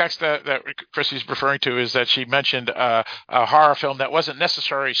the text that Chrissy's referring to is that she mentioned a horror film that wasn't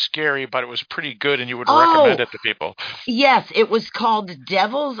necessarily scary, but it was pretty good, and you would recommend it to people. Yes, it was called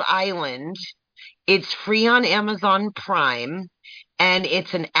Devil's Island. It's free on Amazon Prime, and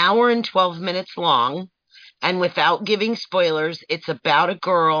it's an hour and 12 minutes long. And without giving spoilers, it's about a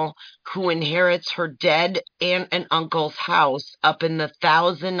girl who inherits her dead aunt and uncle's house up in the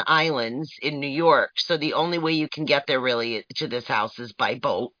Thousand Islands in New York. So the only way you can get there really to this house is by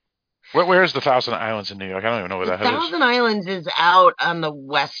boat. Where is the Thousand Islands in New York? I don't even know where that is. Thousand Islands is out on the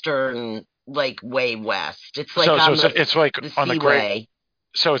western, way west. It's like it's like the on the Great.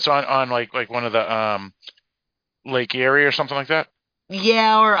 So it's on like one of the Lake Erie or something like that.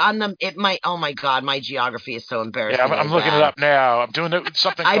 Yeah, or on the, it might, oh my God, my geography is so embarrassing. Yeah, I'm looking it up now. I'm doing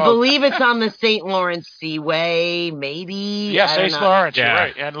something I believe it's on the St. Lawrence Seaway, maybe. Yes, St. Lawrence, you're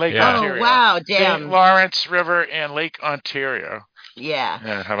right, and Lake Ontario. Oh, wow, damn. St. Lawrence River and Lake Ontario.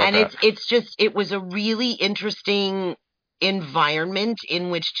 Yeah, how about and that? it was a really interesting environment in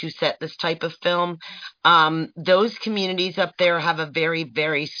which to set this type of film. Those communities up there have a very,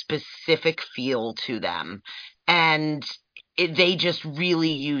 very specific feel to them, and they just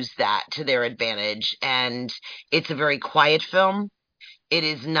really use that to their advantage. And it's a very quiet film. It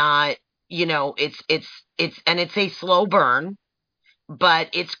is not, it's a slow burn, but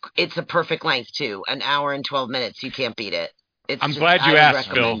it's a perfect length too. An hour and 12 minutes. You can't beat it. I'm glad you asked,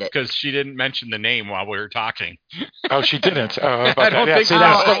 Phil, because she didn't mention the name while we were talking. Oh, she didn't? Oh, I don't think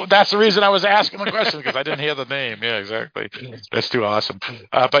that's the reason I was asking the question, because I didn't hear the name. Yeah, exactly. That's too awesome.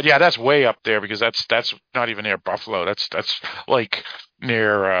 But yeah, that's way up there, because that's not even near Buffalo. That's like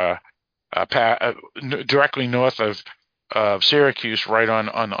near directly north of Syracuse, right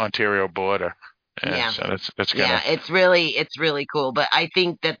on the Ontario border. Yeah. So that's it's really cool. But I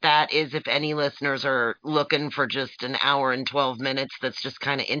think that is, if any listeners are looking for just an hour and 12 minutes, that's just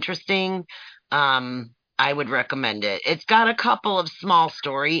kind of interesting. I would recommend it. It's got a couple of small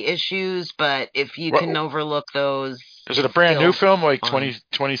story issues, but if you can overlook those. Is it a brand new film, like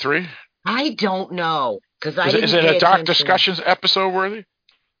 2023? I don't know, because is it a Dark Discussions episode worthy?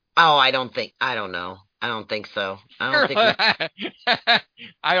 Oh, I don't know. I don't think so. I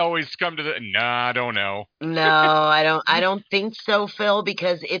always come to no, I don't know. No, I don't think so, Phil,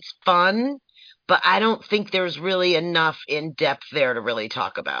 because it's fun, but I don't think there's really enough in depth there to really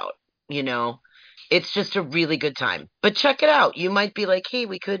talk about. It's just a really good time. But check it out. You might be like, hey,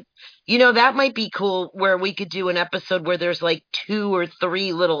 we could, that might be cool, where we could do an episode where there's like 2 or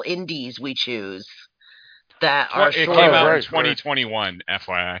 3 little indies we choose that are. It came out in 2021,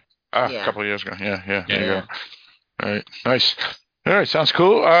 FYI. A couple of years ago. Yeah. There you go. All right. Nice. All right. Sounds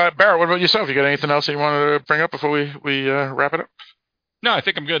cool. Barrett, what about yourself? You got anything else that you wanted to bring up before we wrap it up? No, I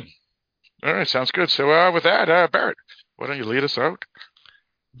think I'm good. All right. Sounds good. So with that, Barrett, why don't you lead us out?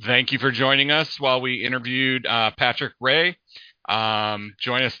 Thank you for joining us while we interviewed Patrick Ray.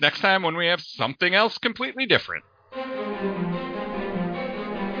 Join us next time when we have something else completely different.